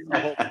 A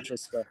whole bunch of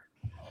stuff.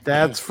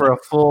 That's for a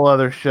full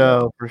other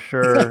show for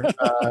sure.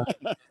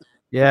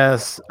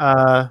 Yes.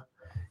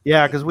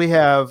 Because we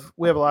have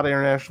a lot of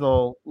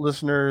international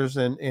listeners,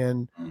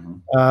 and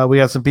we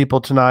got some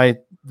people tonight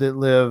that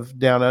live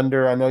down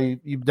under. I know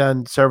you've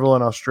done several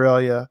in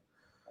Australia.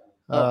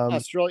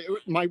 Australia.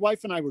 My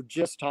wife and I were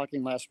just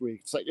talking last week.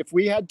 It's like if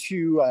we had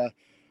to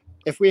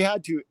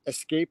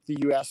escape the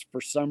U.S. for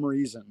some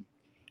reason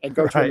and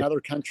go to another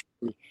country,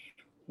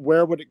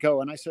 where would it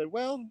go? And I said,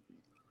 well,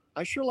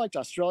 I sure liked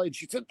Australia. And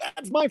she said,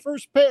 that's my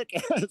first pick.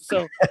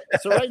 so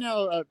right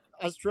now,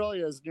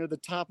 Australia is near the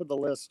top of the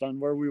list on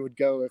where we would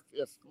go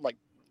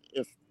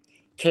if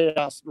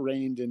chaos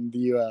reigned in the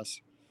U.S.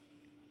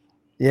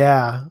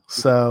 Yeah.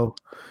 So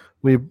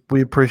we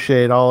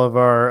appreciate all of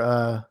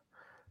our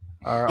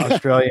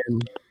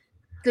Australian,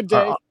 good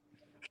day,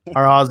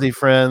 our Aussie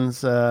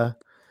friends,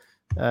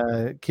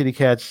 kitty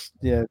catch,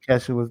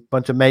 catching with a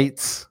bunch of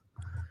mates.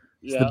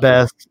 It's the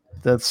best.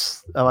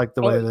 I like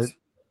the way that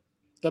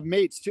the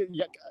mates too.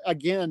 Yeah,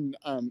 again,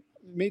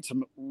 made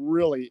some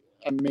really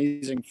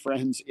amazing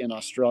friends in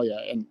Australia,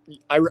 and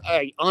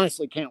I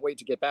honestly can't wait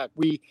to get back.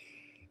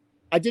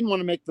 I didn't want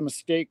to make the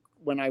mistake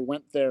when I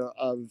went there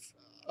of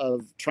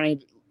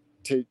trying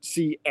to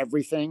see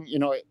everything.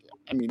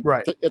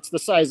 It's the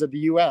size of the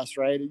U.S.,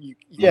 right?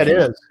 It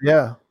is.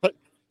 Yeah. But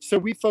so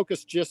we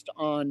focused just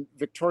on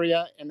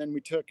Victoria, and then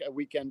we took a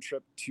weekend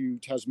trip to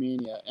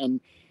Tasmania, and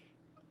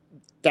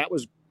that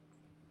was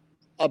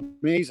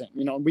amazing.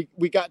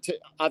 We got to,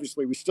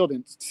 obviously we still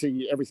didn't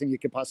see everything you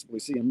could possibly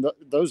see in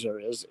those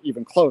areas,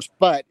 even close,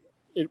 but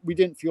we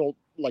didn't feel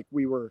like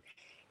we were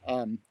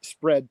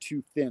spread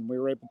too thin. We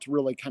were able to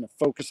really kind of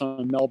focus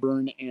on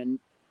Melbourne and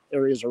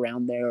areas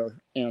around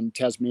there and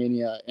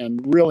Tasmania,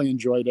 and really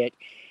enjoyed it.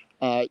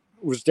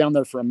 Was down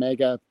there for a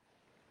mega,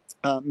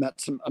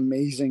 met some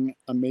amazing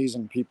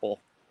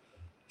people.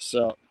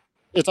 So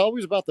it's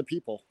always about the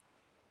people.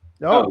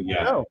 Oh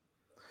yeah.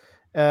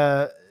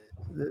 No.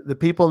 The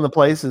people and the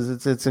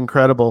places, it's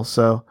incredible.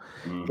 So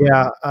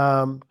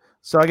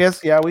so I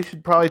guess we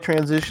should probably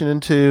transition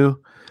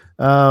into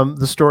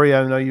the story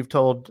I know you've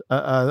told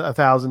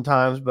 1,000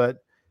 times, but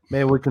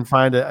maybe we can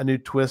find a new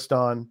twist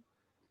on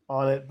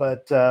it.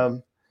 But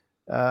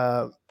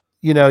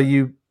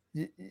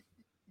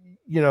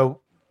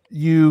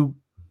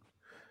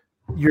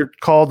you're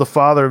called the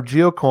father of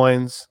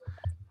geocoins.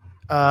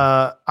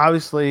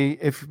 Obviously,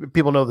 if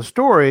people know the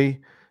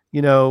story,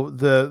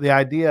 the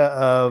idea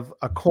of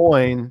a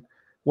coin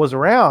was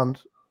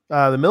around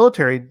the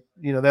military.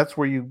 That's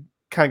where you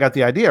kind of got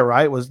the idea,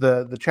 right? Was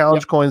the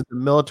challenge coins, the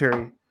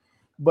military.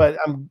 But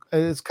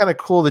it's kind of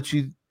cool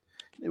that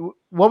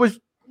what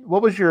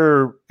was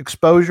your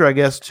exposure, I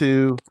guess,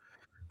 to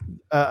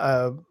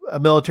a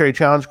military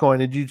challenge coin?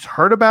 Did you just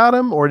heard about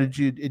them, or did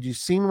you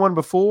seen one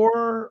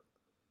before?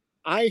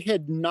 I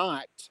had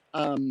not,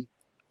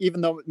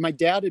 even though my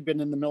dad had been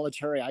in the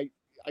military.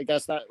 I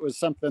guess that was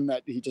something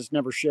that he just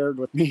never shared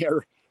with me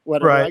or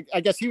whatever. Right.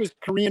 I guess he was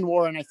Korean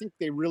War, and I think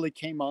they really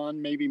came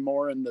on maybe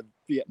more in the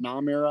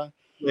Vietnam era.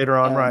 Later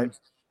on, right.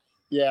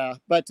 Yeah.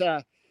 But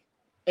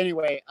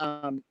anyway,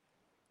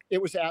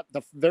 it was at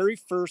the very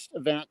first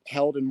event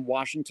held in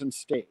Washington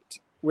State,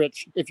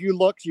 which if you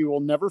look, you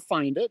will never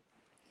find it.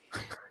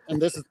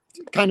 And this is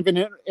kind of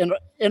an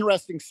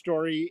interesting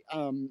story.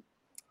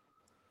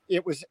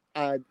 It was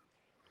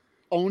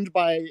owned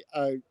by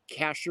a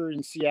cacher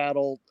in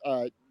Seattle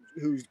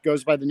who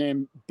goes by the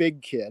name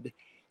Big Kid.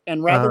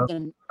 And rather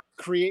than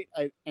create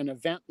an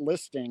event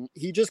listing,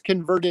 he just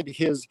converted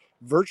his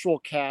virtual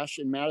cache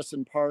in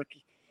Madison Park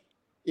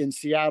in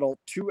Seattle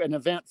to an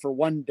event for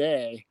one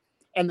day,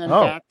 and then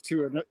back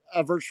to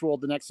a virtual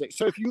the next day.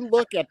 So if you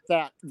look at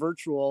that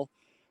virtual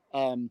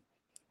in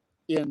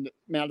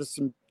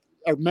Magnuson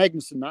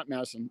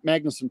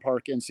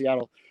Park in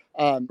Seattle,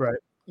 right,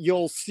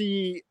 you'll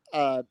see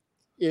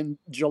in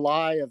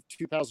July of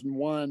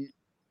 2001,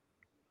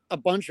 a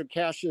bunch of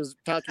caches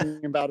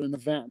talking about an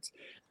event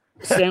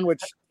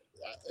sandwiched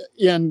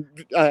in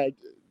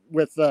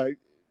with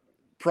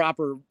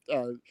proper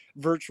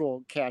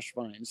virtual cache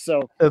finds.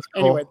 So That's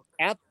cool. Anyway,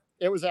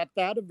 it was at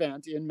that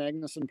event in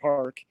Magnuson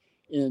Park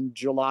in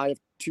July of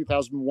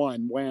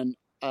 2001 when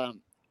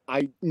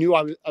I knew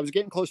I was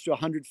getting close to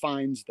 100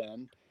 finds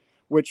then,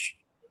 which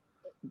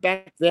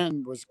back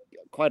then was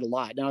quite a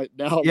lot. Now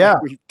yeah,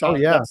 like we've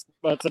talked,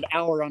 that's an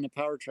hour on a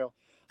power trail.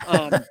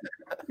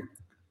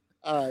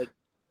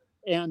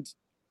 And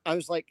I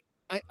was like,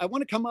 I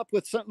want to come up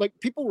with something. Like,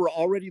 people were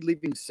already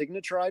leaving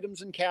signature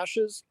items in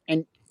caches,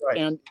 and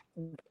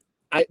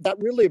that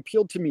really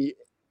appealed to me,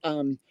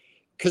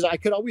 because I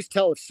could always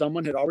tell if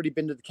someone had already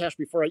been to the cache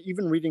before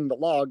even reading the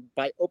log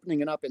by opening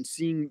it up and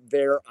seeing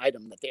their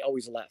item that they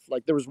always left.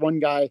 Like, there was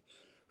one guy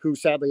who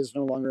sadly is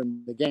no longer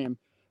in the game,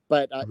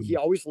 but he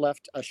always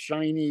left a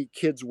shiny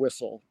kid's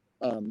whistle.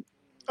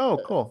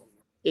 Cool.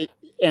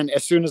 And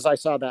as soon as I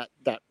saw that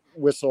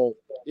whistle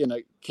in a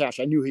cache,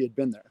 I knew he had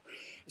been there.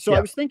 So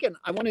I was thinking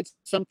I wanted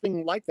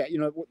something like that,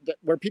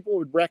 where people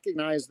would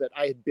recognize that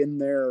I had been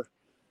there,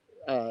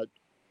 as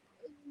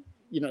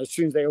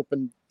soon as they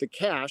opened the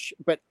cache,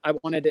 but I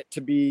wanted it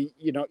to be,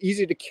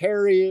 easy to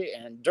carry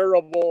and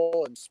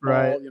durable and small.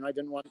 Right. I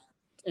didn't want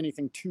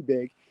anything too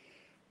big.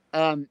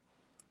 And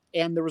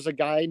there was a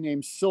guy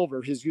named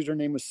Silver. His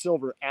username was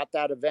Silver at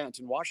that event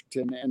in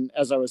Washington. And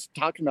as I was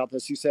talking about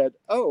this, he said,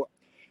 "Oh,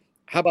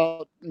 how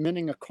about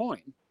minting a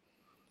coin?"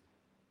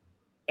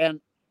 And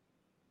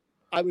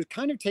I was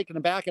kind of taken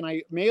aback, and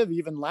I may have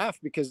even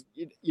laughed because,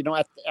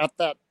 at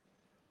that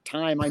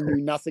time I knew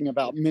nothing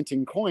about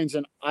minting coins,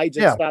 and I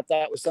just thought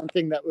that was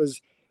something that was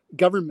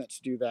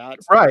governments do that.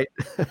 Right.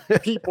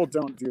 People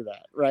don't do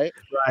that. Right.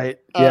 Right.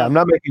 Yeah. I'm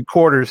not making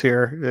quarters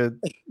here.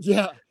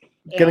 Yeah.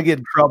 Gonna get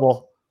in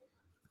trouble.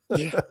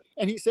 Yeah.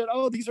 And he said,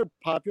 "Oh, these are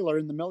popular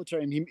in the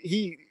military." And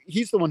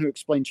he's the one who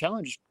explained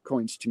challenge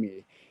coins to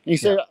me. And he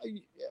said,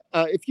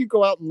 if you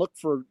go out and look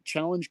for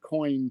challenge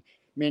coin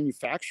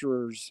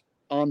manufacturers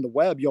on the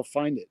web, you'll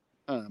find it.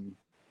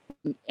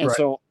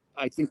 So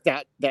I think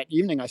that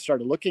evening I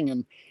started looking,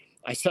 and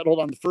I settled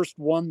on the first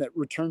one that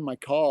returned my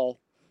call,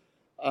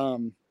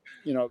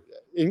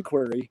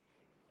 inquiry,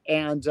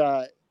 and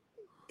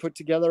put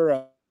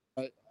together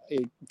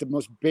the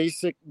most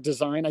basic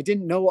design. I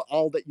didn't know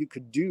all that you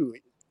could do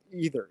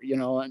either,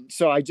 and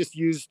so I just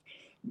used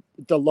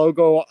the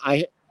logo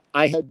I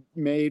had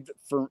made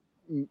for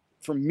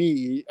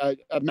me,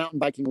 a mountain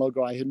biking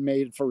logo I had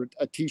made for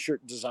a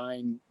t-shirt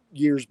design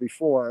years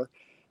before.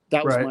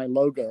 That was my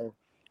logo.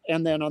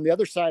 And then on the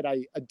other side,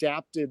 I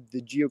adapted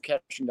the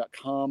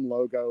geocaching.com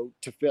logo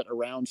to fit a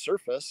round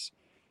surface,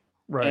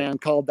 and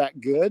called that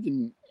good,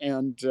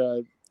 and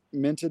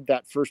minted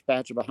that first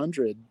batch of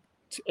 100.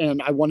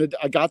 And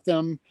I got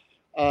them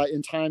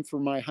in time for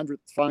my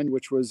 100th find,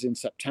 which was in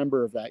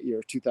September of that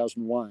year,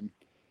 2001.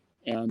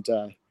 And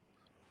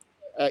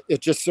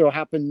it just so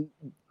happened,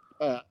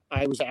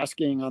 I was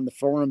asking on the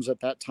forums at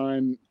that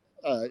time,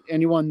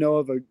 anyone know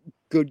of a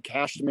good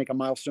cache to make a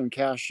milestone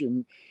cache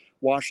in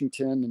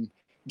Washington? And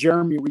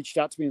Jeremy reached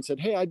out to me and said,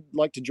 "Hey, I'd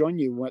like to join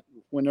you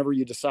whenever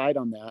you decide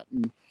on that."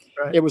 And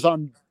it was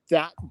on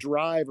that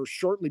drive, or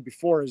shortly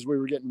before, as we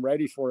were getting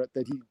ready for it,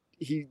 that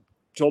he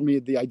told me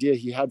the idea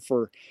he had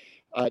for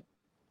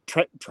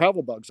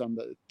travel bugs on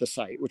the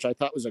site, which I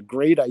thought was a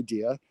great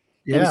idea.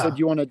 Yeah. And he said, do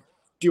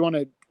you want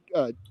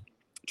to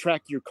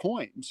track your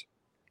coins?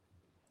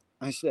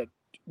 I said,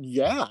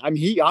 yeah. I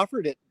mean, he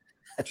offered it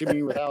to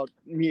me without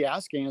me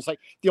asking. It's like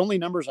the only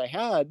numbers I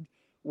had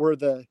were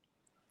the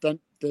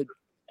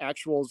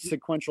actual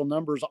sequential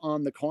numbers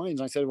on the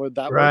coins. I said, "Would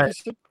that work?" He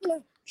said, "Yeah,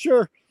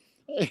 sure."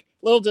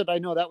 Little did I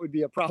know that would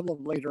be a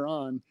problem later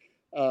on,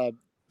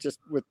 just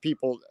with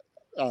people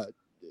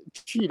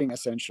cheating,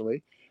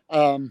 essentially.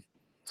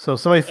 So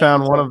somebody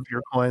found one of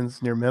your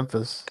coins near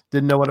Memphis.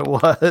 Didn't know what it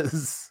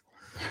was.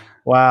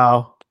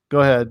 Wow.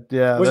 Go ahead.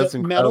 Yeah, was that's it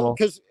incredible. Metal?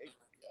 Because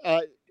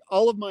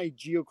all of my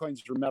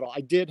geocoins are metal.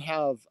 I did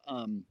have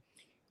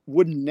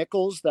wooden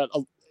nickels that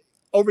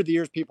over the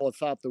years people have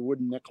thought the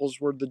wooden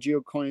nickels were the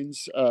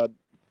geocoins.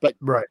 But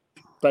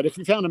if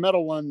you found a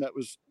metal one, that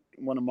was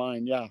one of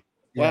mine. Yeah.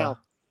 Wow.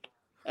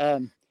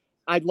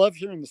 I love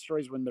hearing the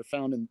stories when they're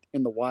found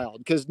in the wild,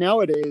 because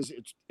nowadays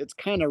it's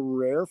kind of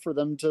rare for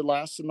them to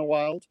last in the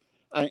wild.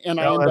 I end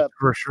up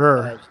for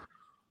sure.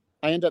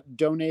 I end up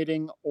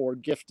donating or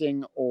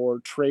gifting or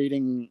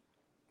trading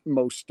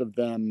most of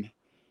them,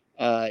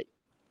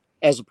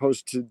 as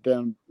opposed to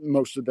them.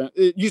 Most of them,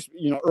 it used,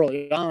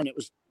 early on,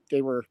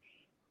 they were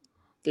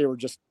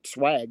just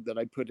swag that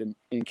I put in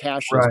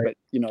caches, but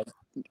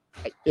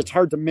it's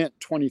hard to mint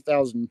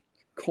 20,000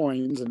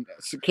 coins, and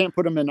so can't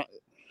put them in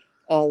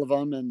all of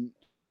them,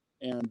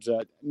 and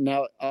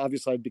now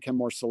obviously I've become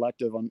more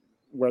selective on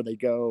where they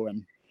go.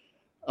 And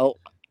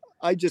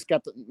I just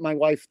got my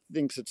wife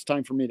thinks it's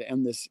time for me to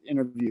end this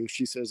interview.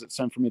 She says it's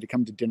time for me to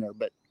come to dinner,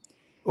 but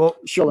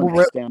she'll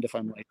understand if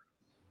I'm late.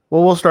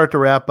 Well, we'll start to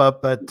wrap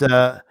up, but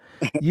I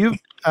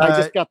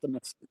just got the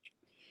message.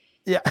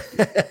 Yeah.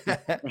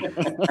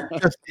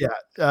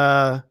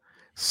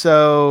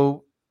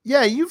 So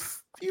yeah,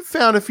 you've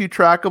found a few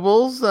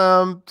trackables.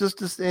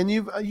 And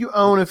you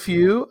own a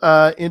few.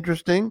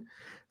 Interesting.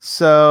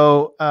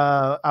 So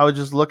I was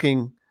just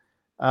looking.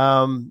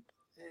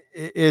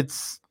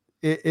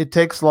 It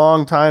takes a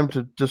long time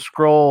to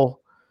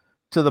scroll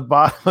to the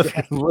bottom of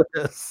your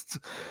list,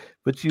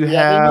 but you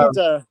have.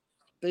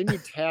 They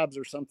need tabs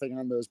or something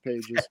on those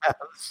pages.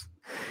 Tabs.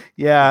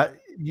 Yeah,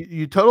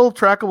 you total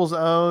trackables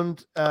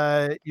owned.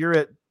 You're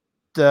at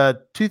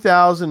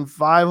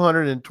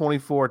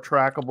 2,524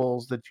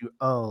 trackables that you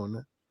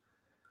own.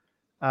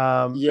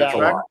 That's a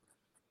lot.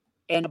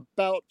 And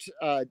about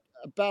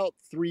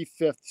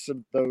 3/5 of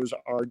those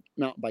are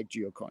mountain bike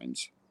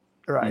geocoins.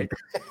 Right.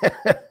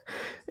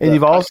 And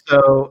you've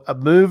also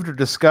moved or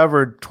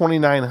discovered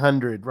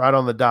 2,900 right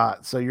on the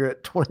dot. So you're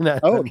at 2,900.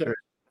 Oh, okay.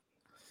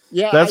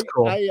 Yeah, that's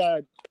cool.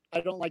 I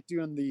don't like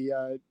doing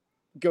the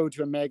go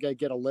to a mega,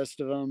 get a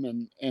list of them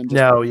and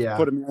just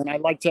put them in. I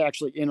like to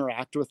actually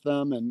interact with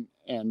them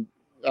and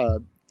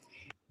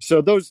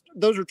so those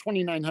are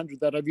 2,900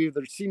 that I've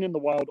either seen in the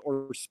wild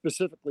or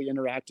specifically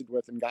interacted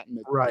with and gotten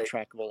the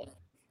trackable.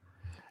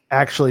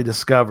 Actually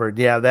discovered.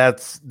 Yeah,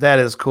 that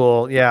is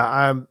cool. Yeah,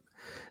 I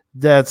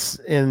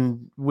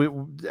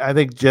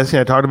think Jesse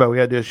and I talked about we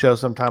got to do a show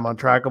sometime on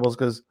trackables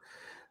because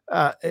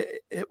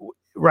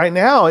right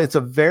now it's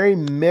a very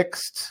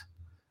mixed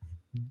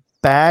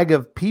bag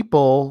of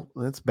people.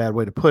 That's a bad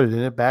way to put it,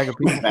 isn't it? Bag of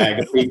people.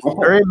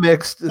 Very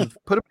mixed.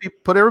 Put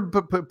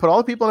all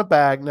the people in a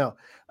bag. No.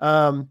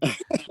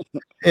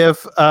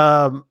 If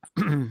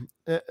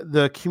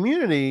the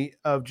community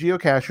of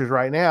geocachers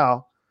right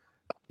now,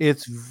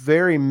 it's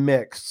very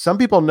mixed. Some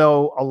people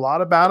know a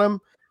lot about them,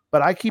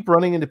 but I keep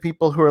running into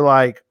people who are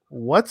like,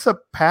 what's a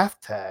path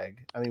tag?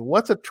 I mean,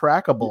 what's a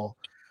trackable?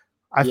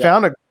 I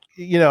found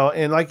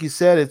and like you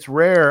said, it's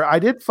rare. I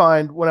did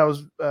find when I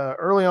was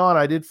early on,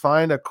 I did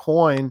find a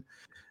coin.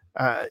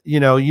 You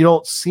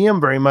don't see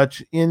them very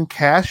much in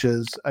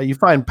caches. You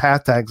find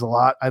path tags a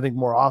lot, I think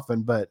more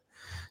often, but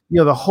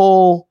the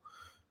whole,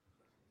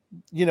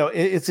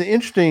 it's an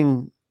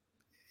interesting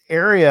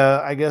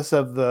area, I guess,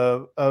 of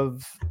the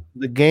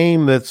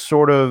game that's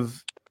sort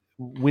of,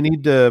 we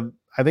need to,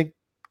 I think,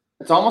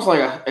 it's almost like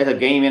a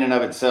game in and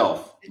of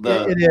itself.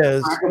 It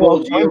is.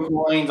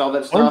 Geocoins, all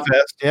that stuff.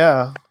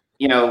 Yeah.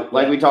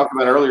 Like we talked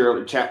about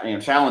earlier,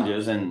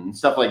 challenges and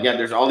stuff like that.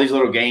 There's all these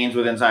little games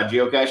with inside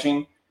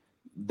geocaching.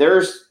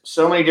 There's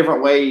so many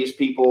different ways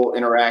people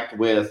interact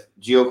with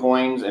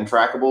geocoins and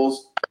trackables.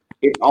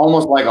 It's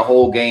almost like a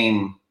whole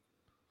game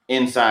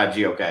inside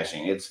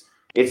geocaching.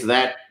 It's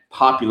that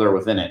popular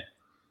within it.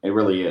 It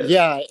really is.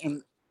 Yeah,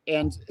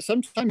 and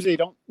sometimes they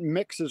don't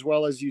mix as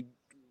well as you'd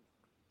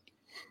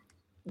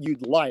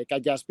like, I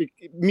guess.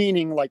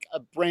 Meaning like a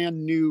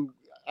brand new.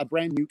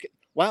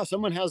 Wow,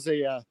 someone has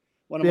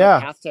one of my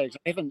path tags.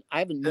 I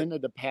haven't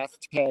minted a path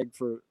tag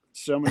for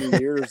so many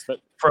years, but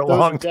for a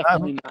long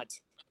time.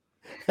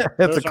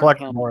 It's a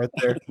collectible right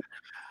there.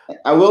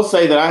 I will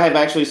say that I have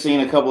actually seen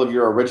a couple of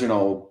your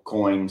original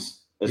coins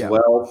as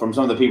well from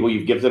some of the people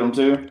you've gifted them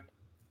to.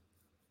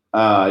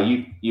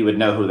 You would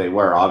know who they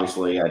were,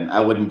 obviously, and I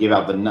wouldn't give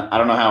out I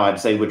don't know how I'd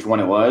say which one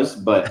it was,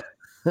 but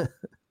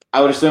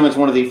I would assume it's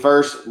one of the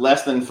first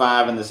less than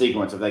 5 in the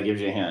sequence, if that gives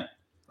you a hint.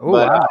 Oh,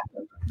 wow.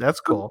 That's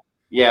cool.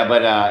 Yeah,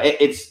 but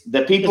it's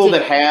the people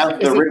that have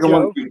the original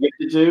ones you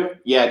gifted to.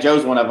 Yeah,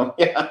 Joe's one of them.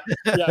 Yeah.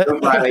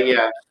 Friday,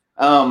 yeah.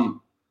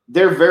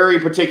 They're very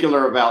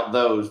particular about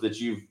those that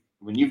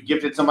when you've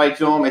gifted somebody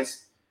to them.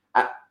 It's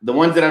the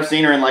ones that I've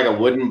seen are in like a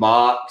wooden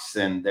box,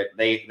 and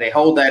they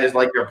hold that as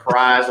like their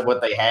prize of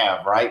what they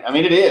have, right? I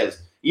mean, it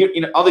is.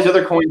 All these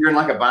other coins are in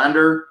like a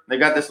binder. They've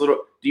got this little.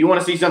 Do you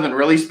want to see something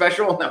really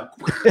special? No.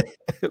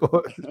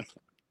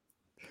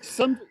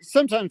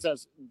 Sometimes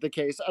that's the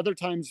case. Other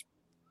times,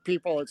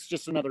 people, it's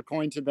just another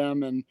coin to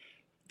them, and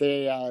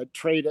they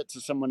trade it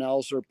to someone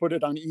else or put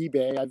it on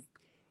eBay.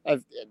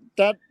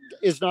 That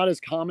is not as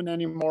common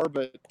anymore,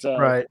 but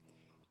right.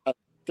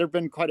 There have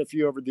been quite a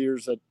few over the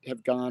years that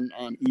have gone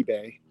on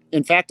eBay.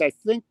 In fact, I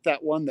think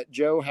that one that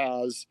Joe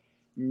has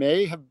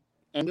may have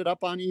ended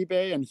up on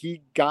eBay, and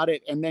he got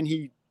it, and then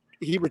he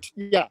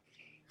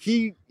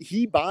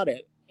bought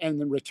it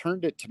and then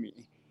returned it to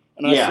me,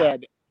 and I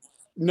said,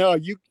 "No,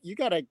 you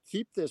got to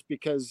keep this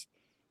because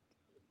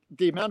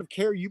the amount of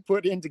care you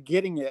put into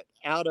getting it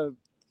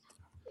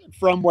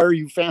from where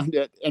you found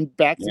it and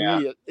back to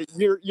me,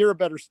 you're a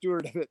better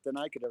steward of it than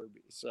I could ever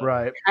be." So.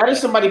 Right. How does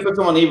somebody put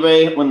them on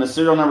eBay when the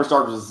serial number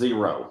starts with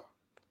 0?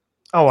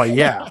 Oh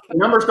yeah. The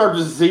number starts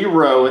with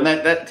 0, and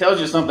that tells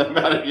you something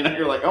about it.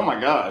 You're like, oh my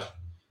gosh.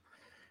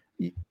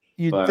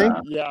 You'd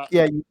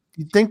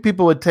think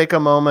people would take a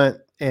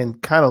moment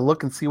and kind of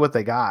look and see what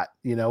they got.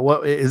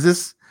 What is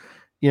this?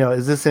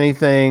 Is this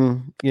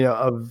anything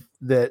of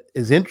that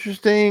is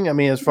interesting? I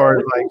mean, as far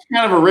as like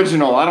kind of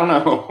original, I don't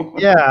know.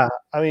 Yeah,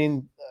 I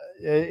mean,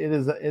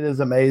 it is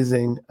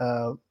amazing.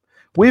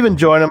 We've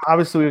enjoyed them.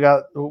 Obviously,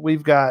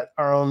 we've got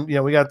our own.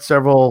 We got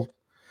several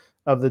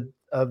of the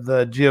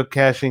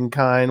geocaching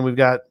kind. We've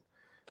got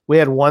we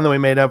had one that we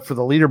made up for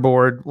the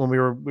leaderboard when we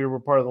were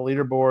part of the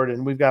leaderboard,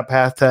 and we've got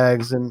path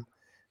tags and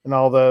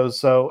all those.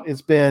 So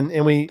it's been,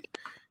 and we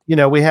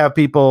have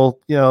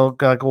people,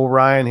 like old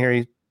Ryan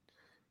here.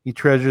 He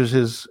treasures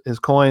his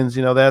coins.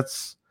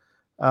 That's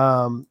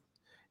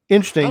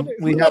interesting.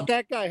 Who let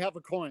that guy have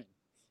a coin?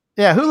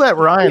 Yeah, who let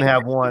Ryan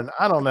have one?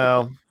 I don't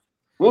know.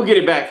 We'll get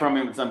it back from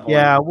him at some point.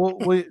 Yeah,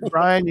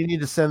 Ryan, you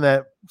need to send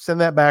that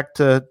back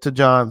to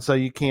John, so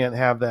you can't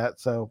have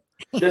that. So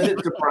does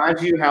it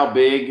surprise you how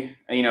big,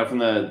 from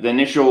the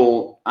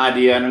initial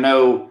idea? And I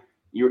know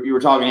you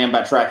were talking to him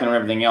about tracking and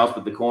everything else,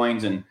 but the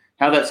coins and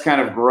how that's kind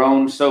of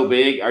grown so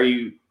big. Are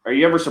you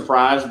ever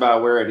surprised by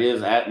where it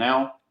is at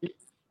now?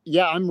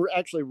 Yeah, I'm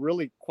actually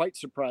really quite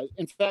surprised.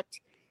 In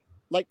fact,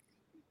 like,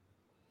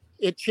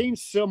 it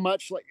changed so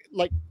much.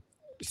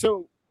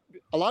 So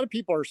a lot of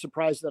people are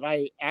surprised that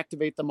I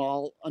activate them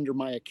all under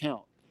my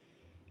account,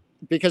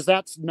 because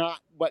that's not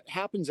what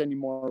happens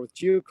anymore with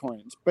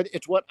GeoCoins, but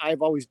it's what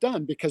I've always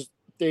done because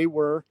they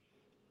were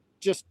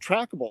just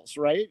trackables,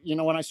 right?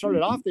 When I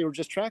started off, they were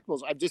just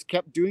trackables. I've just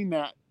kept doing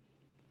that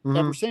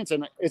ever since.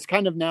 And it's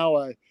kind of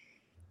now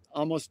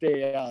almost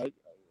a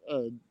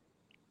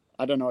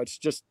I don't know.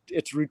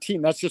 It's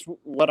routine. That's just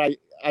what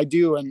I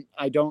do. And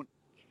I don't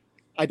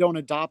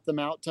adopt them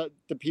out to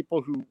the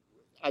people who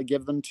I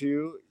give them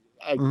to.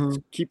 I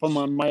keep them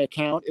on my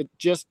account.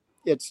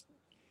 It's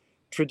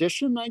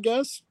tradition, I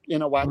guess,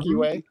 in a wacky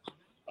way.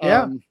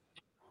 Yeah.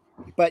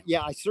 But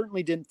yeah, I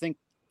certainly didn't think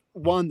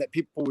that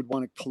people would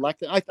want to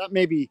collect it. I thought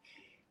maybe,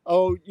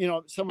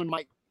 someone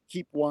might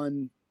keep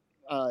one,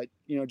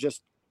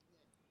 just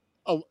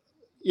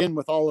in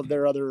with all of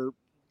their other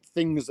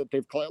things that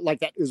they've collected, like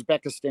that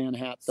Uzbekistan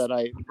hat that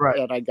I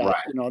got,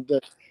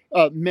 the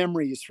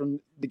memories from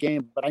the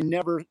game, but I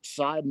never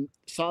saw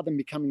them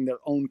becoming their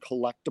own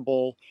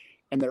collectible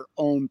and their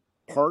own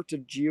part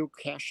of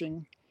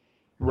geocaching.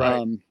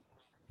 Right.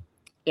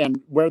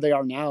 And where they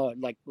are now,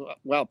 like,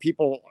 wow,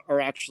 people are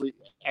actually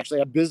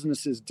have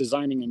businesses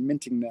designing and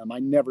minting them. I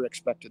never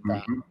expected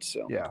that.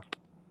 So yeah.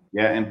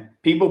 And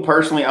people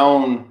personally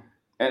own,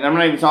 and I'm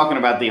not even talking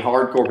about the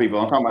hardcore people.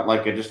 I'm talking about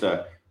like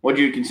what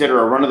you consider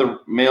a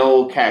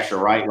run-of-the-mill cacher,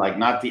 right? Like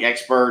not the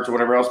experts or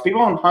whatever else.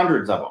 People own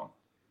hundreds of them.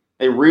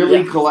 They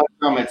really collect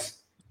them. It's,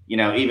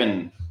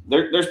 even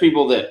there's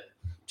people that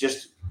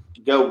just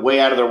go way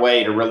out of their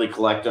way to really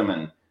collect them,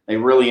 and they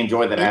really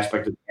enjoy that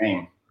aspect of the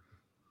game.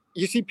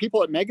 You see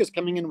people at Megas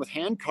coming in with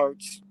hand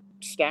carts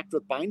stacked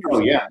with binders. Oh,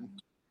 yeah.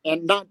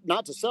 And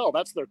not to sell.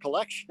 That's their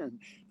collection.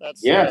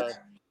 That's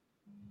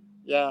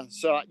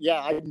So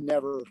I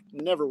never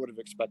would have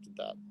expected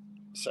that.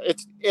 So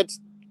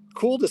it's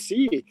cool to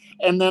see.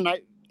 And then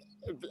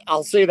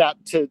I'll say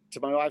that to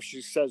my wife.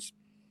 She says,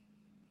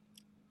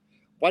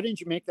 "Why didn't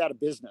you make that a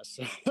business?"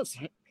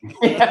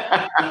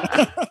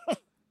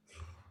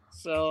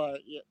 So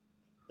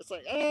it's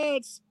like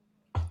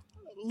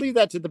leave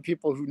that to the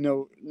people who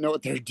know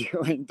what they're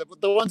doing.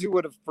 The ones who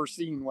would have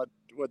foreseen what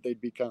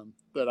they'd become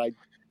that I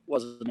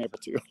wasn't able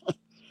to.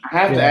 I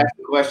have to ask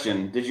the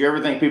question: did you ever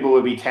think people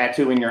would be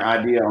tattooing your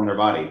idea on their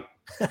body?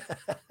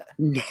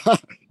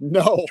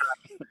 No,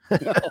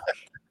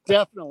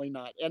 definitely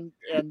not. And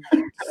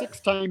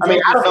 6 times. I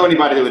mean, I don't know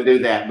anybody that would do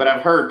that, but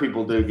I've heard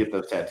people do get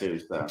those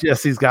tattoos. So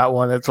Jesse's got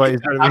one. That's why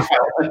he's trying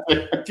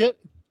to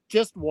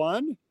just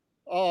one.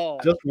 Oh,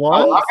 just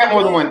one. I've got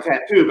more than one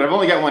tattoo, but I've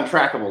only got one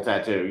trackable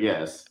tattoo.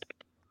 Yes.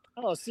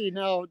 Oh, see,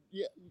 now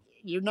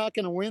you're not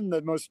going to win the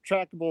most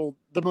trackable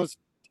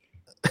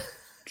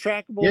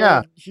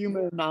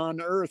human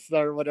on Earth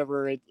or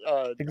whatever.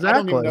 Exactly. I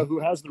don't even know who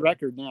has the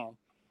record now.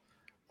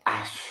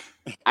 I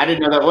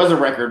didn't know that was a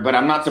record, but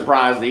I'm not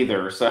surprised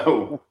either.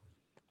 So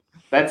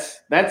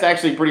that's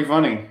actually pretty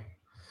funny.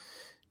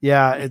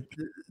 Yeah,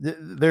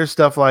 there's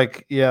stuff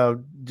like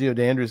Geo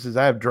Dandrew says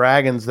I have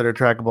dragons that are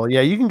trackable.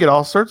 Yeah, you can get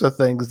all sorts of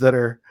things that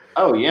are.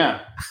 Oh yeah.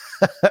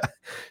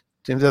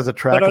 James has a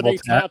trackable. But are they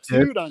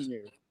tattooed on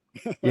you?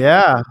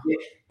 Yeah,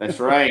 that's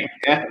right.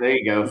 Yeah, there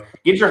you go.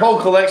 Get your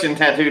whole collection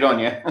tattooed on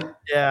you.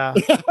 Yeah.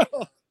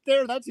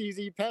 There, that's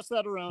easy. Pass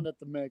that around at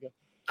the Mega.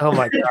 Oh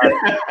my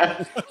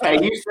God.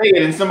 Hey, you say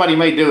it, and somebody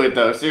may do it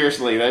though.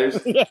 Seriously, there's,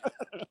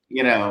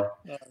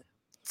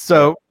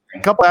 So. A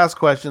couple ask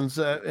questions,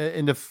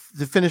 and to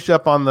finish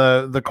up on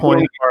the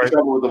coin part.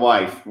 Trouble with the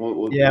wife.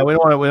 We don't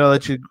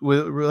want to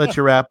we'll let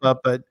you wrap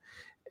up. But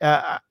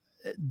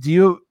do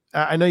you?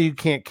 I know you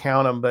can't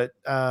count them, but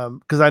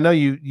because I know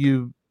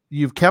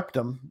you've kept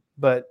them.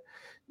 But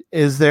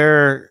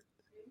are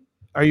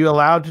you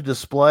allowed to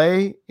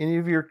display any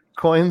of your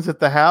coins at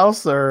the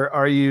house, or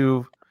are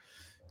you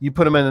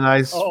put them in a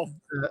nice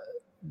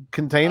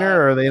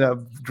container, or are they in a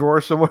drawer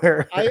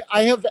somewhere?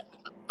 I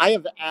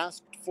have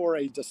asked for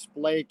a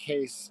display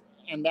case,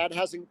 and that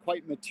hasn't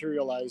quite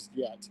materialized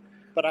yet,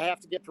 but I have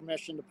to get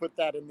permission to put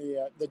that in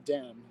the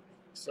den.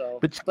 So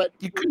but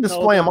you couldn't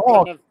display them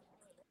all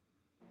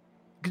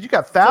because you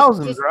got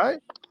thousands,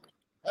 right?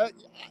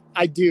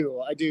 I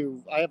do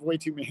I have way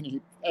too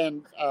many,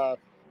 and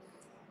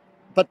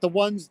but the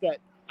ones that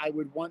I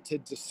would want to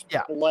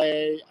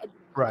display,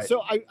 right.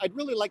 So I'd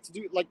really like to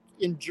do, like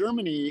in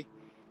Germany,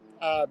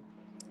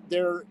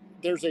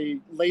 there's a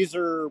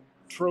laser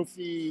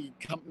trophy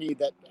company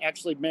that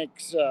actually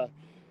makes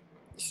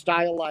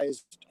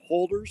stylized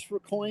holders for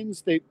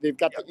coins. They've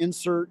got the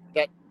insert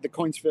that the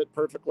coins fit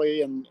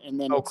perfectly, and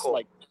then it's cool.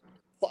 like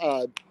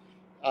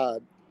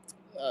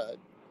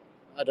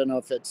I don't know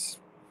if it's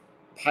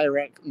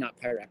not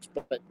Pyrex,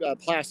 but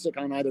plastic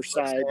on either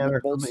side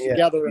that bolts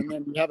together, and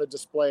then you have a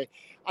display.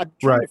 I'm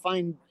trying to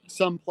find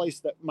some place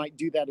that might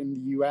do that in the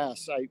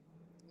U.S.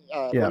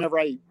 Whenever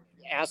I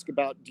ask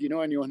about, do you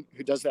know anyone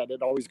who does that,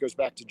 it always goes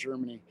back to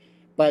Germany.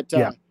 But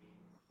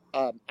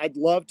I'd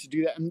love to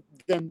do that, and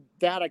then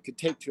that I could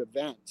take to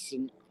events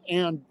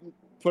and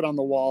put on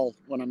the wall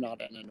when I'm not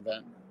at an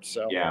event.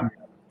 So yeah.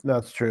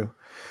 That's true.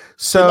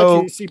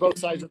 So you see both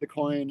sides of the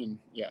coin, and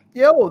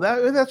well,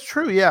 that's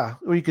true. Yeah,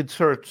 we could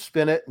sort of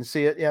spin it and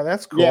see it. Yeah,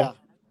 that's cool.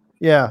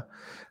 Yeah.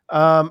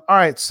 All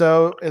right.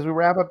 So as we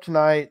wrap up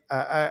tonight,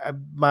 I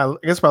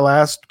guess my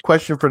last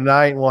question for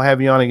tonight, and we'll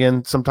have you on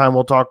again sometime.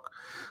 We'll talk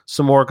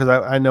some more because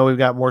I know we've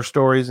got more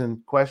stories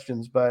and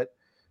questions. But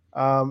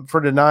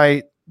for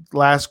tonight,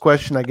 last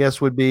question I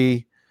guess would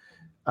be,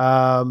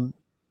 how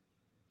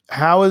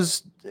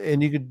is,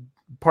 and you could.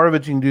 Part of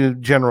it you can do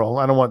general.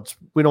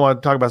 We don't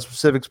want to talk about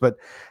specifics, but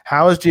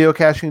how is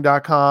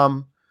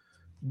geocaching.com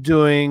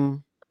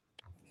doing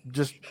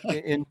just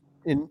in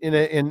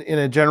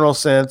a general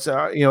sense?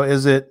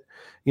 Is it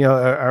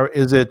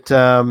is it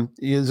going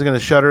to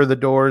shutter the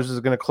doors? Is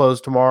it going to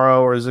close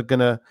tomorrow, or is it going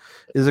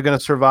to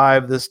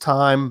survive this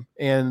time?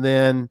 And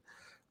then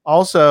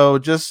also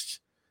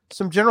just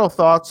some general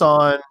thoughts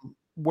on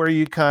where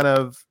you kind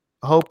of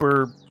hope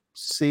or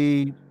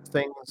see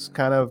things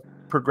kind of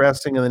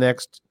progressing in the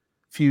next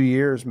few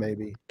years,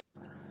 maybe.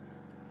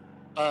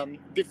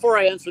 Before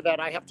I answer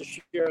that, I have to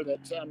share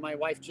that my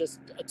wife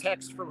a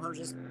text from her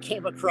just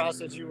came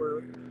across as you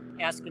were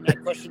asking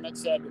that question that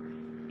said,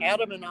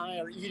 "Adam and I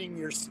are eating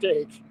your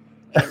steak."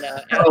 And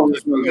Adam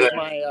is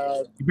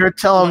my. You better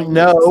tell them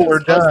no, we're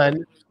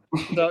done.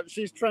 So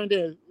she's trying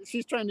to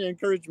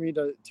encourage me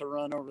to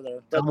run over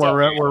there. But,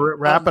 we're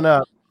wrapping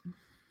up.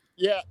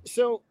 Yeah.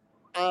 So,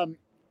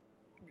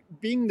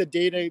 being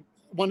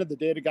one of the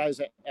data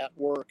guys at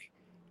work.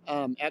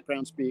 At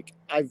Groundspeak,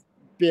 I've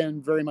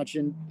been very much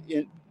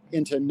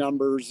into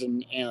numbers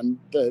and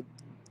the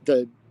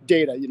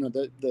data,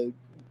 the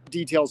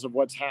details of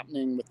what's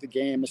happening with the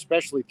game,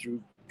 especially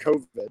through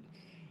COVID.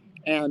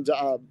 And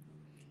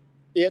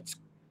it's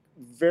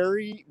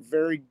very,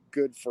 very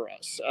good for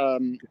us,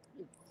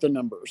 the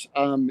numbers.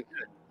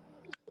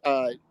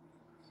 I've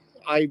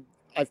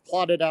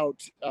plotted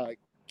out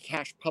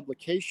cache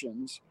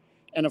publications,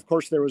 and of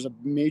course there was a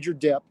major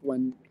dip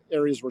when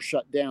areas were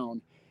shut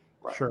down.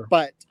 Sure.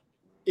 But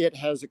it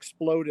has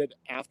exploded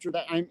after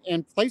that.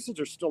 And places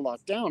are still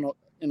locked down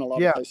in a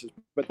lot of places.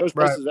 But those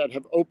places that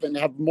have opened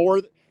have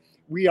more.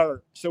 We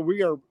are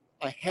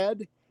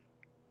ahead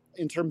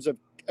in terms of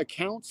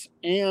accounts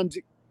and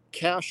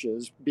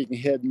caches being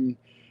hidden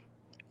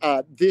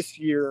this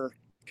year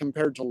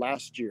compared to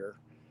last year,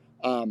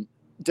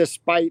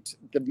 despite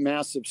the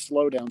massive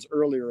slowdowns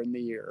earlier in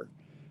the year.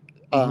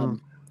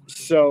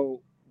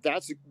 So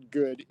that's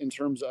good in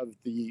terms of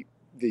the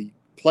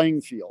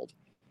playing field.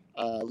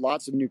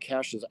 Lots of new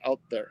caches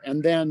out there.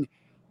 And then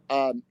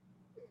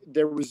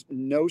there was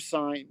no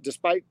sign,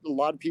 despite a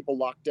lot of people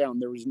locked down,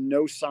 there was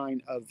no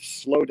sign of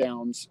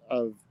slowdowns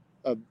of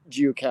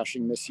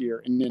geocaching this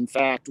year. And in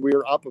fact,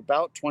 we're up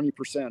about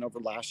 20% over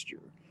last year.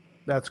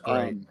 That's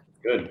great.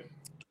 Good.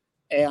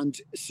 And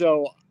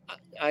so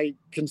I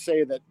can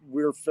say that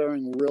we're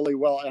faring really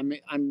well. I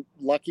mean, I'm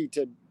lucky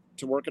to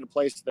work at a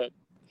place that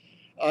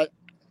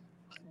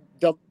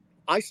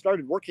I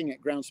started working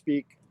at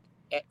Groundspeak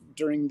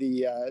during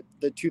the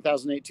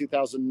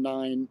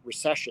 2008-2009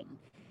 recession,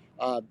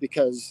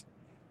 because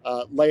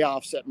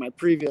layoffs at my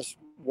previous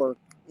work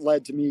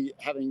led to me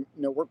having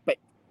no work. But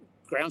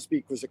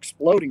Groundspeak was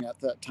exploding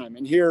at that time,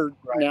 and here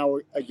now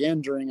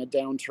again during a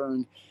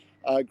downturn,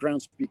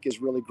 Groundspeak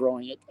is really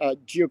growing.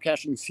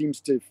 Geocaching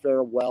seems to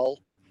fare well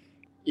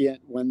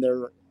when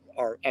there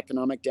are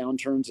economic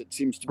downturns. It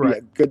seems to be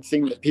a good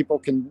thing that people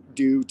can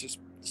do to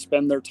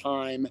spend their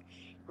time.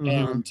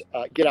 And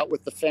get out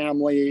with the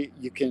family.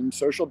 You can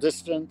social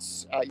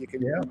distance. You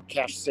can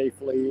cache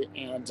safely,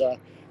 and a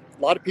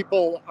lot of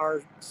people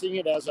are seeing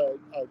it as a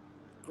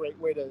great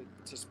way to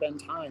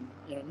spend time,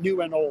 new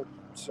and old.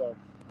 So,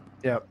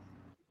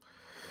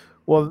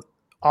 well,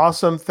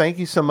 awesome. Thank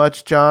you so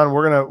much, John.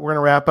 We're gonna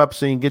wrap up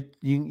so you get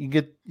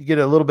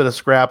a little bit of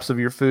scraps of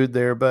your food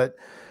there, but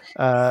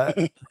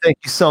thank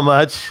you so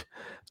much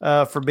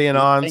for being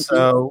on.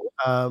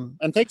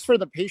 And thanks for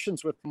the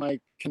patience with my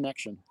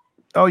connection.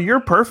 Oh, you're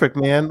perfect,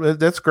 man.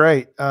 That's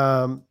great.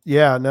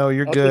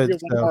 You're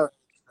good.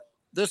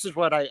 This is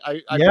what I there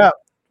you go.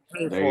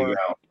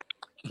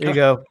 There you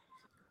go.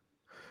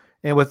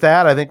 And with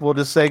that, I think we'll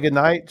just say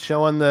goodnight,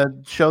 show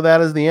that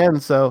as the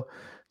end. So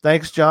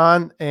thanks,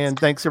 John, and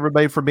thanks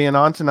everybody for being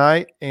on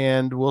tonight,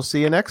 and we'll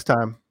see you next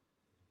time.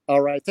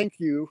 All right. Thank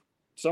you.